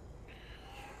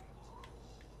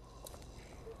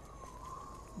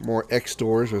 More X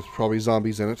doors with probably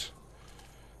zombies in it.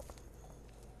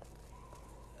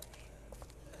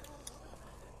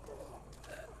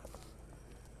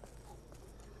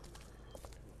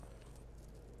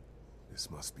 This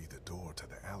must be the door to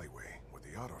the alleyway where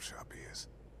the auto shop is.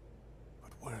 But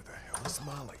where the hell is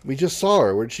Molly? We just saw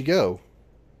her. Where'd she go?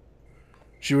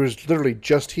 She was literally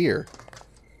just here.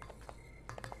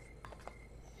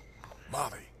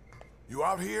 Molly, you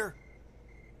out here?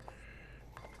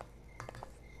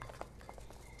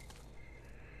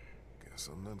 Guess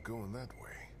I'm not going that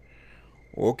way.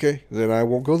 Okay, then I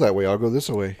won't go that way. I'll go this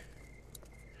way.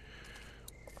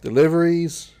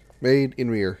 Deliveries made in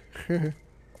rear.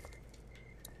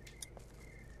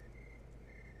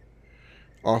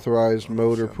 Authorized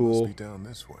motor pool. Must be down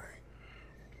this way.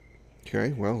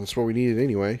 Okay, well, that's what we needed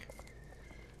anyway.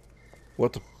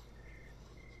 What the...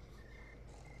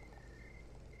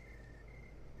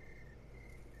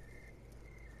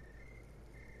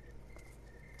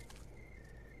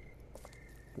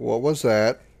 What was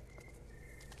that?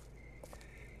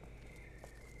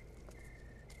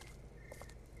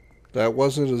 That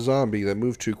wasn't a zombie. That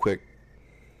moved too quick.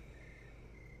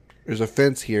 There's a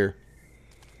fence here.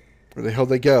 Where the hell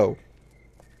they go?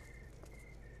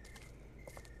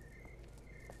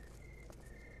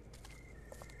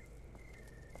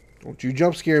 Don't you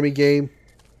jump scare me, game.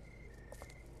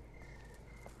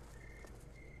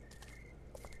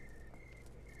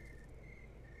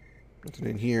 Nothing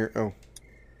in here. Oh.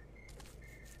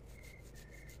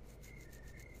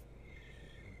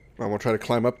 I'm going to try to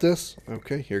climb up this.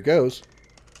 Okay, here goes.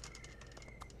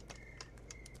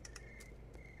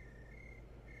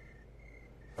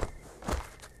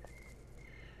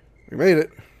 We made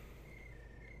it.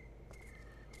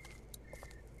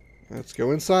 Let's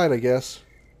go inside, I guess.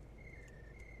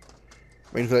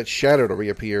 Waiting for that shadow to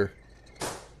reappear.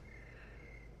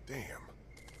 Damn,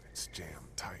 it's jammed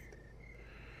tight.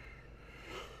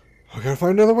 I gotta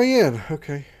find another way in.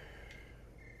 Okay.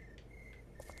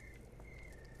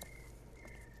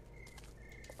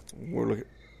 We're looking.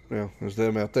 No, there's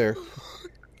them out there.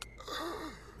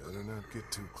 Better not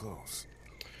get too close.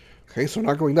 Okay, so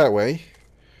not going that way.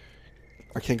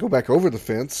 I can't go back over the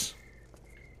fence.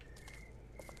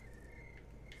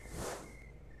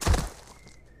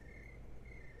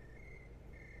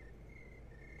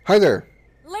 Hi there.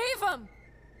 Leave him!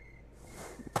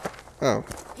 Oh.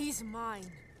 He's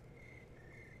mine.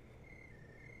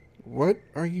 What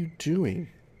are you doing?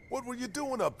 What were you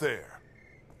doing up there?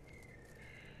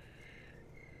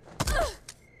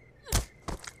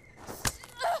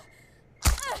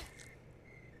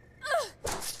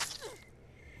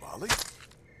 Molly?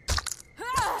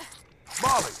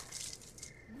 Molly!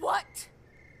 What?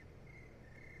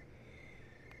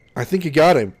 I think you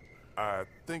got him. I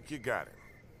think you got him.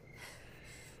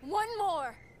 One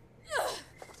more.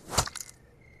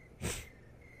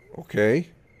 Okay.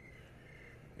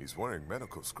 He's wearing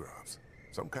medical scrubs.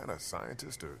 Some kind of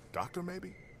scientist or doctor,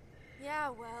 maybe?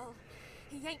 Yeah, well,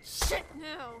 he ain't shit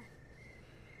now.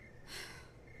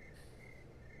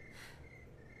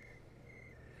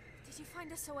 Did you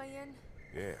find us a way in?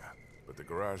 Yeah, but the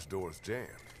garage door's jammed.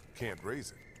 Can't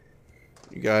raise it.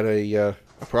 You got a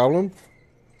problem?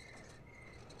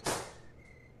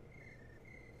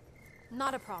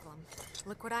 Not a problem.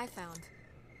 Look what I found.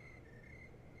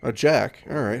 A jack.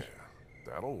 All right.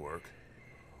 Yeah, that'll work.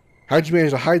 How'd you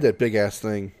manage to hide that big ass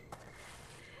thing?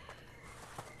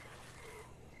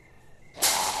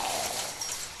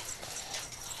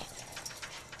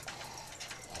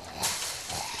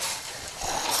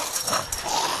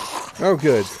 Oh,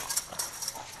 good.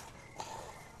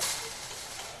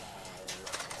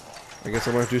 I guess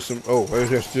I'm gonna do some. Oh,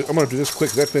 I'm gonna do this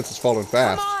quick. That fence is falling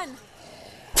fast. Come on!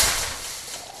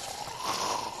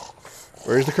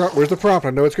 Where's the prompt? I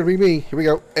know it's going to be me. Here we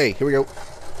go. Hey, here we go.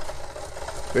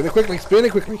 Spin it quickly. Spin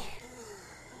it quickly.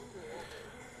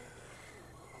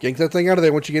 Yank that thing out of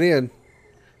there once you get in.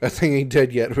 That thing ain't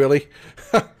dead yet, really.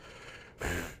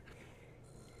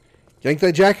 Yank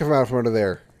that jacket from out from under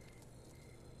there.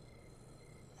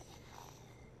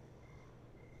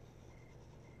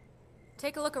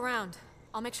 Take a look around.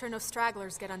 I'll make sure no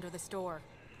stragglers get under this door.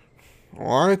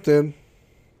 Alright then.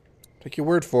 Take your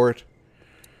word for it.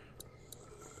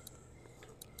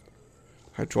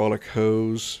 Hydraulic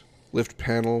hose. Lift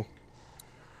panel.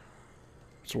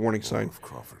 It's a warning sign. Of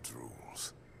Crawford's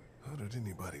rules. How did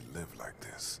anybody live like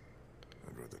this?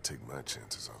 I'd rather take my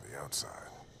chances on the outside.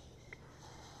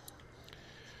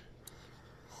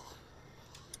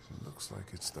 Looks like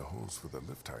it's the hose for the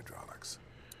lift hydraulics.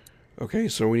 Okay,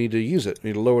 so we need to use it. We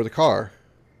need to lower the car.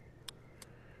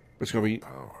 It's going to be...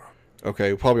 Power.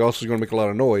 Okay, probably also going to make a lot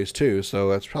of noise, too, so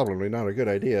that's probably not a good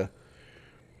idea.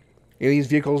 Any of these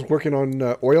vehicles working on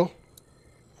oil?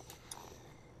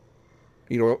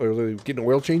 You know, are they getting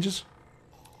oil changes?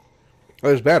 Oh,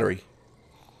 there's battery.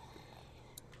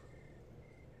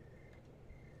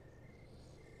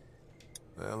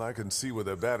 Well, I can see where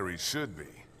the battery should be,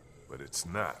 but it's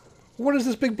not. What is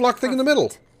this big block thing in the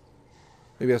middle?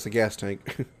 Maybe that's the gas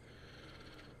tank.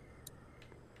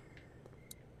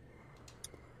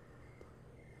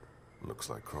 Looks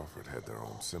like Crawford had their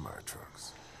own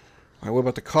semi-trucks. What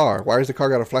about the car? Why has the car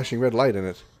got a flashing red light in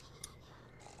it?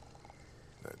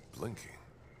 That blinking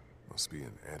must be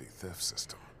an anti-theft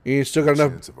system. You still got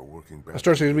enough... I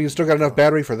start saying you still got enough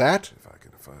battery for that? If I can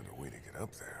find a way to get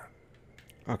up there.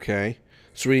 Okay.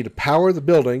 So we need to power the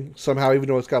building somehow, even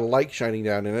though it's got a light shining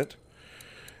down in it.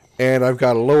 And I've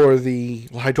got to lower the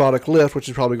hydraulic lift, which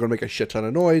is probably going to make a shit ton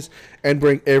of noise, and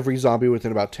bring every zombie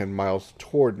within about 10 miles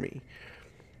toward me.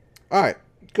 Alright,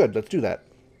 good. Let's do that.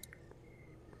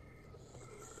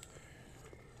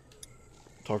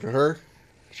 Talk to her.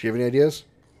 Does she have any ideas?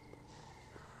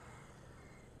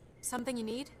 Something you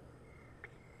need?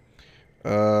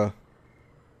 Let's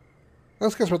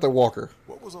guess about that walker.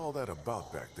 What was all that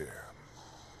about back there?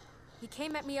 He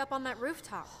came at me up on that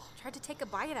rooftop. Tried to take a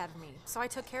bite out of me, so I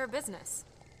took care of business.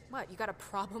 What, you got a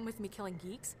problem with me killing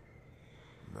geeks?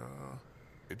 Nah.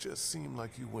 It just seemed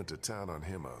like you went to town on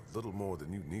him a little more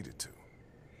than you needed to.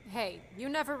 Hey, you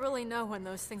never really know when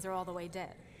those things are all the way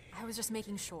dead. I was just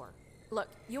making sure. Look,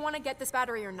 you want to get this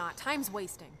battery or not? Time's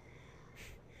wasting.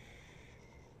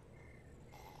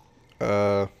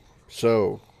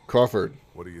 So, Crawford.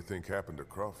 What do you think happened to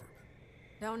Crawford?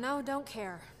 Don't know, don't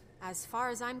care. As far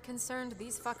as I'm concerned,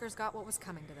 these fuckers got what was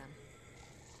coming to them.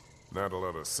 Not a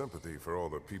lot of sympathy for all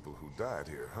the people who died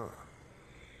here, huh?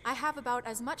 I have about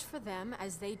as much for them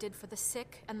as they did for the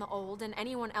sick and the old and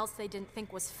anyone else they didn't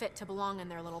think was fit to belong in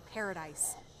their little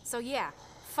paradise. So yeah,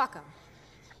 fuck them.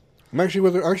 I'm actually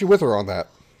with her on that.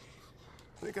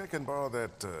 Think I can borrow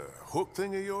that hook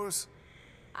thing of yours?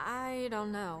 I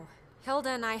don't know. Hilda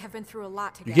and I have been through a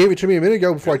lot together. You gave it to me a minute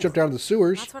ago before I jumped down to the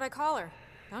sewers. That's what I call her.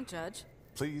 Don't judge.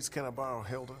 Please, can I borrow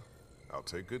Hilda? I'll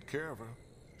take good care of her.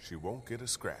 She won't get a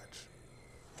scratch.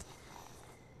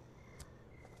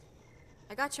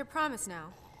 I got your promise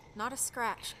now. Not a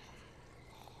scratch.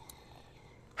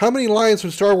 How many lines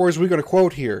from Star Wars are we going to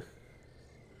quote here?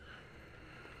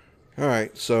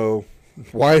 Alright, so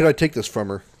why did I take this from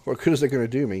her? What good is it going to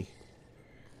do me?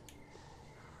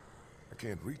 I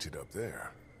can't reach it up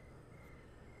there.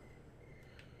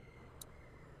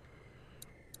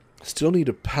 Still need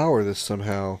to power this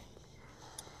somehow.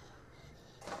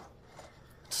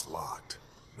 It's locked.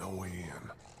 No way in.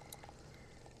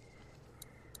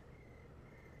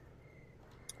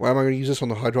 Why am I going to use this on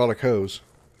the hydraulic hose?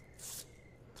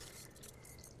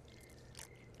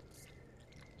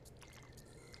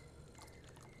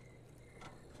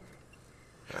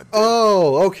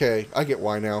 Oh, okay. I get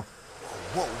why now.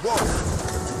 Whoa, whoa!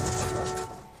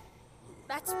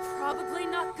 That's probably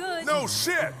not good. No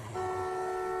shit!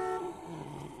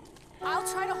 I'll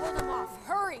try to hold him off.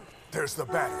 Hurry! There's the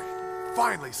battery.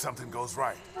 Finally something goes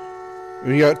right.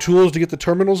 You got tools to get the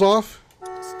terminals off?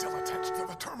 Still attached to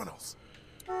the terminals.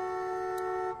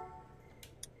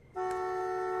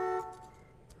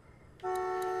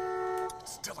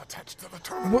 Still attached to the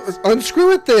terminals.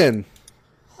 Unscrew it then.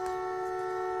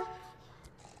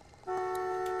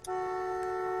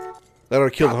 That ought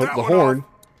to kill the horn. Off.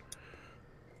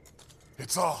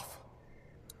 It's off.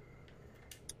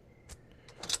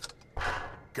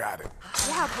 Got it.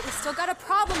 Yeah, but we still got a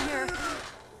problem here.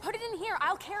 Put it in here.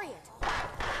 I'll carry it.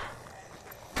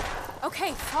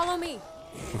 Okay, follow me.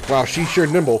 Wow, she's sure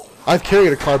nimble. I've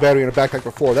carried a car battery in a backpack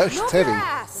before. That shit's heavy.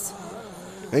 Ass.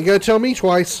 Ain't gonna tell me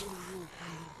twice.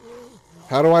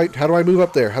 How do I move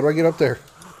up there? How do I get up there?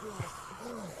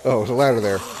 Oh, there's a ladder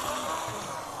there.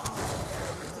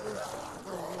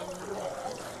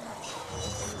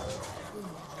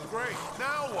 Great.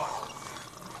 Now what?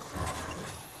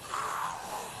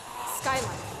 Skylight.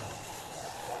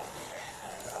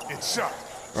 It's shut.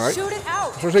 All right. Shoot it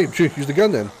out. That's what I'm saying. Use the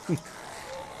gun then.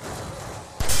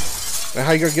 Now,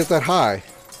 how you gonna get that high?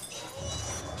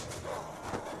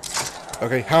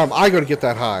 Okay, how am I gonna get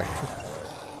that high?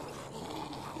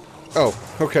 Oh,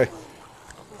 okay.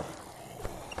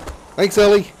 Thanks,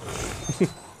 Ellie.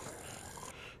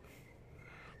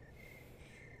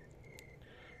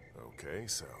 Okay,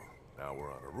 so now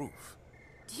we're on a roof.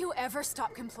 Do you ever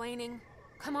stop complaining?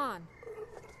 Come on.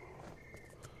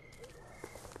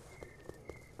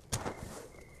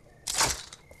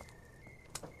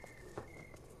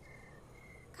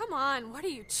 Come on, what are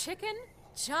you, chicken?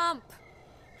 Jump.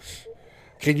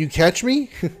 Can you catch me?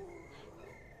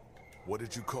 What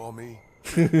did you call me?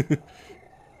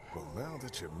 Well, now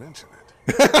that you mention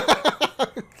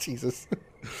it. Jesus.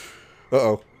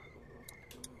 Uh-oh.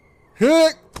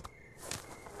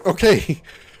 Okay.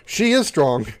 She is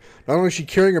strong. Not only is she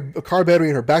carrying a car battery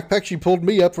in her backpack, she pulled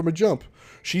me up from a jump.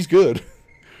 She's good.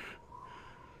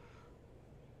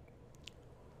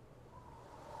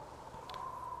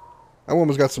 That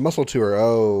woman's got some muscle to her.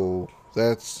 Oh,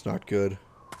 that's not good.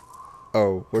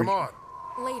 Oh, Come on.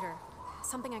 Later.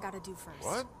 Something I gotta do first.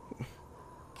 What?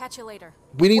 Catch you later.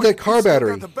 We need that car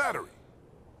battery. Got the battery.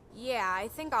 Yeah, I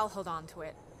think I'll hold on to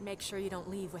it. Make sure you don't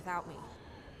leave without me.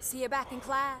 See you back in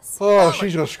class. Oh,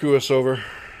 she's gonna screw us over.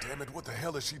 Damn it, what the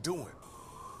hell is she doing?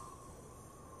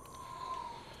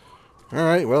 All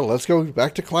right, well, let's go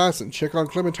back to class and check on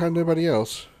Clementine and everybody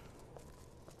else.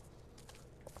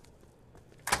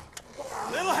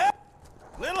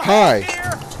 Hi.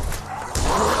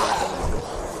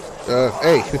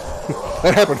 Hey,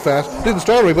 that happened fast. Didn't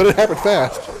startle me, but it happened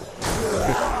fast.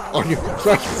 On you,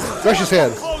 smash his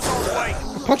head.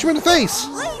 Punch him in the face.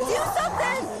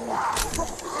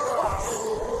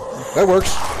 That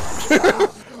works.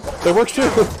 That works too.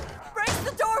 Break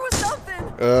the door with something.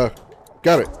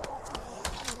 Got it.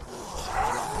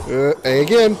 A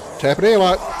again. Tap an A a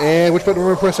lot. And which button do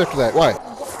we press after that? Why?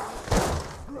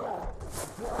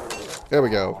 There we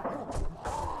go.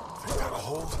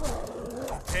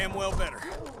 Damn well better.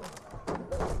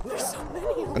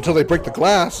 Until they break the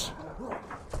glass.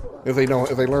 If they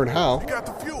learn how. We got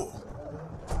the fuel.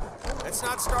 Let's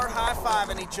not start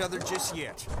high-fiving each other just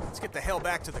yet. Let's get the hell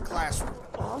back to the classroom.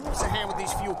 What's a hand with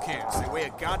these fuel cans? They weigh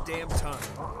a goddamn ton.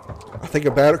 I think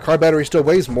a car battery still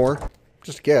weighs more.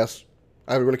 Just a guess.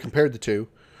 I haven't really compared the two.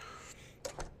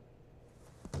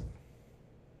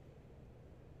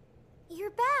 You're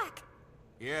back.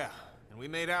 Yeah, and we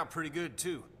made out pretty good,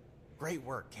 too. Great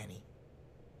work, Kenny.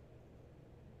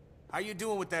 How you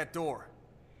doing with that door?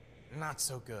 Not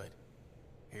so good.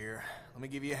 Here, let me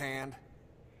give you a hand.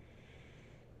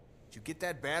 Did you get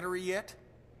that battery yet?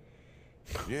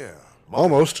 Yeah.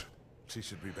 Almost. She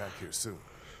should be back here soon.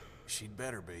 She'd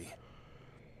better be.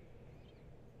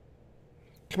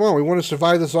 Come on, we want to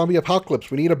survive the zombie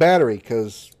apocalypse. We need a battery,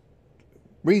 because...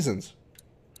 reasons.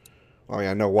 Oh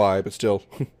yeah, I know why, but still.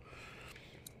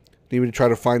 Need me to try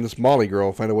to find this Molly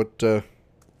girl, find out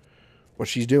what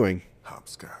she's doing.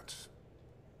 Hopscotch.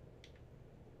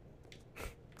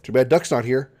 Too bad Duck's not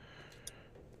here.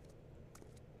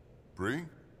 Bree?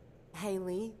 Hey,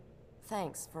 Lee.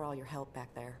 Thanks for all your help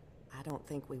back there. I don't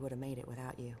think we would have made it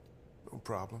without you. No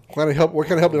problem. What kind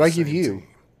of help did I give you?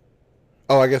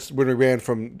 Oh, I guess when we ran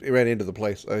into the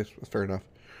place. Fair enough.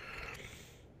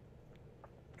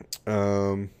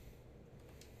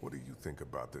 What do you think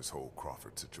about this whole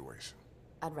Crawford situation?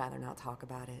 I'd rather not talk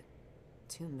about it.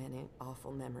 Too many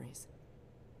awful memories.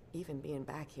 Even being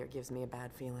back here gives me a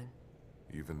bad feeling.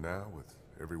 Even now, with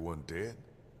everyone dead?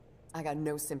 I got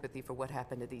no sympathy for what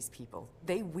happened to these people.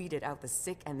 They weeded out the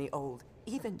sick and the old,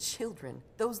 even children,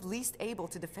 those least able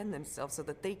to defend themselves so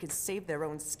that they could save their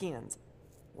own skins.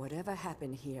 Whatever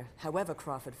happened here, however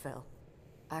Crawford fell,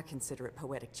 I consider it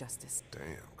poetic justice.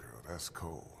 Damn, girl, that's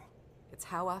cold. It's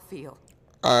how I feel.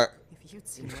 If you'd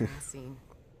seen what I seen,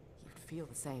 you'd feel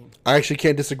the same. I actually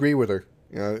can't disagree with her.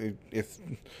 You know,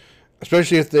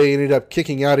 especially if they ended up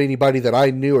kicking out anybody that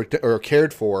I knew or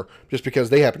cared for just because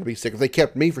they happened to be sick. If they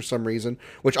kept me for some reason,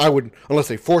 which I wouldn't, unless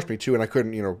they forced me to and I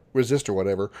couldn't, resist or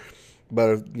whatever.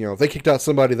 But if they kicked out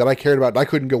somebody that I cared about and I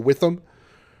couldn't go with them,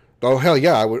 oh hell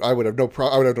yeah, I would have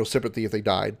no sympathy if they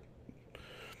died.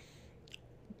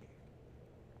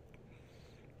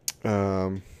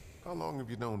 How long have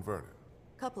you known Vernon?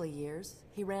 Couple of years.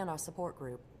 He ran our support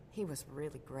group. He was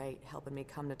really great, helping me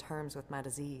come to terms with my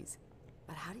disease.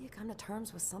 But how do you come to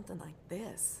terms with something like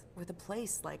this? With a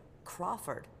place like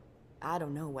Crawford? I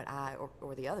don't know what I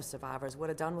or the other survivors would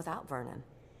have done without Vernon.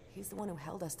 He's the one who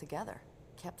held us together,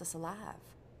 kept us alive.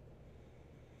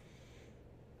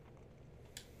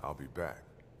 I'll be back.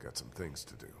 Got some things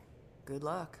to do. Good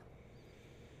luck.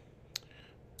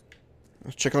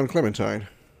 Let's check on Clementine.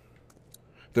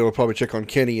 They'll probably check on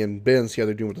Kenny and Ben, see how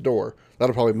they're doing with the door.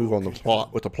 That'll probably move on the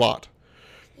plot with the plot.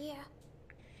 Yeah.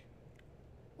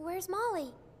 Where's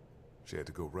Molly? She had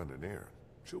to go run an errand.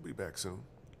 She'll be back soon.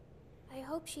 I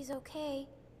hope she's okay.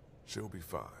 She'll be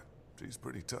fine. She's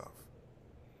pretty tough.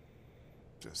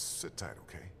 Just sit tight,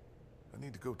 okay? I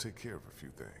need to go take care of a few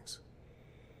things.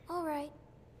 All right.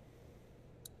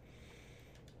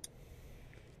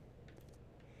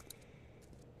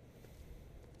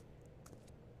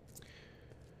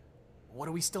 What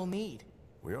do we still need?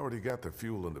 We already got the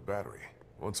fuel in the battery.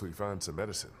 Once we find some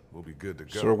medicine, we'll be good to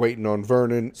go. So we're waiting on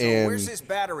Vernon So and... where's this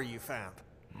battery you found?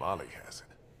 Molly has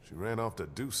it. She ran off to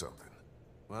do something.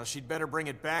 Well, she'd better bring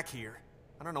it back here.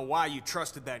 I don't know why you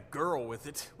trusted that girl with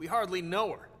it. We hardly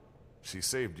know her. She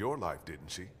saved your life, didn't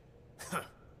she?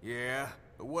 Yeah,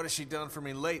 but what has she done for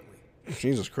me lately?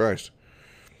 Jesus Christ.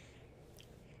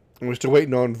 And we're still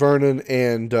waiting on Vernon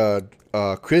and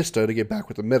Krista to get back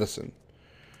with the medicine.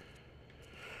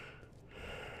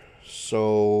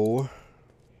 So...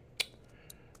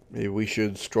 maybe we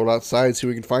should stroll outside, see if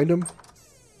we can find them.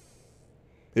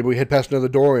 Maybe we head past another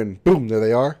door and boom, there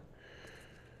they are.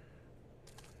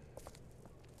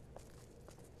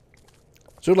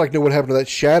 So I'd like to know what happened to that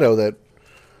shadow that...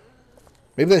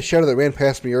 maybe that shadow that ran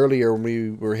past me earlier when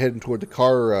we were heading toward the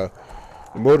car,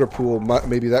 the motor pool,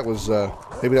 maybe that was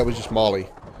just Molly.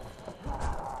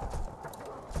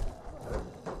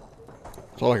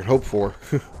 That's all I can hope for.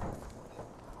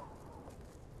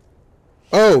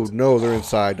 Oh, no, they're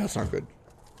inside. That's not good.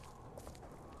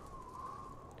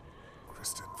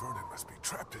 Kristen and Vernon must be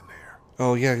trapped in there.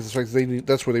 Oh, yeah, that's right.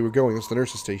 That's where they were going. That's the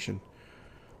nurse's station.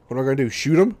 What am I going to do?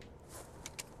 Shoot them?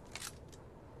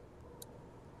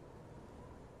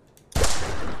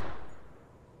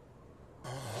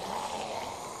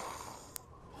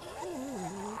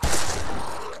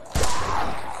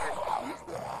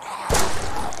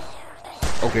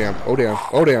 Oh, damn. Oh, damn.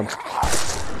 Oh, damn.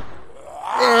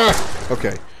 Ah!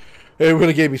 Okay. It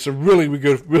really gave me some really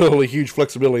good, really huge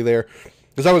flexibility there.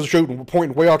 Because I was shooting,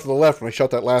 pointing way off to the left when I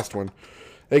shot that last one.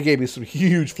 It gave me some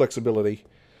huge flexibility.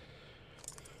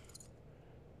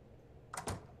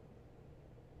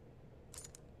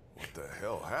 What the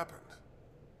hell happened?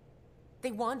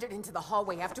 They wandered into the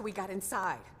hallway after we got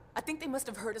inside. I think they must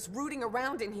have heard us rooting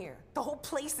around in here. The whole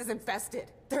place is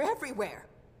infested. They're everywhere.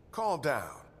 Calm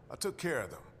down. I took care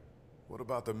of them. What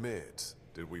about the meds?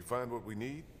 Did we find what we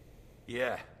need?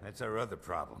 Yeah, that's our other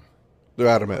problem. They're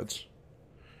out of meds.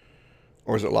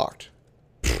 Or is it locked?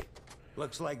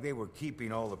 Looks like they were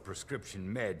keeping all the prescription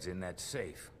meds in that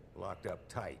safe, locked up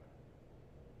tight.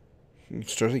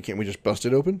 Seriously, can't we just bust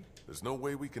it open? There's no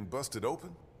way we can bust it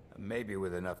open? Maybe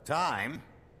with enough time,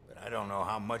 but I don't know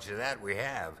how much of that we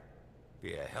have.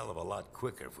 Be a hell of a lot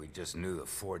quicker if we just knew the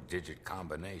 4-digit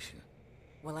combination.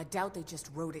 Well, I doubt they just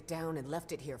wrote it down and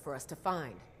left it here for us to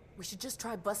find. We should just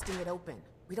try busting it open.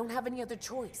 We don't have any other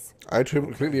choice. I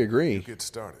completely agree. You get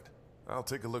started. I'll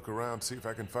take a look around, see if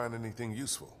I can find anything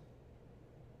useful.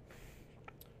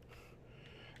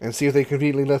 And see if they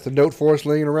conveniently left a note for us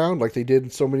laying around like they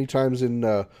did so many times in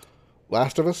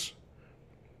Last of Us.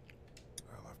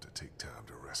 I'll have to take time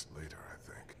to rest later, I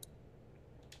think.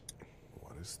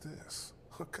 What is this?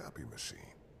 A copy machine.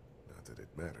 Not that it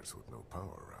matters with no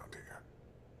power around here.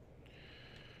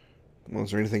 Well,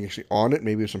 is there anything actually on it?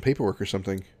 Maybe there's some paperwork or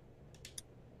something.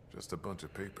 Just a bunch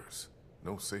of papers.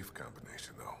 No safe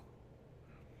combination, though.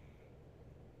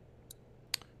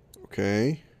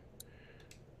 Okay.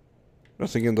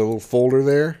 Nothing in the little folder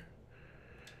there.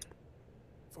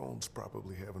 Phones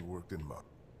probably haven't worked in months.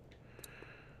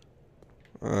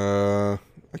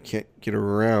 I can't get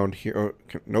around here. Oh,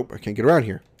 nope, I can't get around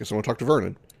here. Guess I want to talk to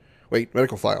Vernon. Wait,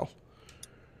 medical file.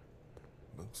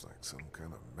 Looks like some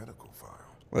kind of medical file.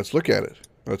 Let's look at it.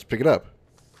 Let's pick it up.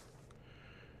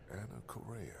 Anna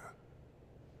Correa.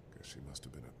 Guess she must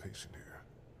have been a patient here.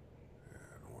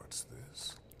 And what's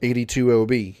this? 82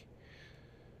 OB.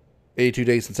 82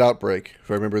 days since outbreak. If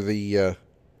I remember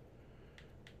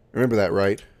remember that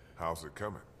right. How's it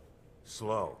coming?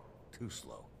 Slow. Too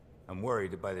slow. I'm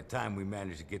worried that by the time we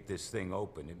manage to get this thing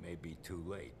open, it may be too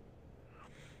late.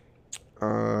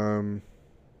 Thank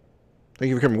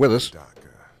you for coming with us. Doc,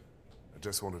 I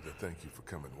just wanted to thank you for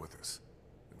coming with us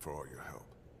and for all your help.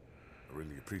 I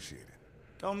really appreciate it.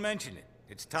 Don't mention it.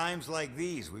 It's times like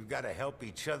these we've got to help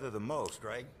each other the most,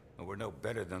 right? And we're no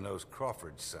better than those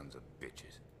Crawford sons of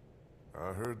bitches.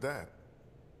 I heard that.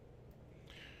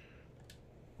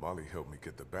 Molly helped me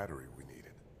get the battery we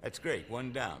needed. That's great.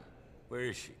 One down. Where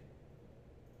is she?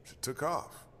 She took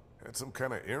off. Had some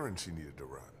kind of errand she needed to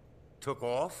run. Took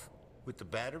off? With the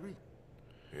battery?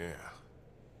 Yeah.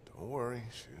 Don't worry,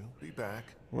 she'll be back.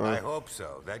 Well, I hope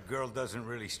so. That girl doesn't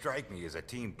really strike me as a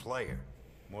team player.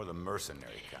 More the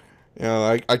mercenary kind.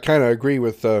 yeah, I kind of agree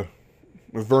with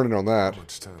Vernon on that. How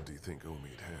much time do you think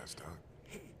Omid has, Doc?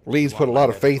 Lee's put a lot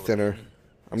of faith in her.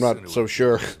 I'm not so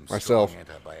sure myself.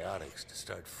 Antibiotics to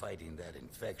start fighting that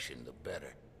infection, the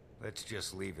better. Let's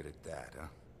just leave it at that, huh?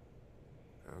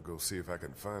 I'll go see if I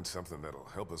can find something that'll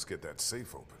help us get that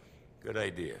safe open. Good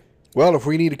idea. Well, if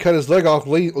we need to cut his leg off,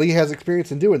 Lee has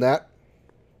experience in doing that.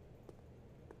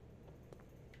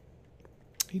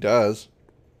 He does.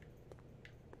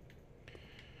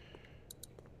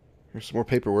 Here's some more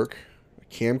paperwork. A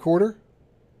camcorder.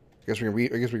 I guess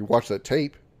we can watch that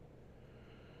tape.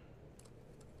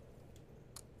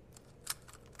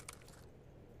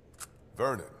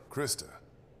 Vernon, Krista,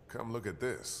 come look at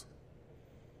this.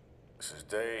 This is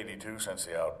day 82 since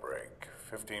the outbreak.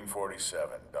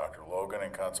 1547. Dr. Logan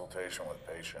in consultation with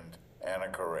patient Anna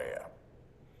Correa.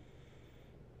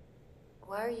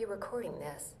 Why are you recording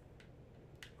this?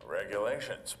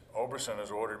 Regulations. Oberson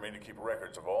has ordered me to keep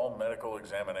records of all medical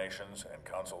examinations and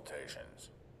consultations.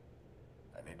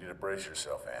 I need you to brace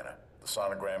yourself, Anna. The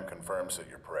sonogram confirms that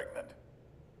you're pregnant.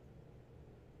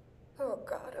 Oh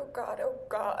God, oh God, oh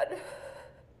God.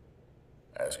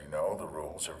 As you know, the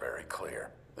rules are very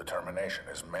clear. The termination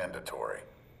is mandatory.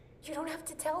 You don't have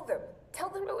to tell them. Tell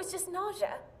them it was just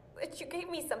nausea. That you gave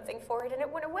me something for it and it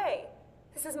went away.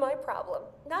 This is my problem,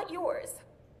 not yours.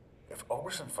 If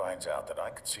Oberson finds out that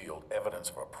I concealed evidence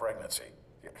of a pregnancy,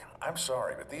 I'm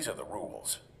sorry, but these are the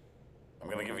rules. I'm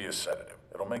gonna give you a sedative.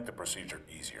 It'll make the procedure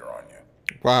easier on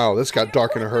you. Wow, this got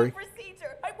dark in a hurry.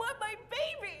 Procedure. I want my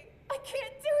baby. I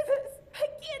can't do this. I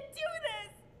can't do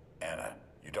this. Anna,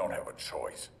 you don't have a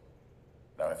choice.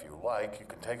 Now, if you like, you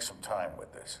can take some time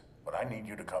with this, but I need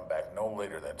you to come back no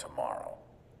later than tomorrow,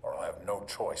 or I'll have no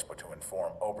choice but to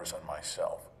inform Oberson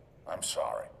myself. I'm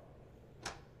sorry.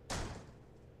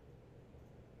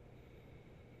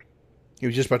 He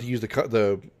was just about to use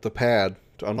the pad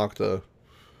to unlock the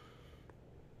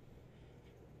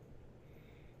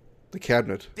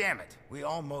cabinet. Damn it. We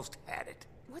almost had it.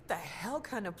 What the hell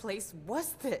kind of place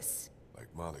was this? Like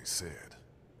Molly said,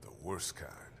 the worst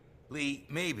kind. Lee,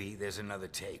 maybe there's another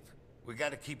tape. We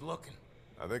gotta keep looking.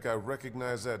 I think I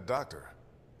recognize that doctor.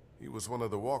 He was one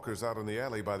of the walkers out in the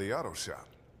alley by the auto shop.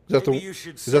 Is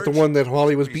that the one that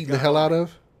Holly was beating the hell out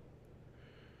of?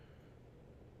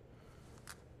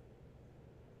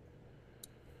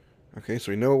 Okay,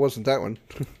 so we know it wasn't that one.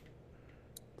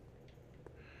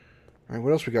 Alright,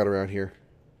 what else we got around here?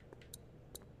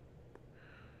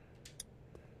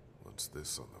 What's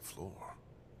this on the floor?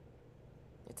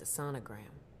 It's a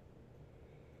sonogram.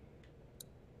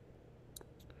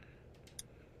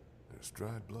 There's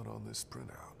dried blood on this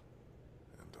printout.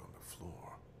 And on the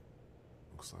floor.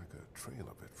 Looks like a trail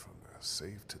of it from the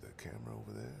safe to the camera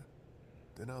over there.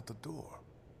 Then out the door.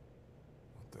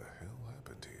 What the hell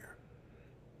happened here?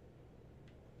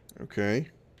 Okay.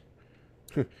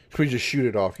 We just shoot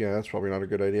it off. Yeah, that's probably not a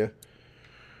good idea.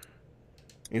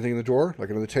 Anything in the drawer? Like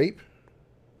another tape?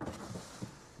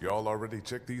 Y'all already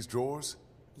checked these drawers?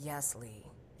 Yes, Lee.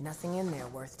 Nothing in there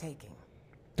worth taking.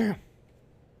 Damn.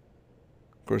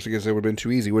 Of course, I guess that would have been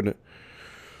too easy, wouldn't it?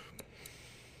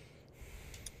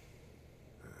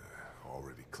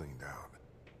 Already cleaned out.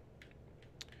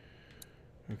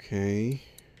 Okay.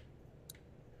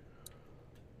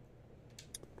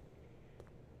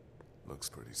 Looks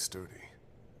pretty sturdy.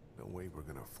 No way we're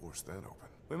gonna force that open.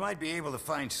 We might be able to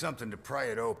find something to pry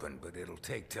it open, but it'll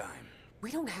take time.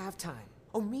 We don't have time.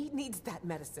 Omid needs that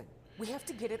medicine. We have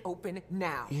to get it open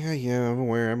now. Yeah, I'm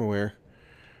aware.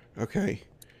 Okay.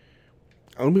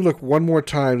 Let me look one more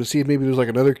time to see if maybe there's like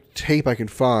another tape I can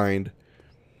find.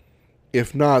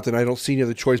 If not, then I don't see any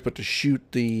other choice but to shoot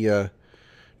that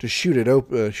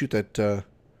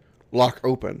lock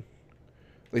open.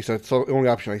 At least that's the only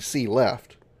option I see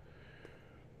left.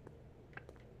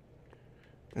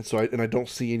 And so I don't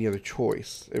see any other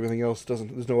choice. Everything else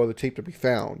doesn't. There's no other tape to be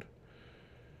found.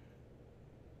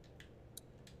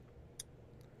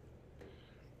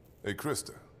 Hey,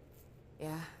 Krista.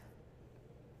 Yeah?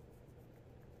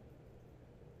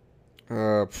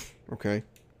 Okay.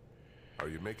 Are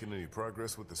you making any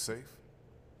progress with the safe?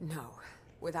 No.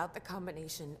 Without the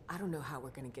combination, I don't know how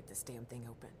we're gonna get this damn thing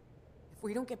open. If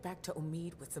we don't get back to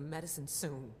Omid with some medicine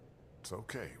soon... It's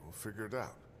okay. We'll figure it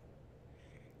out.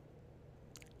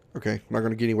 Okay, I'm not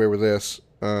going to get anywhere with this.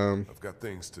 I've got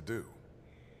things to do.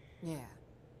 Yeah,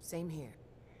 same here.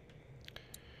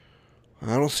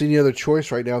 I don't see any other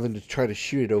choice right now than to try to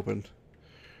shoot it open.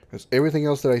 Because everything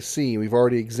else that I see, we've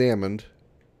already examined.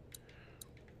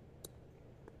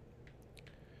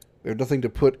 There's nothing to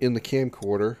put in the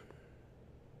camcorder.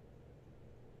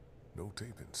 No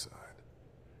tape inside.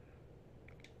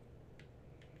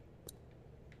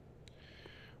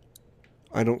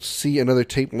 I don't see another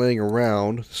tape laying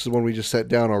around. This is one we just set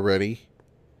down already.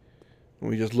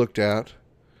 One we just looked at.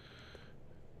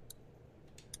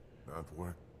 Not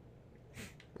work.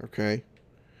 Okay.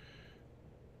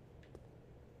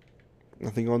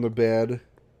 Nothing on the bed.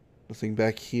 Nothing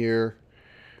back here.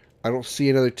 I don't see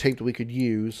another tape that we could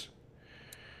use.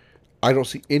 I don't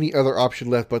see any other option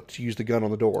left but to use the gun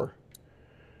on the door.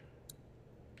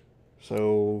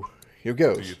 So, here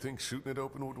goes. Do you think shooting it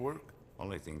open would work?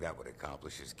 Only thing that would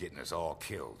accomplish is getting us all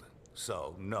killed.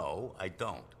 So, no, I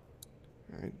don't.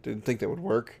 I didn't think that would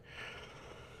work.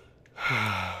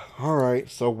 Alright,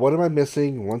 so what am I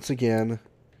missing once again?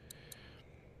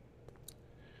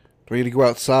 Do I need to go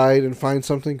outside and find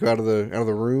something? Go out of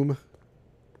the room?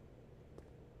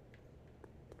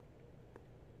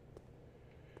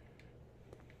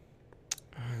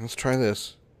 Let's try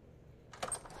this.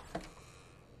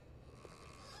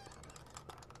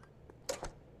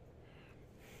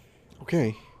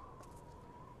 Okay.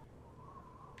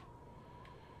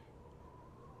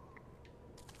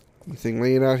 Anything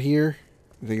laying out here?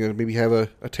 Anything that maybe have a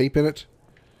tape in it?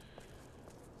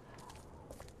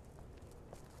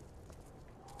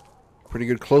 Pretty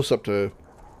good close-up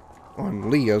on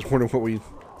Lee. I was wondering what we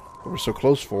were so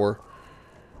close for.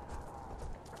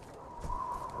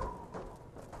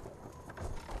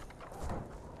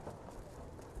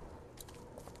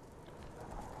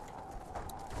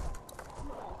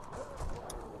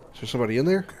 Is there somebody in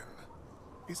there?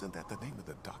 Isn't that the name of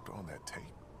the doctor on that tape?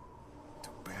 Too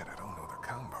bad I don't know the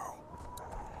combo.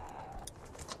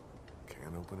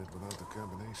 Can't open it without the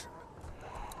combination.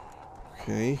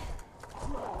 Okay.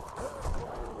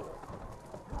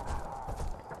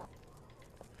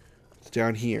 It's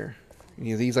down here.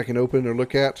 Any of these I can open or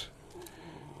look at?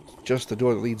 Just the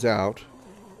door that leads out.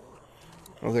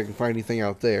 I don't think I can find anything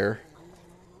out there.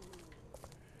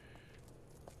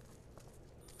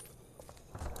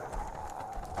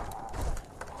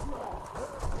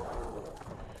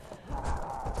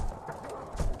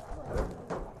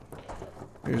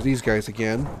 There's these guys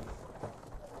again.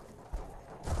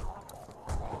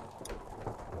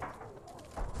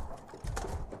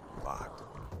 Locked.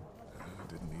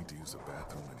 Didn't need to use the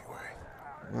bathroom anyway.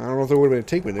 I don't know if there would have been a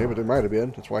tape in there, but there might have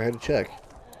been. That's why I had to check.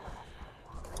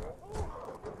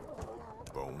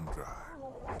 Bone dry.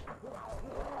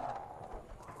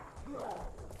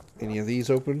 Any of these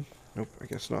open? Nope, I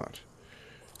guess not.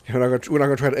 We're not going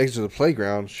to try to exit the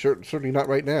playground. Certainly not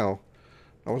right now.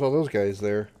 Not with all those guys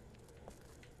there.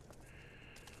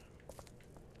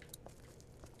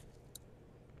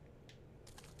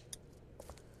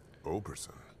 Oberson.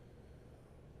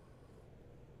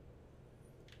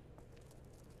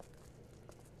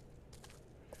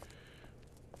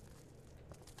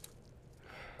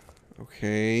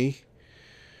 Okay.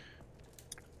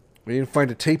 We didn't find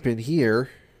a tape in here.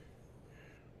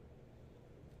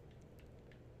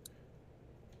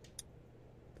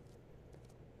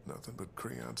 Nothing but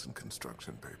crayons and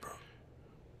construction paper.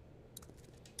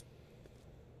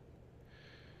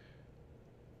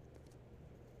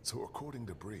 So according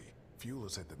to Bree, fuel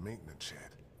is at the maintenance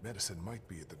shed. Medicine might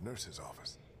be at the nurse's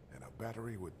office. And a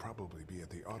battery would probably be at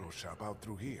the auto shop out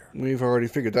through here. We've already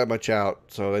figured that much out,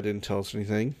 so that didn't tell us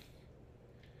anything.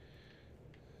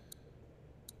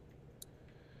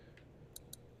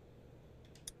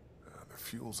 The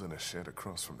fuel's in a shed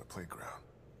across from the playground.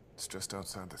 It's just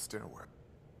outside the stairwell.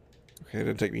 Okay, it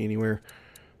didn't take me anywhere.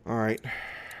 Alright.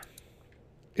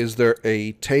 Is there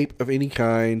a tape of any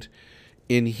kind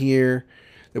in here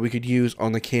that we could use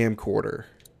on the camcorder?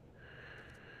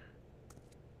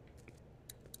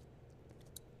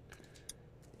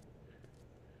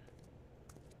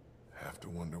 Have to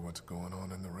wonder what's going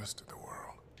on in the rest of the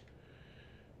world.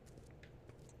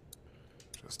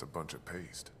 Just a bunch of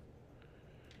paste.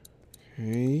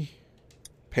 Okay.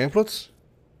 Pamphlets?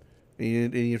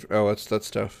 Oh, that's that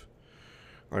stuff.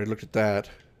 Already looked at that.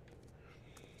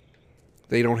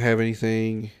 They don't have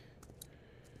anything.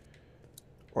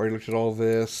 Already looked at all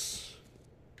this.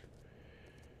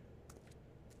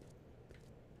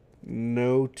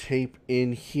 No tape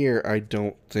in here, I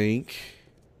don't think.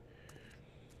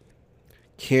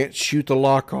 Can't shoot the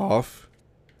lock off.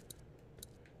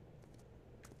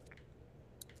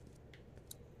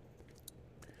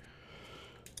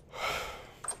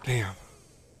 Damn.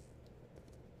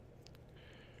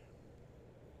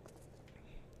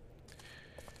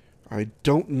 I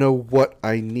don't know what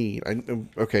I need.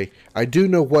 Okay, I do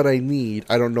know what I need.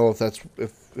 I don't know if that's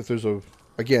if there's a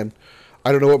again.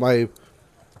 I don't know what my.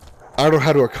 I don't know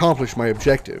how to accomplish my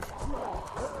objective.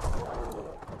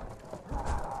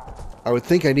 I would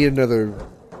think I need another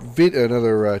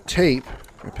tape.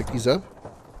 Can I pick these up?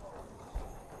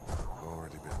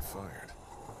 Already been fired.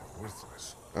 They're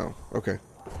worthless. Oh, okay.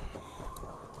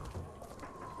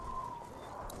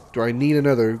 Do I need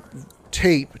another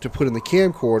tape to put in the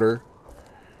camcorder?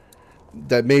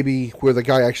 That maybe where the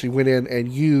guy actually went in and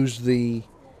used the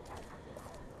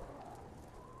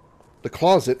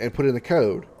closet and put in the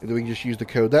code, and then we can just use the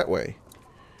code that way.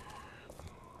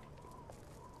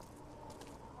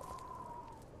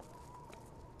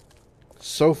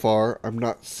 So far, I'm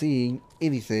not seeing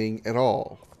anything at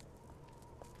all.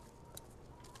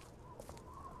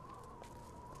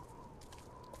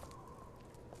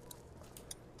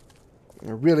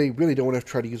 I really don't want to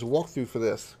try to use a walkthrough for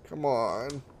this. Come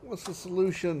on. What's the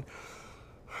solution?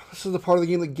 This is the part of the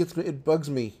game that gets me. It bugs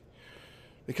me.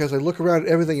 Because I look around at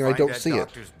everything and I don't see it.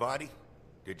 Doctor's body?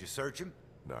 Did you search him?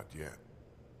 Not yet.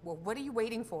 Well, what are you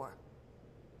waiting for?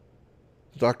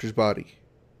 The doctor's body.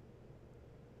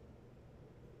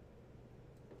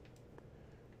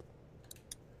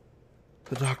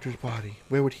 The doctor's body.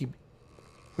 Where would he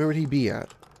be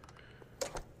at?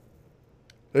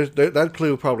 That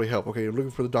clue would probably help. Okay, I'm looking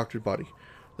for the doctor's body.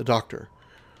 The doctor.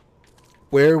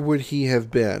 Where would he have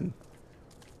been?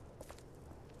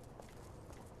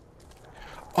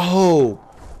 Oh!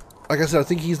 Like I said, I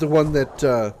think he's the one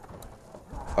that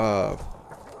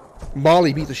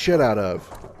Molly beat the shit out of.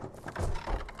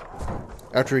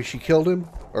 After she killed him.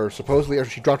 Or supposedly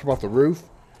after she dropped him off the roof.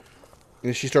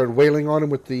 And she started wailing on him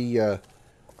with the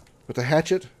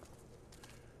hatchet.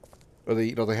 Or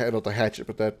not the hatchet,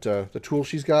 but that the tool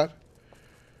she's got.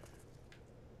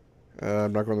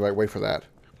 I'm not going the right way for that.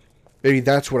 Maybe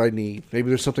that's what I need. Maybe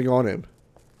there's something on him.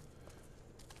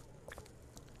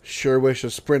 Sure wish a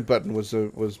sprint button was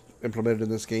implemented in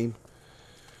this game.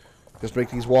 Just make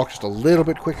these walks just a little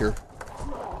bit quicker.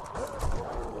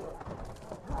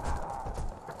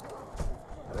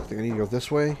 I think I need to go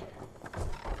this way.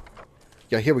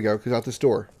 Yeah, here we go. Because out this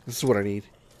door. This is what I need.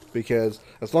 Because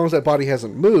as long as that body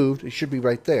hasn't moved, it should be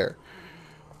right there.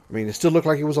 I mean, it still looked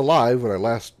like it was alive when I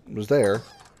last was there.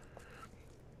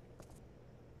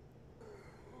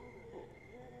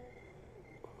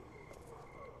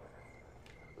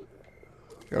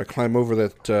 Gotta climb over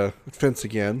that fence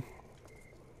again.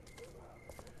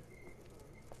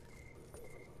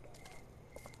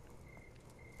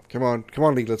 Come on,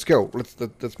 Lee, let's go.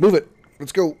 Let's move it.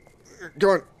 Let's go. Come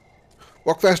on,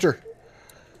 walk faster.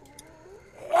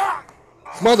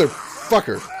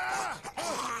 Motherfucker.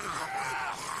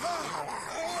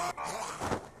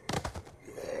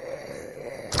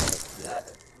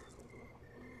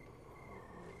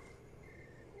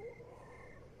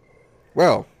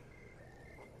 Well.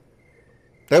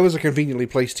 That was a conveniently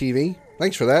placed TV.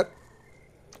 Thanks for that.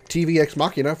 TV Ex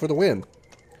Machina for the win.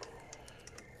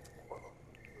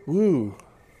 Woo.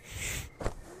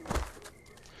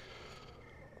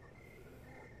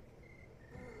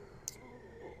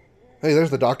 Hey,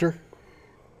 there's the doctor.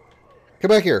 Come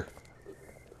back here.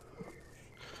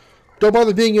 Don't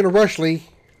bother being in a rush, Lee.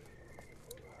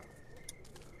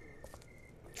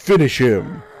 Finish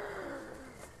him.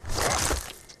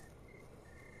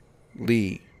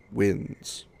 Lee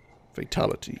wins.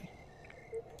 Fatality.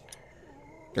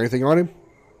 Anything on him?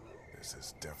 This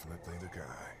is definitely the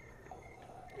guy.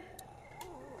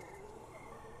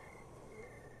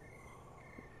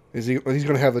 He's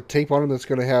going to have the tape on him that's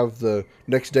going to have the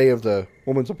next day of the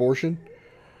woman's abortion?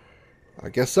 I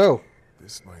guess so.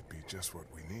 This might be just what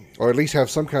we need. Or at least have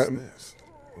some kind of... This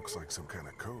looks like some kind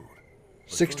of code.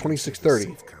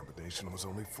 62630. The combination was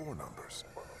only 4 numbers.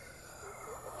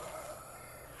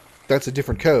 That's a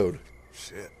different code.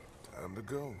 Shit, time to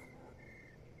go.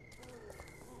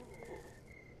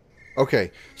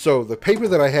 Okay, so the paper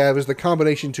that I have is the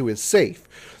combination to his safe.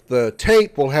 The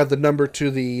tape will have the number to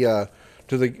the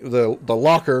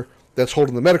locker that's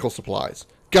holding the medical supplies.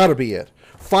 Gotta be it.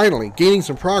 Finally, gaining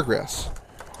some progress.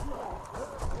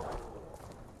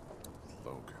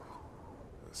 Logan.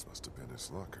 This must have been his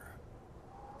locker.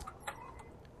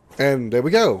 And there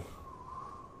we go.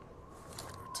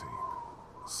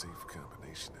 Safe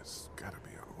combination has gotta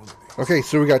be on one of these. Okay,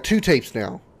 so we got 2 tapes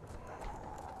now.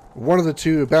 One of the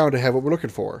 2 are bound to have what we're looking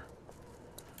for.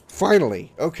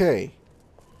 Finally, okay.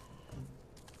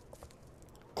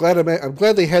 I'm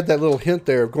glad they had that little hint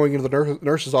there of going into the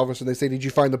nurse's office and they say, "Did you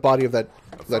find the body of that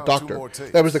doctor?"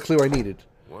 That was the clue I needed.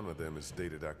 One of them is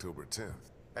dated October 10th.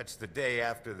 That's the day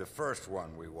after the first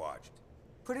one we watched.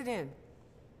 Put it in.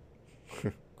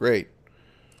 Great.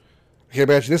 I can't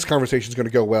imagine this conversation's going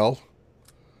to go well.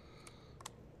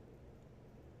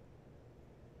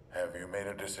 Have you made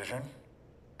a decision?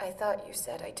 I thought you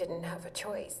said I didn't have a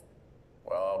choice.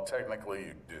 Well, technically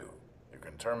you do. You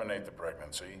can terminate the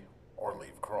pregnancy or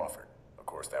leave Crawford. Of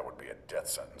course, that would be a death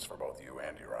sentence for both you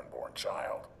and your unborn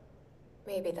child.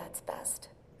 Maybe that's best.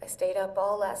 I stayed up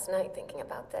all last night thinking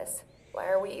about this. Why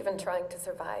are we even trying to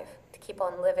survive? To keep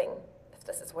on living, if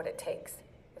this is what it takes.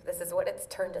 If this is what it's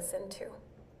turned us into.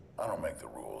 I don't make the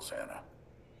rules, Anna.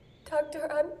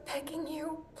 Doctor, I'm begging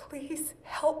you. Please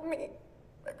help me.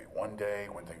 Maybe one day,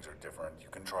 when things are different, you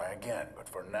can try again. But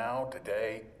for now,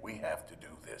 today, we have to do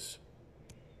this.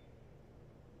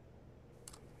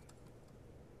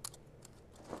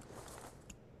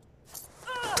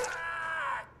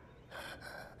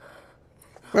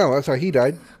 Well, that's how he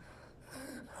died.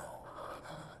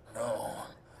 No.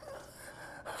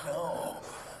 No.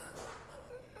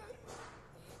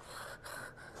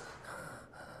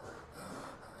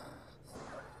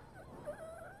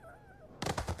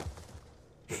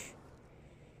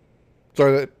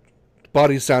 Sorry, that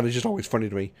body sound is just always funny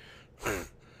to me. I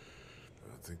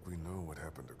think we know what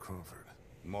happened to Crawford.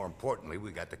 More importantly,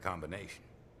 we got the combination.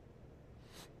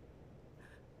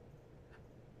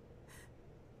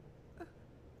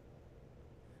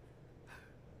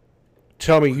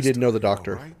 Tell me you didn't know the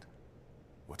doctor. Right?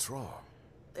 What's wrong?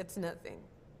 It's nothing.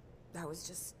 That was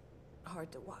just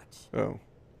hard to watch. Oh.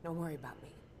 Don't worry about me.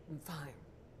 I'm fine.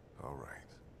 All right.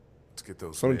 Let's get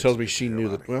those. Someone tells me she knew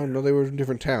that. Well, no, they were in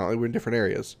different towns. They were in different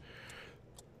areas.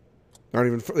 They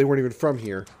weren't even from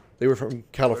here. They were from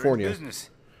California.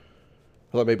 Business.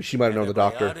 I thought maybe she might have known the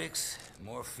doctor. Antibiotics,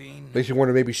 morphine. Makes me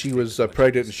wonder maybe she was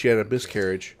pregnant and she had a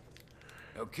miscarriage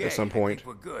Okay, at some point. I think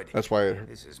we're good. That's why it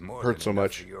This is more hurt than so enough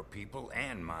much. for your people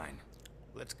and mine.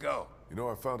 Let's go. You know,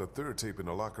 I found a third tape in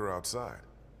the locker outside.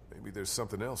 Maybe there's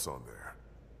something else on there.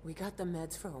 We got the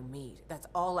meds for Omid. That's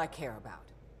all I care about.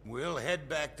 We'll head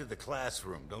back to the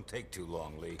classroom. Don't take too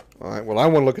long, Lee. All right. Well, I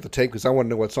want to look at the tape because I want to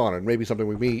know what's on it. Maybe something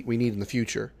we need in the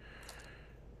future.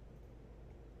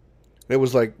 It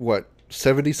was like what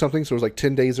 70 something, so it was like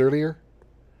 10 days earlier.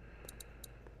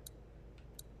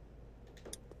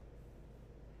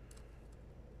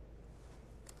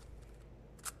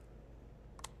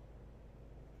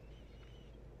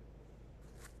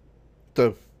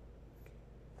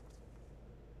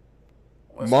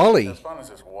 Listen, Molly. As fun as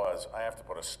this was, I have to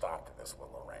put a stop to this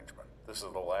little arrangement. This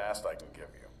is the last I can give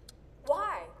you.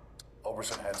 Why?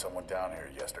 Oberson had someone down here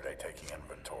yesterday taking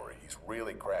inventory. He's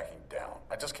really cracking down.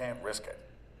 I just can't risk it.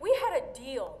 We had a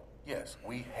deal. Yes,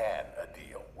 we had a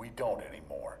deal. We don't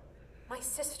anymore. My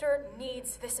sister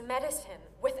needs this medicine.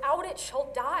 Without it,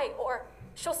 she'll die, or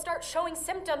she'll start showing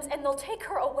symptoms and they'll take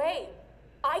her away.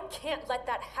 I can't let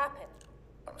that happen.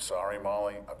 I'm sorry,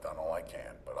 Molly. I've done all I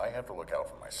can, but I have to look out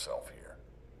for myself here.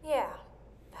 Yeah,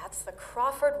 that's the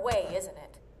Crawford way, isn't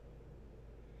it?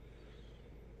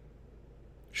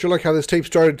 Sure like how this tape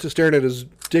started to staring at his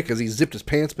dick as he zipped his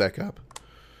pants back up.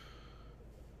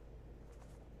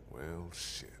 Well,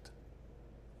 shit.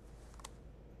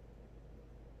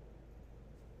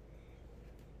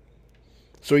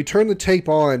 So he turned the tape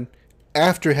on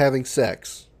after having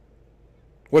sex.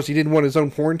 What, he didn't want his own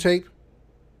porn tape?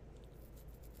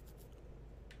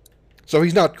 So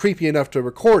he's not creepy enough to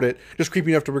record it, just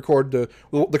creepy enough to record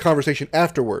the conversation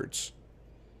afterwards.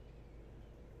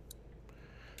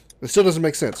 It still doesn't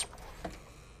make sense.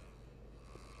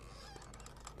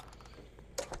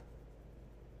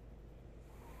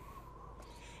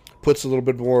 Puts a little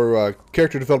bit more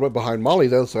character development behind Molly,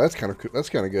 though, so that's kind of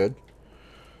good.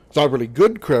 It's not really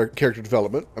good character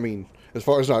development. I mean, as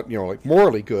far as not like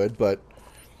morally good, but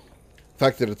the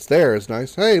fact that it's there is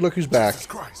nice. Hey, look who's back! Jesus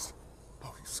Christ!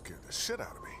 Oh, you scared the shit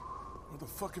out of me. Where the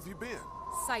fuck have you been?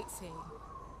 Sightseeing.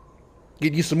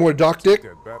 Get you some more Doc Dick?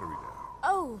 That battery down.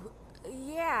 Oh,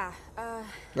 yeah.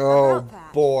 Oh about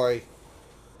that. boy,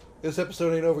 this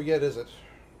episode ain't over yet, is it?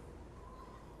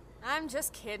 I'm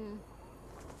just kidding.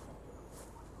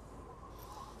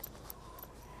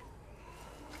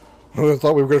 I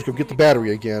thought we were going to go get the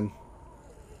battery again.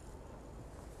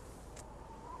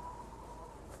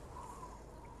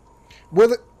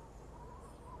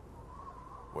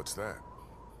 What's that?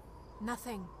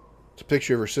 Nothing. It's a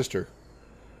picture of her sister.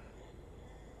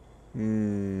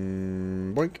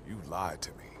 Boink. You lied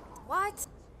to me. What?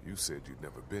 You said you'd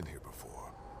never been here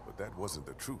before, but that wasn't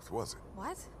the truth, was it?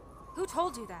 What? Who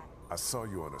told you that? I saw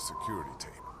you on a security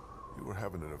tape. You were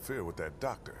having an affair with that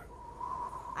doctor.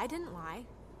 I didn't lie.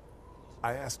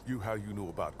 I asked you how you knew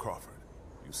about Crawford.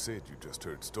 You said you just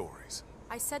heard stories.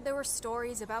 I said there were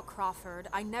stories about Crawford.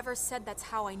 I never said that's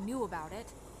how I knew about it.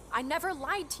 I never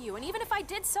lied to you, and even if I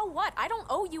did, so what? I don't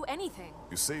owe you anything.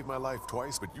 You saved my life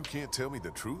twice, but you can't tell me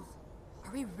the truth?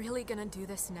 Are we really gonna do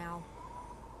this now?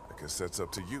 I guess that's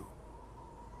up to you.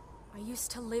 I used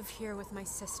to live here with my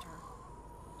sister.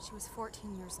 She was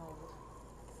 14 years old.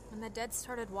 When the dead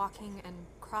started walking and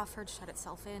Crawford shut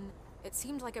itself in, it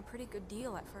seemed like a pretty good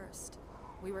deal at first.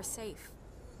 We were safe.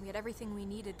 We had everything we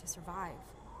needed to survive.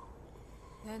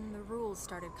 Then the rules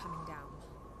started coming down.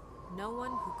 No one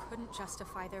who couldn't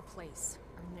justify their place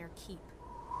earned their keep.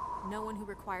 No one who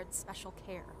required special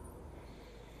care.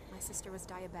 My sister was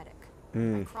diabetic.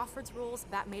 By Crawford's rules,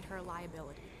 that made her a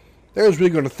liability. That was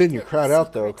really going to thin your crowd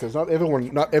out, though, because not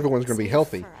everyone's going to be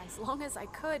healthy. For as long as I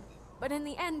could, but in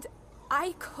the end,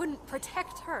 I couldn't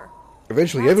protect her.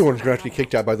 Eventually, everyone's going to have to be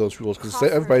kicked out by those rules, because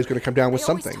everybody's going to come down with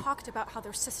something. They always talked about how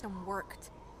their system worked,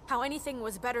 how anything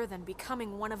was better than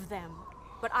becoming one of them.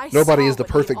 But Nobody is the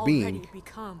perfect being.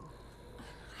 Become.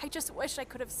 I just wish I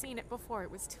could have seen it before it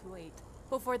was too late.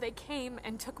 Before they came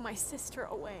and took my sister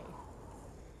away.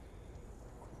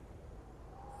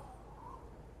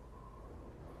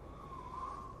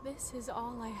 This is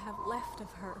all I have left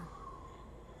of her.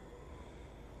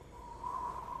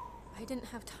 I didn't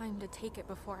have time to take it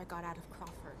before I got out of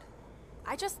Crawford.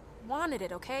 I just wanted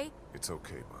it, okay? It's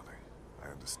okay, Molly.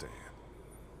 I understand.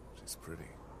 She's pretty.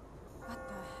 What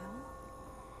the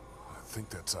hell? I think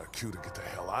that's our cue to get the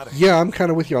hell out of here. Yeah, I'm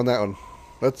kind of with you on that one.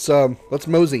 Let's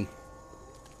mosey.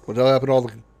 What'll happen to all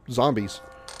the zombies?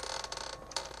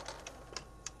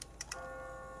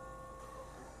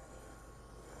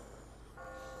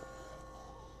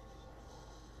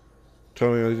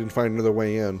 Tell me I didn't find another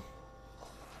way in.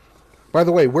 By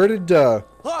the way, where did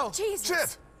Oh, Jesus!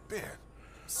 Shit! Ben,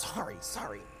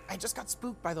 Sorry. I just got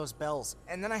spooked by those bells,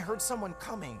 and then I heard someone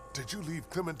coming. did you leave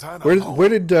Clementine where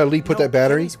did Lee put that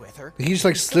battery? Kenny's with her. Did he just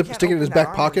like stick it in his open that back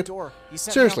armory pocket? door. He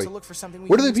sent me out Seriously, to look for something we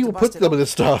where do could the use people to put bust it some of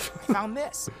this open. stuff? I found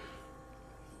this.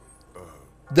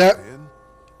 That Ben?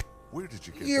 Where did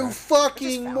you get you that? I just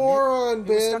fucking found moron, it.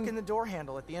 It was stuck Ben! in the door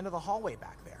handle at the end of the hallway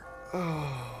back there.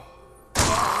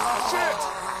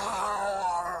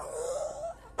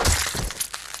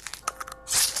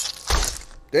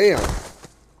 Damn,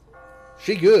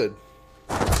 she good.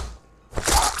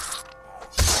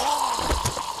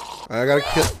 I gotta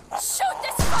kill. Shoot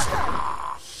this fucker!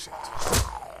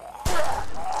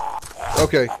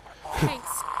 Okay, Thanks.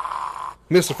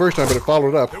 missed the first time, but it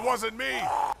followed up. It wasn't me!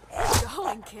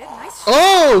 Going, kid. Nice shot.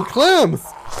 Oh, Clem!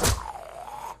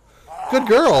 Good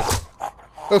girl.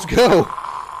 Let's go.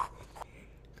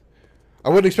 I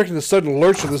wasn't expecting the sudden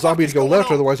lurch of the zombie to go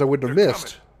left, otherwise I wouldn't have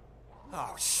missed.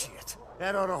 Oh, shit.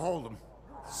 That ought to hold him.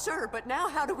 Sure, but now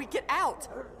how do we get out?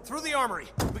 Through the armory.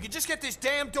 We could just get this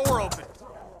damn door open.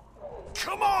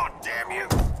 Come on, damn you!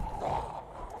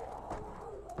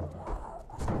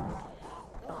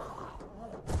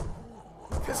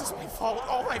 This is my fault.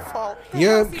 All my fault.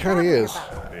 Yeah, it kind of is.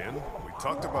 Ben, we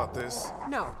talked about this.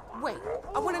 No, wait.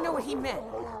 I want to know what he meant.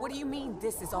 What do you mean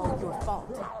this is all your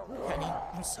fault? Penny,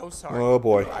 I'm so sorry. Oh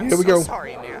boy, I'm here we so go.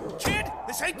 Sorry, man. Kid,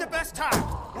 this ain't the best time.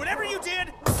 Whatever you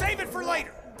did, save it for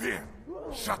later. Ben,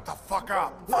 shut the fuck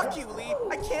up. Fuck you, Lee.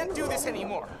 I can't do this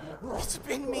anymore. It's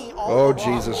been me all Oh, along,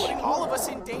 Jesus. putting all of us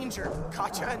in danger.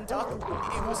 Katja and Duck.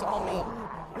 It was all me.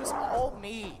 It was all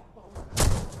me.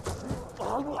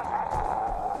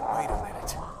 Wait a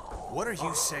minute. What are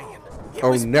you saying? It Oh,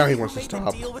 was now me he who wants to made stop.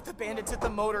 the deal with the bandits at the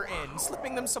motor inn,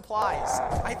 slipping them supplies.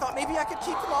 I thought maybe I could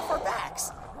keep them off our backs.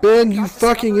 Ben, you Got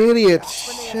fucking discovered, idiot. that's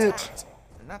when they Shit. attacked.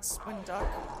 And that's when Duck...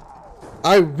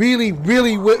 I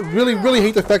really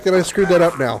hate the fact that I screwed that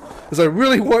up now. Because I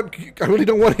really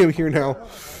don't want him here now.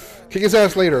 Kick his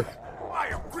ass later. I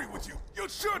agree with you. You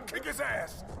should kick his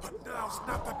ass. But now's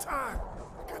not the time.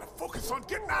 We gotta focus on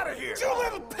getting out of here. You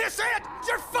little pissant!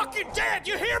 You're fucking dead!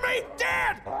 You hear me?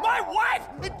 Dead! My wife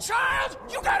and child!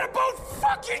 You got 'em both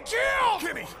fucking killed!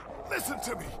 Kenny, listen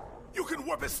to me. You can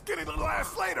whip his skinny little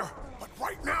ass later. But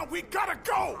right now, we gotta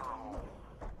go.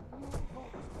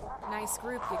 Nice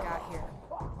group you got here.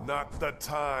 Not the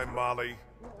time, Molly.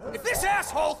 If this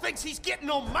asshole thinks he's getting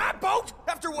on my boat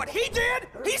after what he did,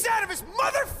 he's out of his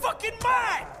motherfucking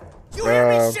mind! You hear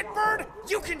me, shitbird?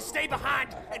 You can stay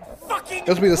behind and fucking...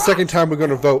 This will be the second time we're going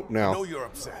to vote I now. know you're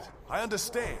upset. I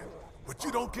understand. But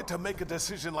you don't get to make a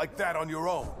decision like that on your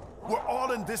own. We're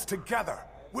all in this together.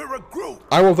 We're a group.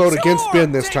 I will vote against Sure,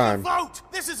 Ben this take a time. Vote.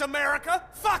 This is America.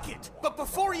 Fuck it. But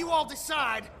before you all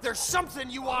decide, there's something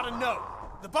you ought to know.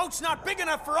 The boat's not big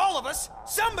enough for all of us.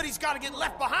 Somebody's got to get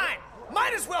left behind.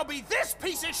 Might as well be this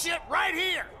piece of shit right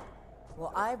here.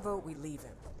 Well, I vote we leave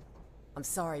him. I'm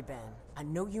sorry, Ben. I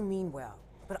know you mean well,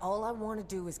 but all I want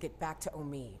to do is get back to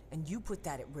Omid, and you put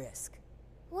that at risk.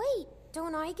 Wait,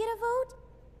 don't I get a vote?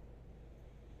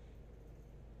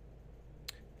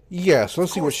 Yes,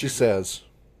 let's see what she says.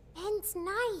 Ben's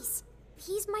nice.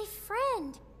 He's my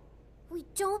friend. We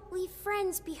don't leave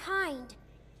friends behind.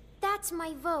 That's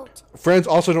my vote. Friends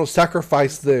also don't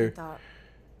sacrifice their...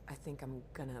 I think I'm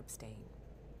gonna abstain.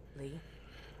 Lee?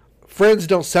 Friends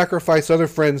don't sacrifice other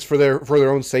friends for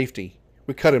their own safety.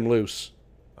 We cut him loose.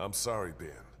 I'm sorry, Ben.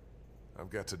 I've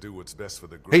got to do what's best for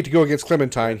the group. Hate to go against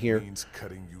Clementine here. That means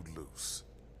cutting you loose.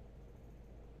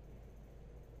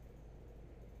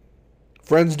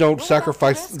 Friends don't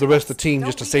sacrifice the rest of the team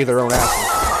just to save their own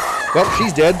asses. Well,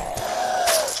 she's dead.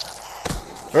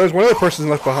 There's one other person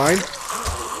left behind.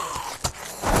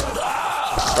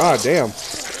 God damn.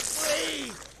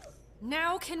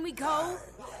 Now can we go?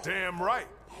 Damn right.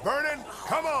 Vernon,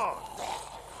 come on.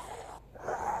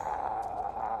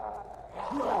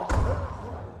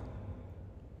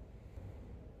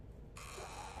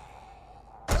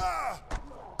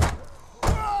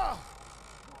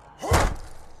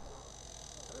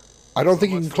 I don't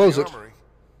think you can close it.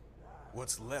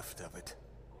 What's left of it?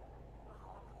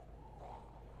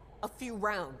 A few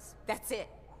rounds. That's it.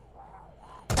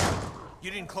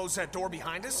 You didn't close that door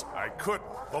behind us? I couldn't.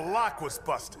 The lock was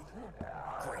busted.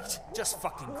 Great. Just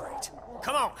fucking great.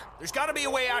 Come on. There's got to be a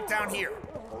way out down here.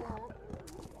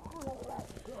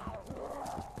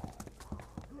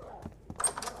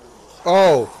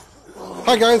 Oh.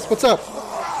 Hi, guys. What's up?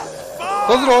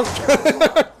 Close the door.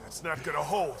 It's not gonna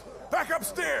hold. Back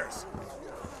upstairs.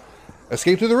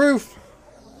 Escape through the roof.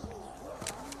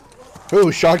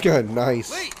 Ooh, shotgun.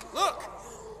 Nice. Lee, look.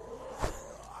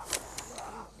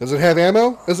 Does it have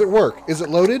ammo? Does it work? Is it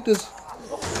loaded? I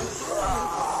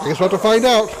guess we'll have to find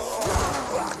out.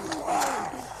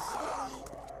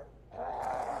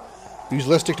 Use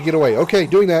left stick to get away. Okay,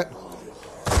 doing that.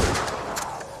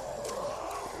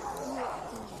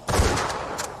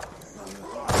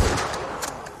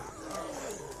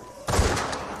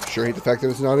 Sure hate the fact that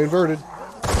it's not inverted.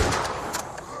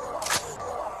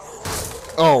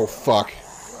 Oh, fuck.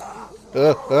 Get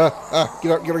out, get out,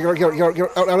 get out, get out, get out,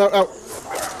 get out, out, out.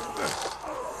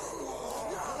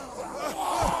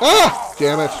 Ah!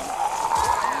 Damn it.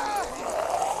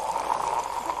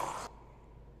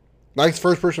 Nice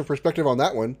first-person perspective on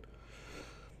that one.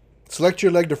 Select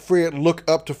your leg to free it. Look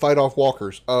up to fight off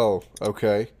walkers. Oh,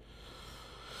 okay.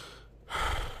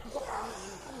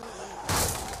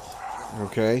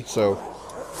 Okay, so...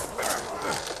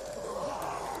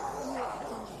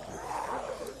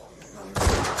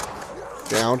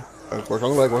 Down. Work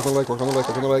on the leg, work on the leg, work on the leg,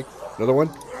 work on the leg. Another one.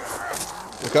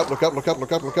 Look up, look up, look up,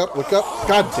 look up, look up, look up.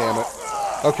 God damn it.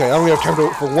 Okay, I only have time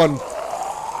for one.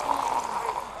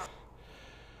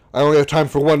 I only have time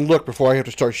for one look before I have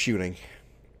to start shooting.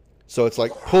 So it's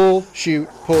like pull, shoot,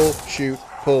 pull, shoot,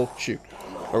 pull, shoot.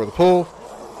 Over the pull.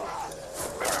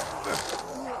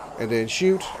 And then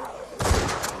shoot.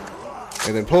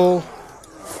 And then pull.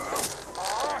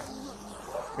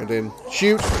 And then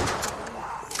shoot.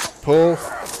 Pull.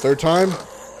 Third time.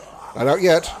 Not out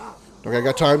yet. Okay, I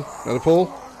got time. Another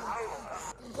pull.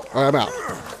 Alright, I'm out.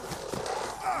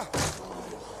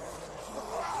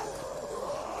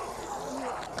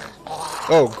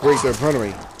 Oh, great, they're in front of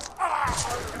me.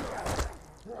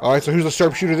 Alright, so who's the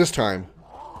sharpshooter this time?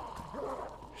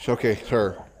 Okay, it's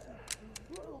her.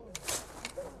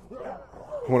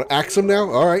 I want to axe him now?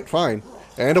 Alright, fine.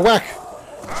 And a whack.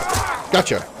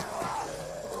 Gotcha.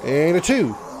 And a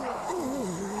 2.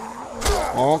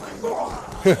 Honk.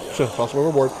 Toss him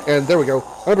overboard. And there we go.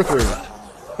 Number 3.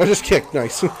 I just kicked.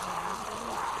 Nice.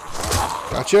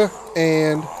 Gotcha.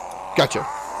 And gotcha.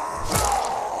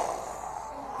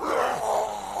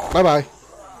 Bye-bye.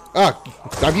 Ah,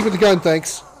 I'm keeping the gun,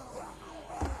 thanks.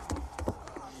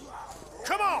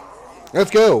 Come on. Let's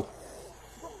go.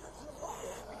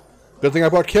 Good thing I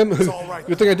brought Kim. Right.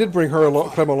 Good thing I did bring her along,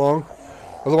 Clem along.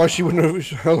 Otherwise, she wouldn't have.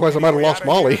 Otherwise, I might have lost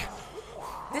Molly.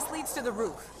 This leads to the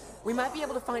roof. We might be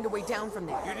able to find a way down from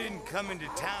there. You didn't come into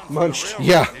town. Munched. Railroad,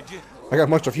 Yeah. did you? I got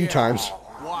munched a few times.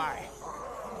 Why?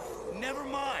 Never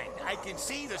mind. I can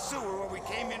see the sewer where we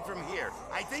came in from here.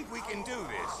 I think we can do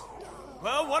this.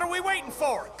 Well, what are we waiting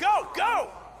for? Go, go!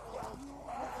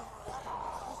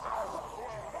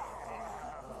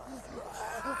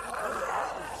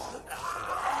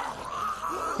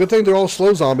 Good thing they're all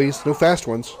slow zombies, no fast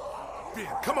ones. Ben,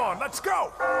 come on, let's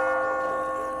go!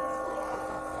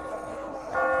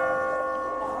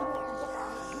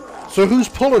 So who's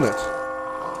pulling it?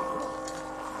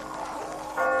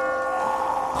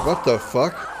 What the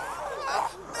fuck?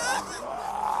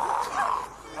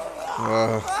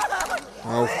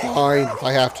 Oh, fine. If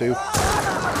I have to.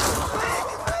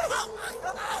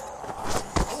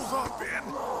 Hold on, Ben.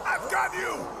 I've got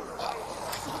you.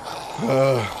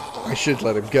 I should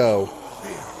let him go.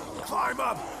 Ben, climb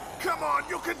up. Come on,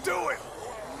 you can do it.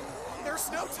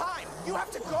 There's no time. You have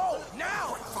to go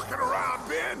now. Fucking around,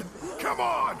 Ben. Come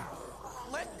on.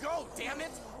 Let go, damn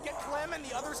it. Get Clem and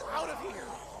the others out of here.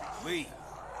 Lee.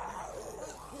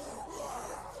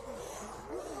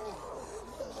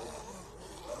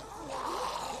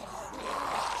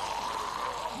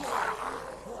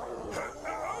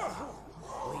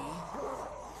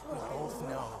 We both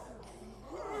know.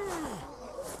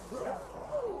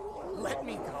 Let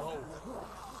me go.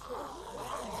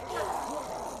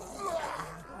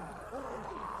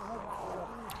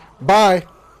 Bye.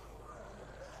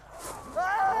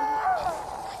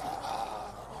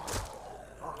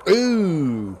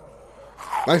 Ooh.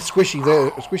 Nice squishy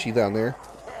there, squishy down there.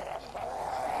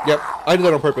 Yep, I did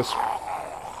that on purpose.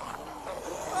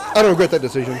 I don't regret that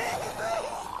decision.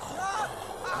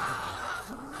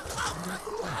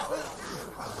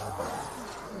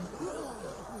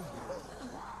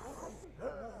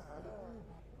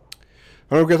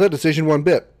 I don't regret that decision one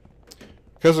bit.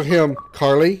 Because of him,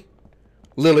 Carly,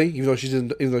 Lily, even though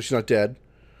she's not dead.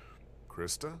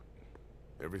 Krista,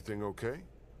 everything okay?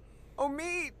 Oh,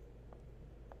 me!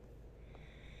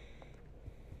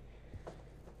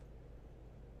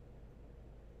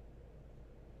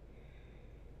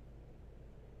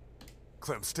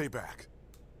 Clem, stay back.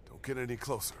 Don't get any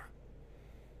closer.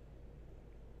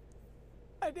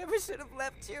 I never should have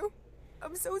left you.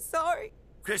 I'm so sorry.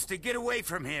 Krista, get away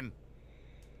from him.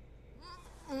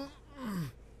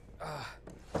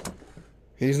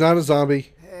 He's not a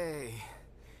zombie. Hey.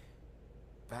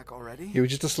 Back already? He was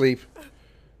just asleep.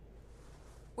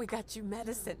 We got you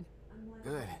medicine.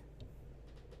 Good.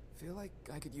 Feel like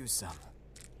I could use some.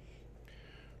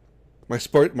 My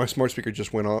smart speaker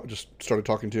just went off, just started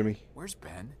talking to me. Where's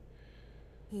Ben?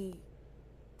 He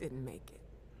didn't make it.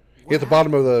 He at the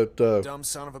bottom of the Dumb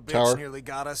son of a bitch tower. nearly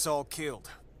got us all killed.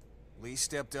 Lee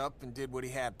stepped up and did what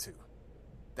he had to.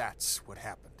 That's what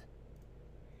happened.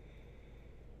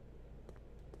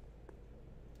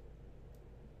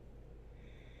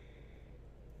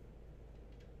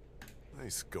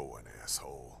 Nice going,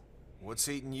 asshole. What's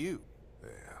eating you?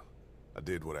 Yeah, I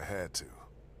did what I had to.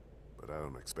 But I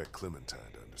don't expect Clementine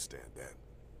to understand that.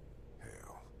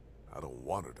 Hell, I don't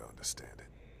want her to understand it.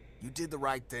 You did the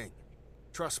right thing.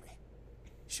 Trust me.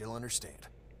 She'll understand.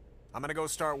 I'm gonna go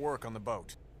start work on the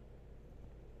boat.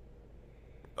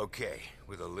 Okay,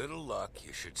 with a little luck,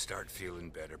 you should start feeling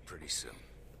better pretty soon.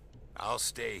 I'll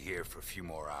stay here for a few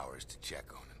more hours to check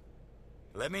on him.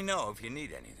 Let me know if you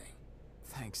need anything.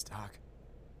 Thanks, Doc.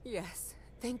 Yes,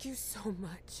 thank you so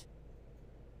much.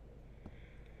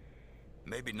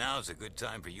 Maybe now's a good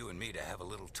time for you and me to have a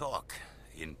little talk,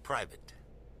 in private.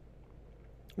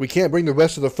 We can't bring the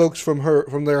rest of the folks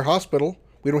from their hospital.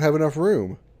 We don't have enough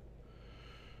room.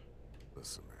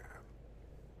 Listen, man.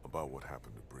 About what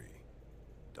happened to Bree.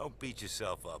 Don't beat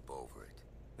yourself up over it.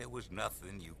 There was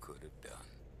nothing you could have done.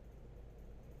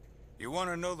 You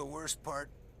want to know the worst part?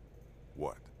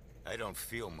 What? I don't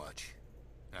feel much.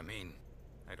 I mean,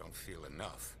 I don't feel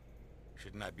enough.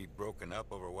 Shouldn't I be broken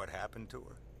up over what happened to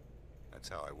her? That's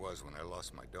how I was when I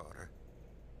lost my daughter.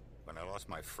 When I lost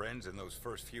my friends in those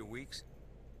first few weeks.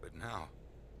 But now,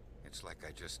 it's like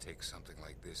I just take something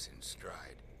like this in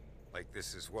stride. Like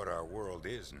this is what our world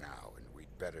is now, and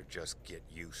we'd better just get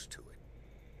used to it.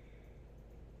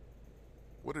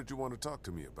 What did you want to talk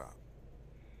to me about?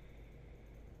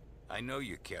 I know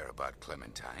you care about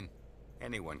Clementine.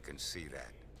 Anyone can see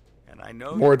that. And I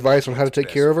know More advice on how to take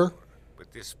care of her?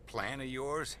 But this plan of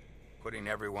yours, putting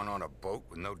everyone on a boat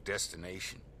with no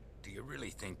destination, do you really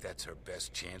think that's her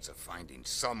best chance of finding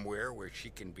somewhere where she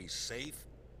can be safe?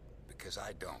 Because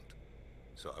I don't.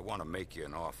 So I want to make you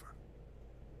an offer.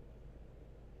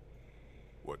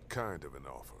 What kind of an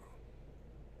offer?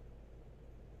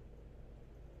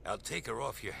 I'll take her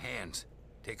off your hands,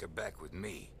 take her back with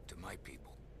me to my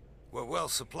people. We're well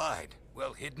supplied,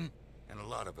 well hidden, and a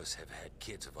lot of us have had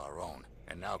kids of our own.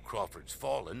 And now Crawford's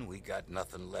fallen, we got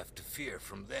nothing left to fear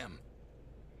from them.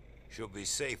 She'll be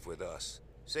safe with us.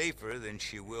 Safer than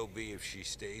she will be if she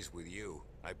stays with you,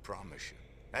 I promise you.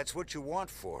 That's what you want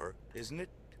for her, isn't it?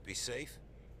 To be safe?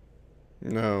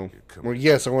 No. Well,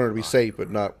 yes, I want her to be safe, but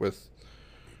not with...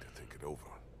 Need to think it over.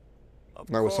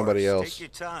 Not with somebody else. Take your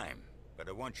time, but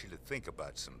I want you to think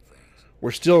about some things.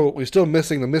 We're still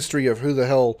missing the mystery of who the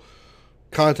hell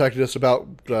contacted us about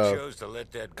chose to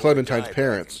let that boy Clementine's die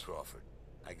parents. back in Crawford.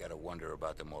 I gotta wonder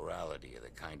about the morality of the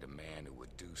kind of man who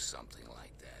would do something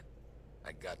like that.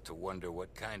 I got to wonder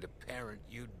what kind of parent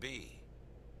you'd be.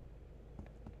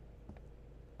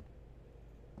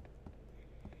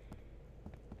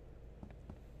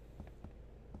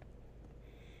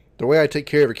 The way I take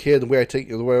care of a kid, the way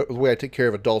I take care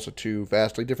of adults are two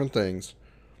vastly different things.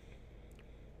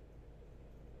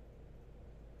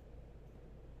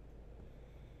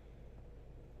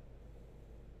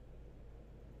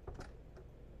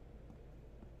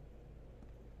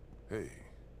 Hey,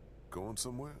 going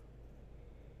somewhere?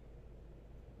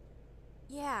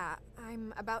 Yeah,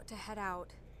 I'm about to head out.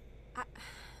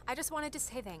 I just wanted to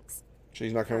say thanks.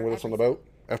 She's not coming with us on the boat,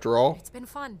 after all? It's been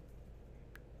fun.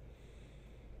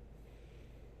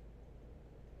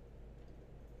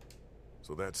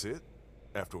 So that's it?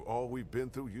 After all we've been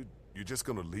through, you're just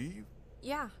gonna leave?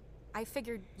 Yeah, I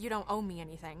figured you don't owe me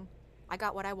anything. I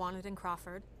got what I wanted in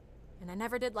Crawford, and I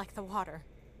never did like the water.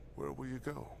 Where will you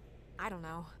go? I don't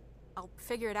know. I'll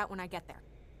figure it out when I get there.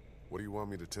 What do you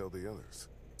want me to tell the others?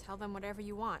 Tell them whatever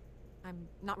you want. I'm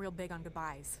not real big on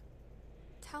goodbyes.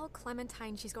 Tell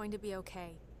Clementine she's going to be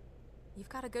okay. You've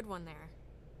got a good one there.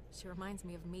 She reminds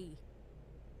me of me.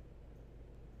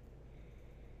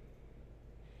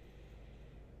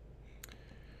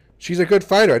 She's a good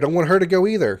fighter. I don't want her to go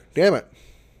either. Damn it.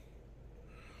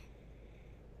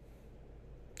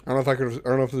 I don't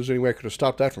know if there's any way I could have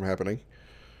stopped that from happening.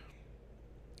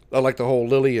 I like the whole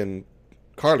Lily and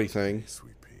Carly thing.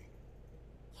 Sweet pea.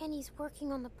 Kenny's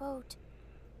working on the boat.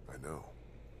 I know.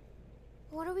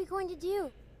 What are we going to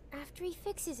do after he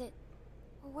fixes it?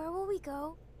 Where will we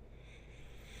go?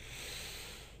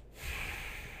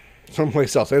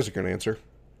 Someplace else. There's a good answer.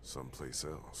 Someplace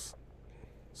else.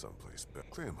 Someplace better.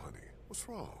 Clem, honey, what's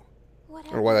wrong? What I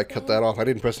don't know why I cut that off. I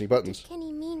didn't press any buttons. What did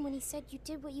Kenny mean when he said you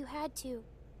did what you had to?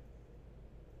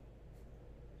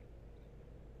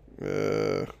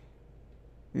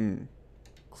 Clem,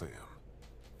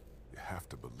 you have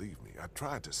to believe me. I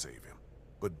tried to save him,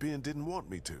 but Ben didn't want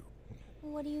me to.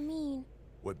 What do you mean?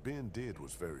 What Ben did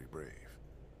was very brave.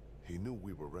 He knew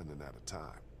we were running out of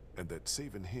time, and that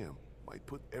saving him might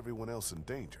put everyone else in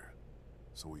danger.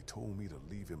 So he told me to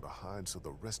leave him behind so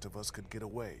the rest of us could get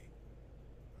away.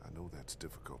 I know that's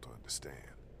difficult to understand.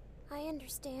 I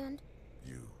understand.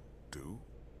 You do?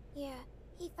 Yeah,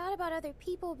 he thought about other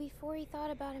people before he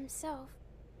thought about himself.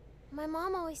 My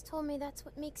mom always told me that's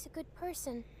what makes a good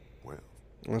person. Well,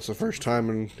 that's the first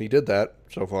time he did that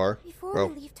so far. Before well,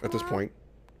 we leave tomorrow, at this point.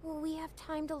 Will we have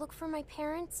time to look for my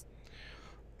parents?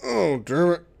 Oh,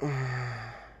 damn it.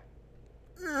 I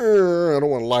don't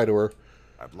want to lie to her.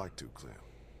 I'd like to, Clem,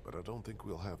 but I don't think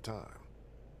we'll have time.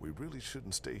 We really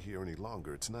shouldn't stay here any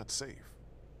longer. It's not safe.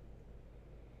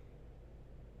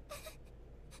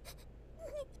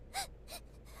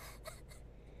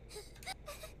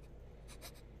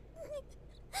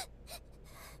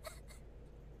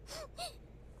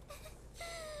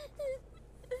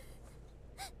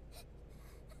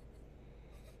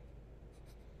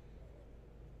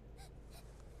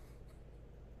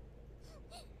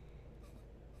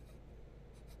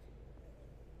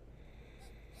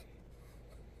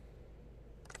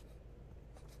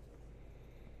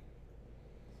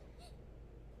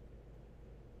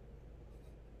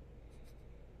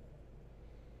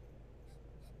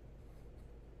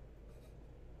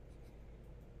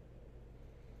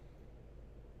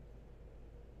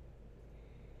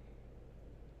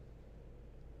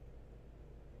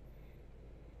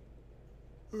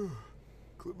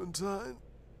 Clementine?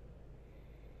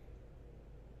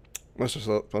 Must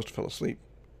have fell asleep.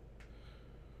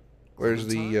 Where's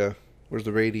the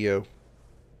radio?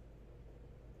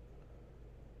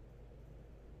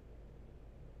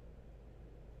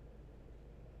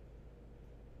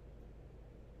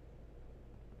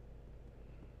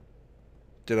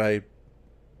 Did I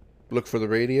look for the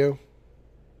radio?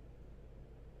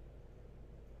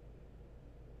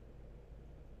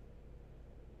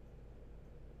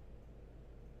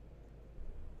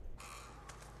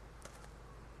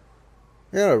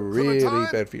 I got a really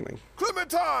bad feeling.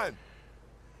 Clementine!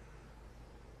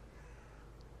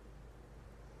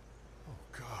 Oh,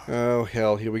 God. Oh,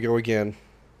 hell. Here we go again.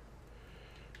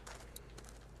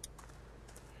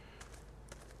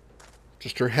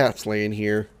 Just her hat's laying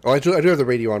here. Oh, I do have the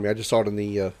radio on me. I just saw it in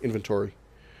the inventory.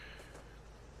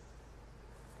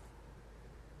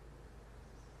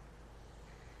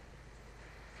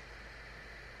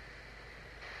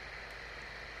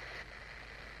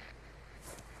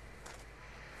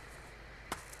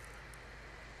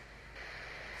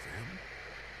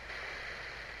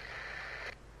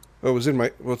 Oh, it's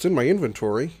in my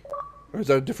inventory. Or is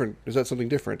that different? Is that something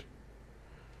different?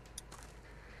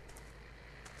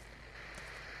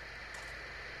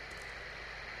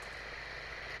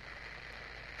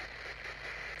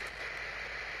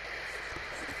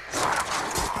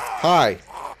 Hi.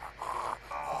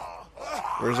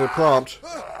 Where's the prompt?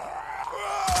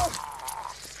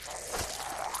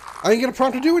 I didn't get a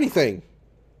prompt to do anything.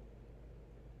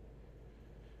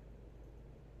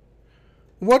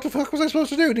 What the fuck was I supposed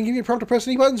to do? It didn't give me a prompt to press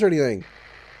any buttons or anything.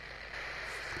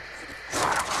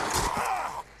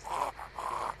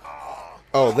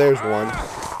 Oh, there's one.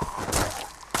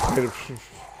 It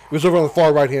was over on the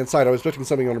far right-hand side. I was expecting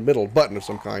something on the middle, button of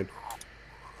some kind.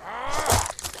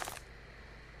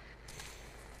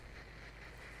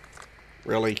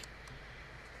 Really?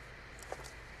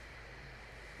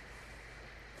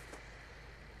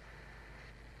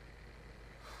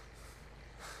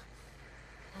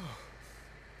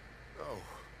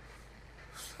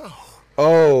 No.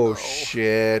 Oh, No.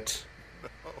 shit.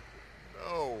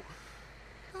 No.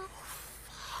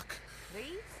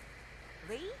 Lee?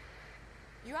 Lee?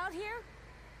 You out here?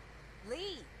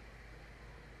 Lee?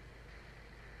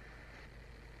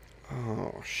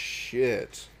 Oh,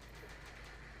 shit.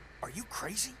 Are you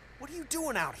crazy? What are you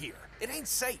doing out here? It ain't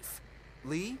safe.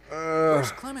 Lee?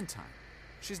 Where's Clementine?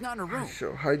 She's not in her room.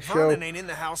 Hide show. Vernon ain't in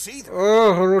the house either.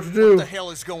 Oh, I don't know what to do. What the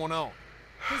hell is going on?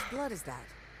 Whose blood is that?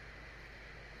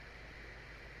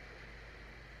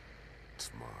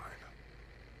 It's mine.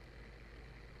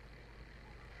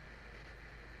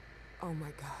 Oh my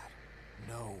god.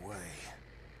 No way.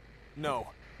 No.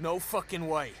 No fucking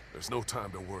way. There's no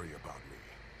time to worry about me.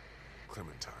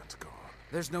 Clementine's gone.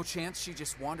 There's no chance she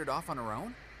just wandered off on her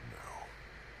own?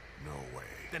 No way.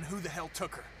 Then who the hell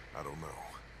took her? I don't know.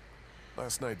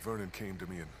 Last night, Vernon came to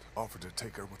me and offered to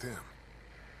take her with him.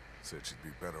 Said she'd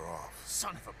be better off.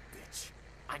 Son of a bitch.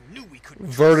 I knew we couldn't.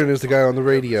 Vernon is the guy on the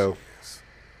radio.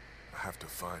 I have to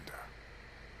find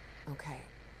her. Okay.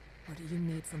 What do you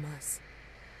need from us?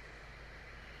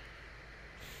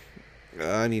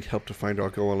 I need help to find her.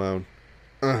 I'll go alone.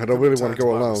 I don't really want to go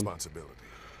Clementine's my alone. responsibility.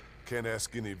 Can't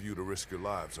ask any of you to risk your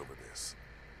lives over this.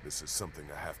 This is something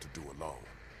I have to do alone.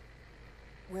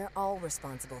 We're all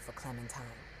responsible for Clementine.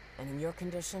 And in your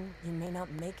condition, you may not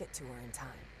make it to her in time.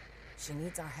 She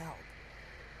needs our help.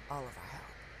 All of our help.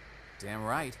 Damn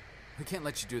right. We can't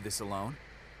let you do this alone.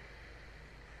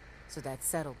 So that's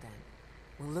settled then.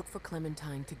 We'll look for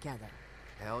Clementine together.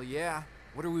 Hell yeah.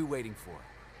 What are we waiting for?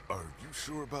 Are you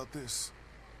sure about this?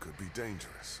 Could be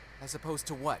dangerous. As opposed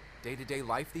to what? Day-to-day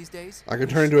life these days? I can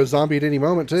turn into a zombie at any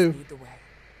moment, too. Lead the way.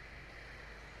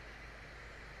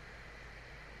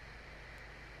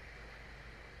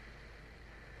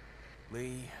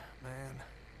 Lee, man,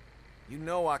 you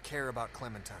know I care about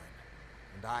Clementine,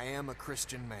 and I am a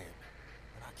Christian man.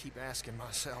 But I keep asking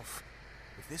myself,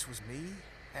 if this was me,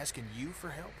 asking you for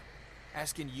help,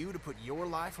 asking you to put your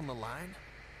life on the line,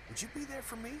 would you be there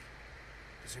for me?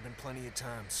 Because there have been plenty of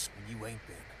times when you ain't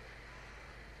been.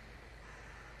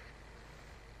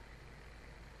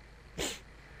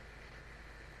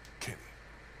 Kenny,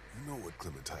 you know what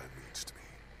Clementine means to me.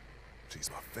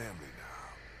 She's my family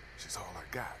now. She's all I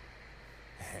got.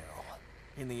 Hell,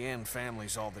 in the end,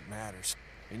 family's all that matters.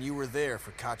 And you were there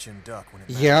for Katya and Duck when it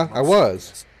mattered Yeah, most, I was.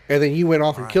 guess. And then you went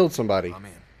off and Alright, killed somebody. I'm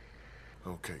in.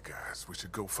 Okay, guys, we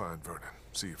should go find Vernon,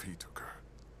 see if he took her.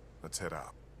 Let's head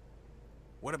out.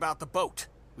 What about the boat?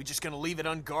 We just gonna leave it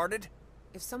unguarded?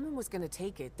 If someone was gonna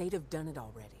take it, they'd have done it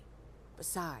already.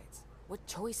 Besides, what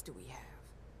choice do we have?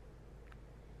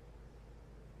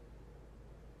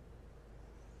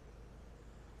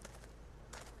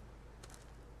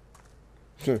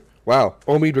 Wow,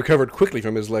 Omid recovered quickly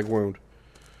from his leg wound.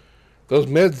 Those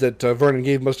meds that Vernon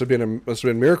gave must have been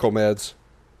miracle meds.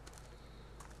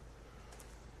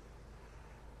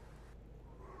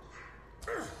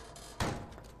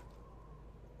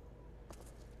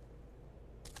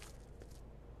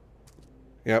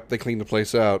 Yep, they cleaned the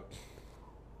place out.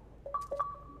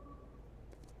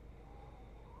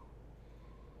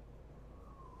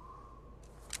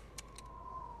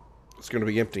 It's going to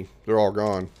be empty. They're all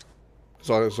gone.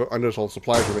 So I noticed all the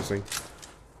supplies are missing.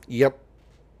 Yep.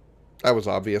 That was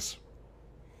obvious.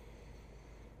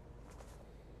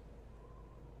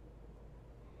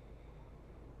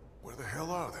 Where the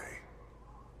hell are they?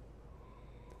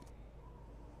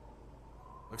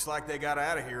 Looks like they got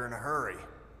out of here in a hurry.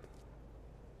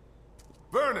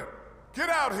 Vernon, get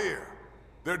out here!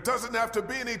 There doesn't have to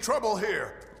be any trouble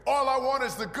here. All I want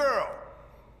is the girl.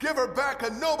 Give her back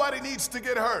and nobody needs to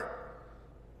get hurt.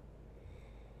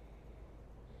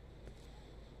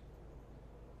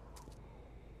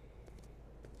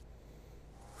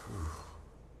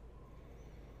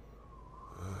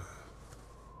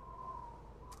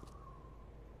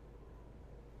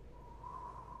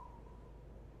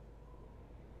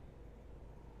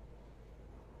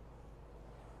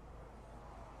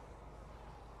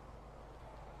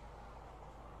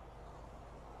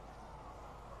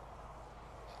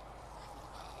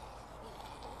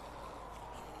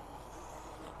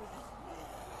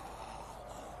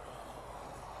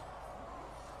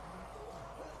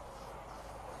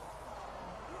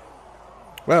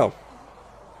 Well,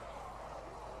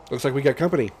 looks like we got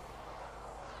company.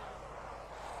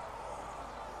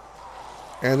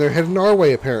 And they're heading our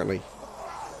way, apparently.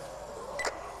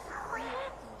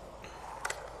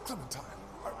 Clementine,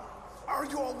 are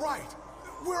you all right?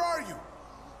 Where are you?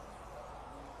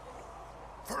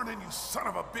 Vernon, you son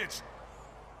of a bitch!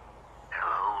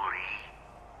 Hello, Lee.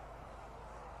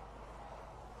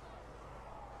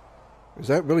 Is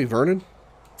that really Vernon?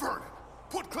 Vernon,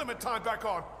 put Clementine back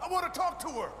on. I want to talk to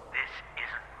her. This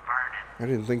isn't Vernon. I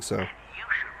didn't think so. You should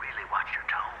really watch your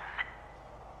tone.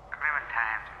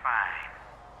 Clementine's fine.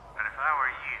 But if I were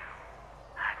you,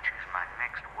 I'd choose my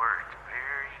next words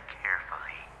very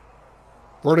carefully.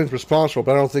 Vernon's responsible,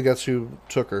 but I don't think that's who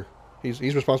took her.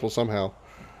 He's responsible somehow.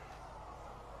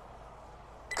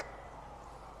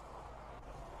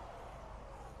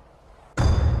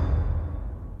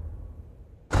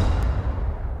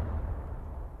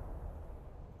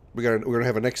 We're gonna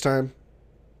have a next time.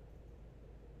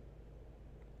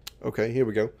 Okay, here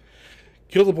we go.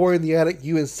 Kill the boy in the attic.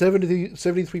 You and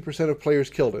 73% of players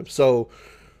killed him. So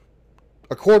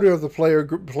a quarter of the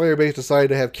player base decided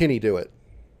to have Kenny do it.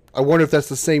 I wonder if that's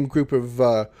the same group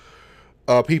of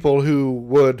people who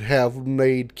would have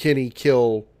made Kenny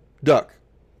kill Duck.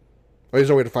 Well, there's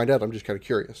no way to find out. I'm just kind of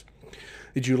curious.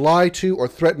 Did you lie to or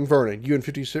threaten Vernon? You and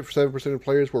 57% of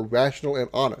players were rational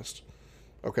and honest.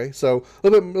 Okay, so a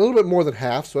little bit more than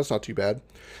half, so that's not too bad.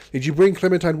 Did you bring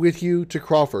Clementine with you to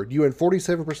Crawford? You and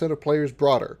 47% of players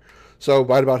brought her. So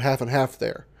right about half and half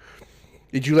there.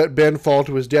 Did you let Ben fall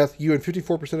to his death? You and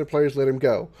 54% of players let him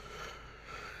go.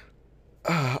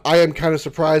 I am kind of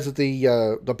surprised that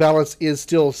the balance is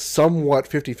still somewhat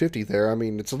 50-50 there. I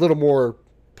mean, it's a little more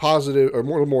positive, or a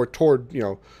little more toward,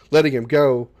 letting him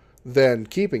go than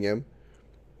keeping him.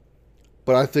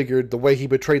 But I figured the way he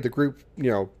betrayed the group,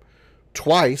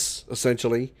 twice,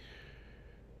 essentially,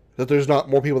 that there's not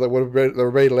more people that were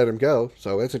ready to let him go.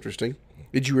 So that's interesting.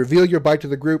 Did you reveal your bite to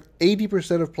the group?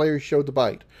 80% of players showed the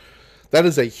bite. That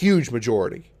is a huge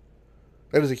majority.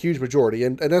 That is a huge majority.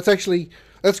 And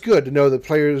that's good to know that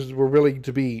players were willing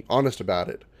to be honest about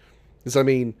it. Because, I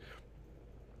mean,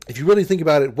 if you really think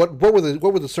about it, what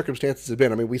were the circumstances have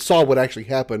been? I mean, we saw what actually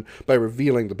happened by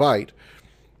revealing the bite.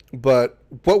 But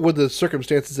what would the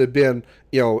circumstances have been,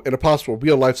 in a possible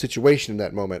real-life situation in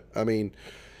that moment? I mean,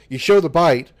 you show the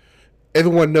bite,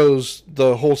 everyone knows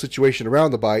the whole situation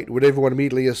around the bite. Would everyone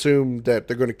immediately assume that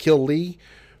they're going to kill Lee?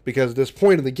 Because at this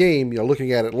point in the game,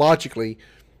 looking at it logically,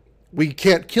 we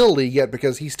can't kill Lee yet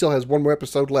because he still has one more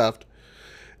episode left.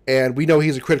 And we know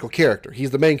he's a critical character.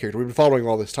 He's the main character. We've been following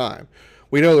all this time.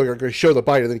 We know they're going to show the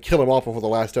bite and then kill him off before the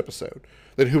last episode.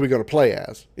 Then who are we going to play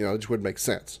as? It just wouldn't make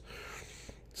sense.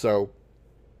 So,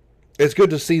 it's good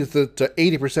to see that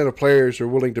 80% of players are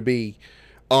willing to be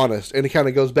honest. And it kind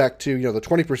of goes back to, the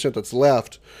 20% that's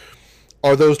left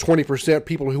are those 20%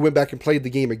 people who went back and played the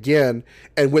game again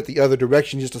and went the other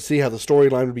direction just to see how the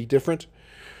storyline would be different.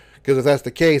 Because if that's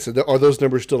the case, are those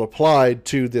numbers still applied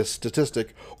to this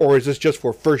statistic, or is this just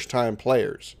for first-time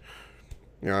players?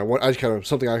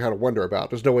 Something I kind of wonder about.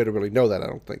 There's no way to really know that, I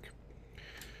don't think.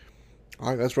 All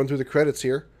right, let's run through the credits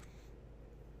here.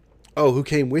 Oh, who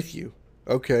came with you?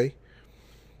 Okay.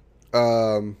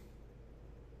 I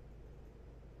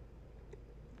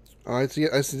see.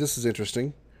 This is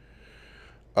interesting.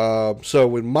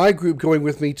 So in my group going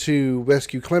with me to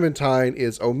rescue Clementine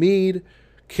is Omid,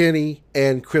 Kenny,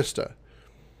 and Krista.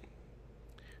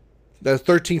 That's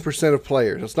 13% of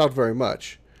players. That's not very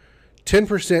much.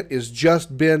 10% is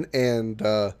just Ben and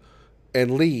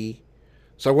Lee.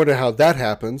 So I wonder how that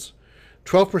happens.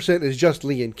 12% is just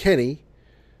Lee and Kenny.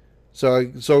 So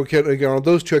on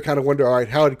those two, I kind of wonder, all right,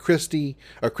 how did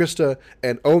Krista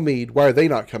and Omid, why are they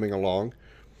not coming along?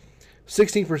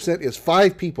 16% is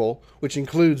 5 people, which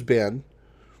includes Ben.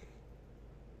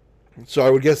 So I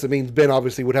would guess that means Ben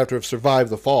obviously would have to have survived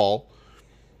the fall.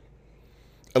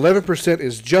 11%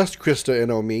 is just Krista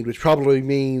and Omid, which probably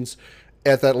means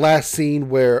at that last scene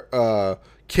where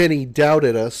Kenny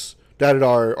doubted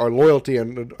our loyalty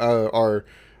and our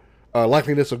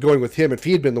likeliness of going with him, if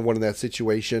he had been the one in that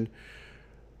situation,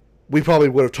 we probably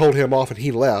would have told him off and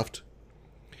he left.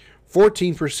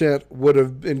 14% would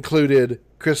have included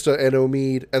Krista and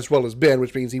Omid as well as Ben,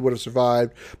 which means he would have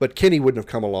survived, but Kenny wouldn't have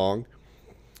come along.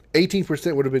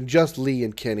 18% would have been just Lee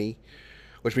and Kenny,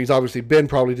 which means obviously Ben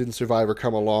probably didn't survive or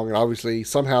come along, and obviously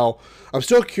somehow, I'm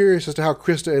still curious as to how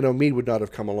Krista and Omid would not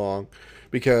have come along,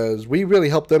 because we really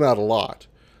helped them out a lot.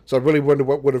 So I really wonder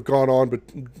what would have gone on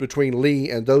between Lee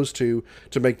and those two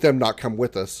to make them not come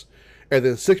with us. And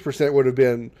then 6%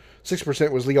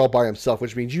 was Lee all by himself,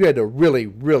 which means you had to really,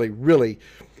 really, really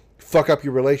fuck up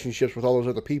your relationships with all those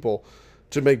other people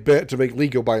to make Lee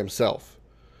go by himself.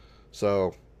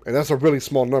 So, and that's a really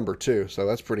small number too. So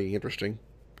that's pretty interesting.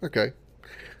 Okay.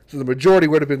 So the majority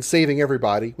would have been saving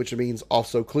everybody, which means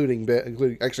also including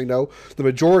actually no, the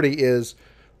majority is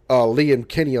Lee and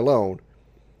Kenny alone,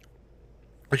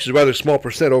 which is a rather small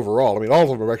percent overall. I mean, all of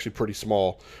them are actually pretty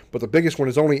small, but the biggest one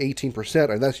is only 18%,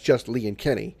 and that's just Lee and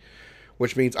Kenny,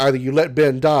 which means either you let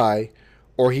Ben die,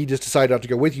 or he just decided not to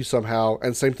go with you somehow,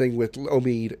 and same thing with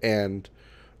Omid and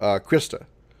Krista.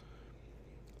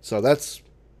 So that's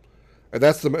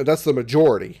the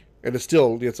majority. And it's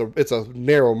still it's a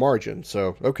narrow margin.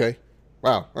 So okay,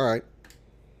 wow, all right.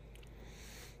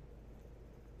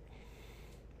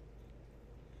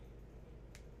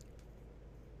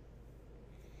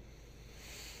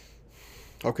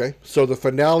 Okay, so the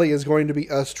finale is going to be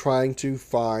us trying to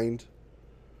find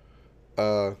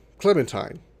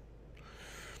Clementine,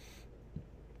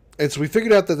 and so we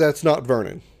figured out that that's not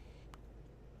Vernon.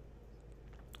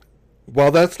 While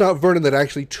that's not Vernon that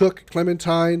actually took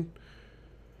Clementine.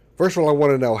 First of all, I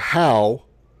want to know how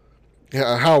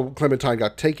Clementine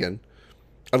got taken.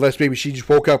 Unless maybe she just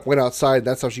woke up, went outside, and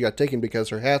that's how she got taken because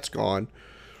her hat's gone.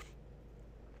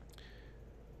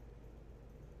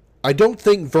 I don't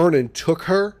think Vernon took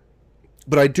her,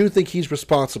 but I do think he's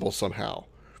responsible somehow.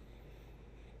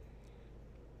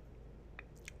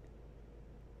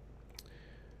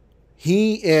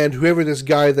 He and whoever this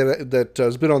guy that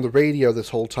has been on the radio this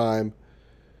whole time,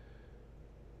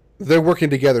 they're working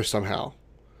together somehow.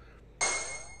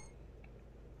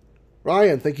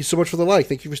 Ryan, thank you so much for the like.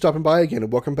 Thank you for stopping by again,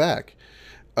 and welcome back.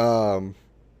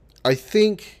 I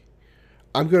think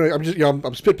I'm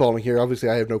spitballing here. Obviously,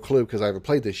 I have no clue because I haven't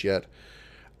played this yet.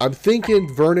 I'm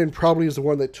thinking Vernon probably is the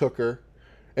one that took her.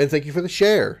 And thank you for the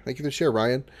share. Thank you for the share,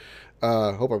 Ryan.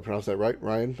 Hope I pronounced that right,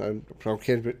 Ryan. I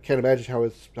can't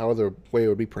imagine how other way it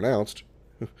would be pronounced.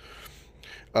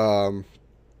 I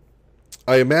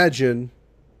imagine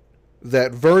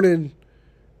that Vernon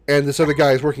and this other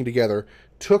guy is working together,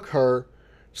 took her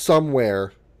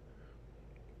somewhere,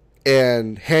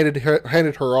 and handed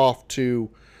her off to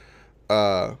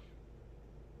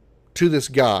this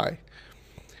guy.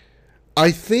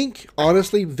 I think,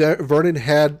 honestly, Vernon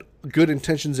had good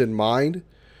intentions in mind.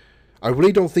 I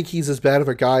really don't think he's as bad of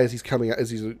a guy as he's coming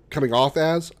off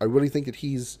as. I really think that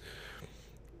he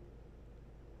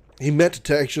meant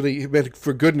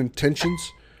for good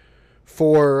intentions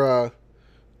for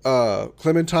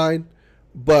Clementine,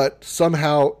 but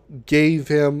somehow gave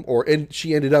him,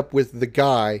 she ended up with the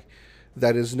guy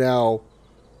that has now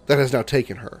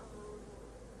taken her.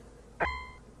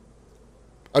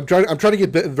 I'm trying to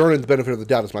get Vernon the benefit of the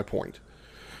doubt. Is my point.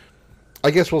 I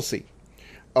guess we'll see.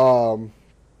 I'm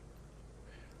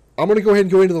going to go ahead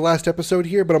and go into the last episode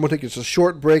here, but I'm going to take just a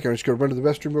short break. I'm just going to run to the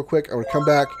restroom real quick. I'm going to come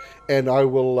back, and I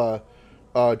will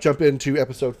jump into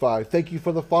episode 5. Thank you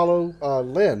for the follow,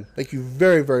 Lynn. Thank you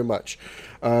very, very much.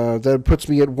 That puts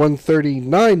me at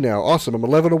 139 now. Awesome. I'm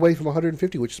 11 away from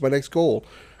 150, which is my next goal.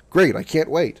 Great. I can't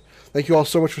wait. Thank you all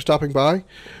so much for stopping by.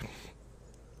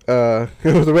 The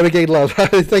Renegade Love.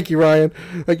 Thank you, Ryan.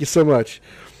 Thank you so much.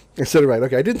 I said it right.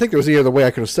 Okay, I didn't think there was any other way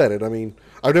I could have said it. I mean,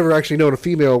 I've never actually known a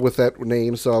female with that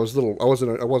name, so I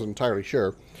wasn't entirely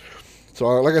sure. So,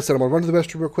 like I said, I'm gonna run to the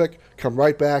restroom real quick, come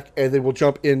right back, and then we'll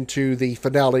jump into the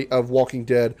finale of Walking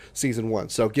Dead Season 1.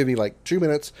 So, give me like 2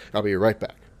 minutes. I'll be right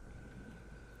back.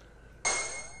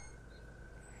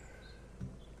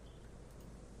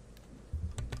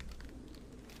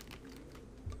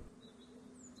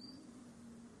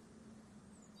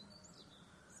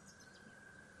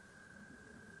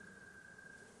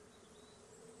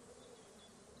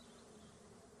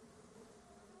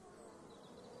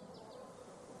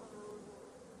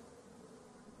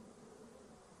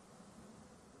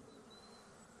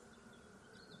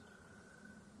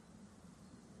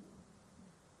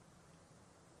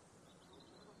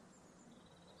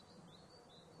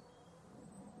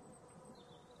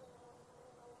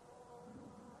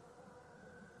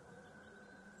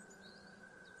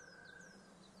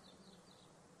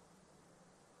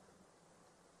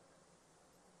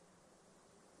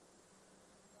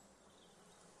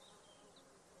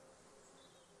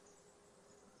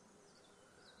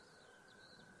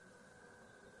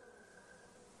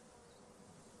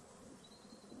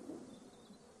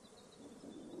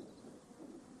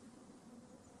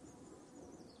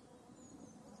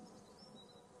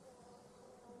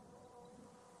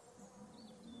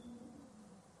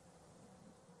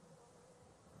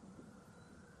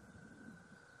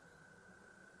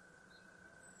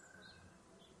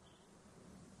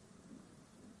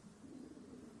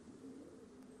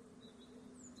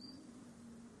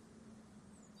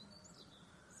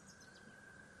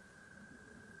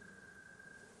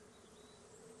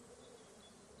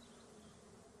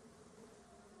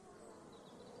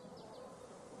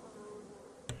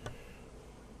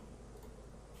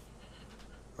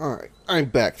 All right, I'm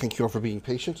back. Thank you all for being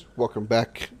patient. Welcome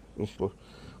back.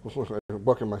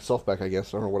 Welcome myself back, I guess.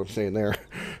 I don't know what I'm saying there.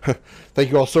 Thank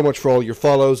you all so much for all your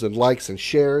follows and likes and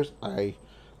shares. I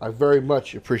very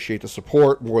much appreciate the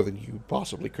support, more than you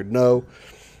possibly could know.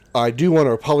 I do want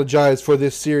to apologize for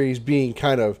this series being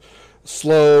kind of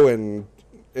slow and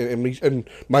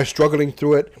my struggling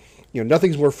through it. You know,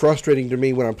 nothing's more frustrating to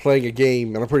me when I'm playing a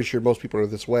game, and I'm pretty sure most people are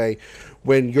this way,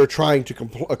 when you're trying to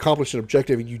accomplish an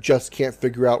objective and you just can't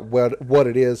figure out what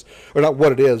it is, or not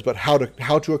what it is, but how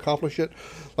to accomplish it.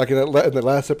 Like in the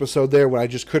last episode there, when I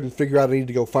just couldn't figure out I needed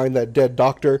to go find that dead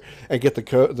doctor and get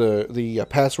the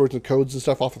passwords and codes and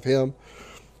stuff off of him.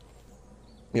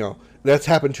 You know, that's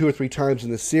happened 2 or 3 times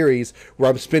in this series where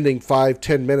I'm spending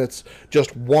 5-10 minutes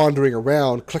just wandering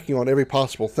around, clicking on every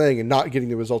possible thing and not getting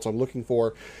the results I'm looking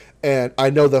for. And I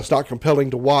know that's not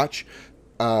compelling to watch.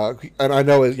 And I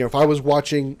know, you know, if I was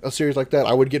watching a series like that,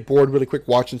 I would get bored really quick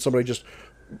watching somebody just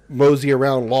mosey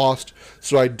around lost.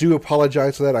 So I do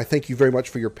apologize for that. I thank you very much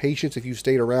for your patience if you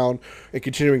stayed around and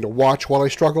continuing to watch while I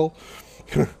struggle.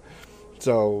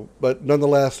 So, but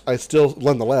nonetheless,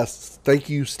 thank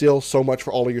you still so much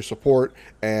for all of your support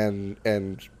and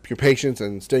your patience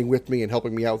and staying with me and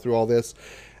helping me out through all this.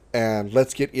 And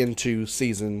let's get into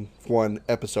Season 1,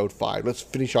 Episode 5. Let's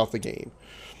finish off the game.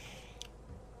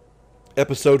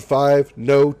 Episode 5,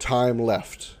 No Time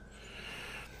Left.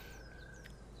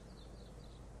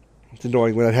 It's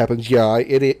annoying when that happens. Yeah,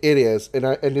 it is.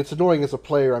 And it's annoying as a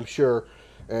player, I'm sure.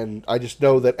 And I just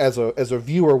know that as a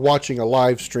viewer watching a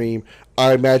live stream,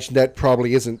 I imagine that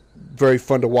probably isn't very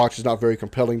fun to watch. It's not very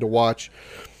compelling to watch.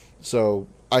 So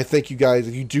I thank you guys.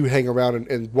 If you do hang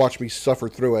around and watch me suffer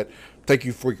through it, thank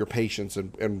you for your patience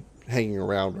and hanging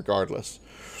around regardless.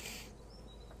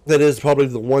 That is probably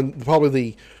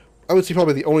the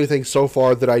only thing so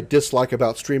far that I dislike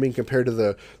about streaming compared to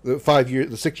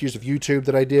the 6 years of YouTube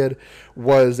that I did,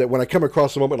 was that when I come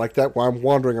across a moment like that where I'm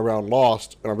wandering around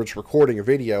lost and I'm just recording a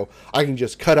video, I can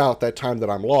just cut out that time that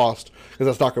I'm lost because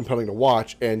that's not compelling to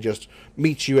watch and just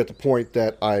meet you at the point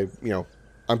that I'm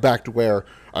back to where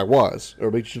I was,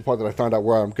 or meet you to the point that I found out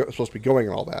where I'm supposed to be going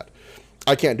and all that.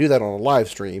 I can't do that on a live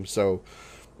stream, so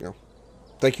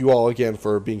thank you all again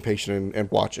for being patient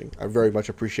and watching. I very much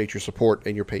appreciate your support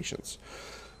and your patience.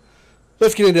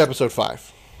 Let's get into episode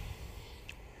 5.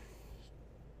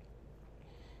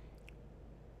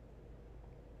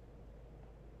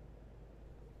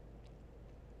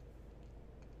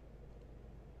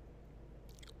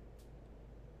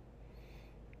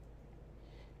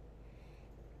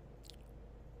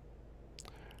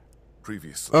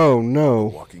 Previously, oh no.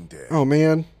 Walking Dead. Oh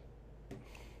man.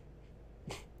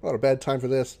 What a bad time for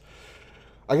this.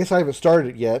 I guess I haven't started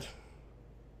it yet.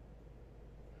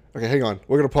 Okay, hang on.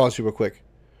 We're going to pause real quick.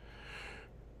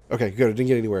 Okay, good. I didn't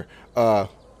get anywhere.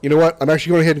 You know what? I'm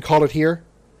actually going ahead and call it here.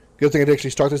 Good thing I didn't actually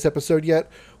start this episode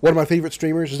yet. One of my favorite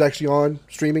streamers is actually on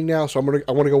streaming now, so I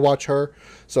want to go watch her.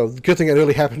 So good thing it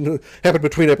really happened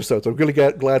between episodes. I'm really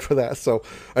glad for that. So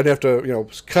I didn't have to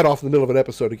cut off in the middle of an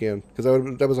episode again, because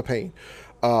that was a pain.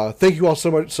 Thank you all so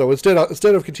much. So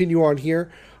instead of continue on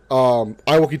here,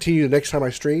 I will continue the next time I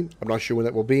stream. I'm not sure when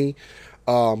that will be,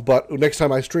 but next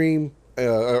time I stream,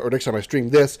 or next time I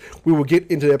stream this, we will get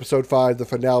into episode 5, the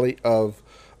finale of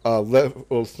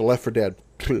The Left 4 Dead,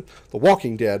 The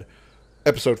Walking Dead,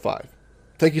 episode 5.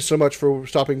 Thank you so much for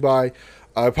stopping by.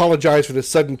 I apologize for this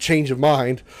sudden change of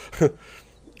mind,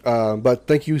 but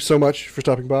thank you so much for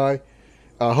stopping by.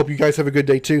 I hope you guys have a good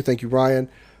day too. Thank you, Ryan,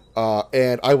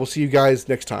 and I will see you guys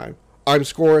next time. I'm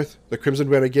Scorth, the Crimson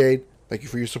Renegade. Thank you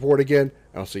for your support again,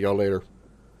 and I'll see y'all later.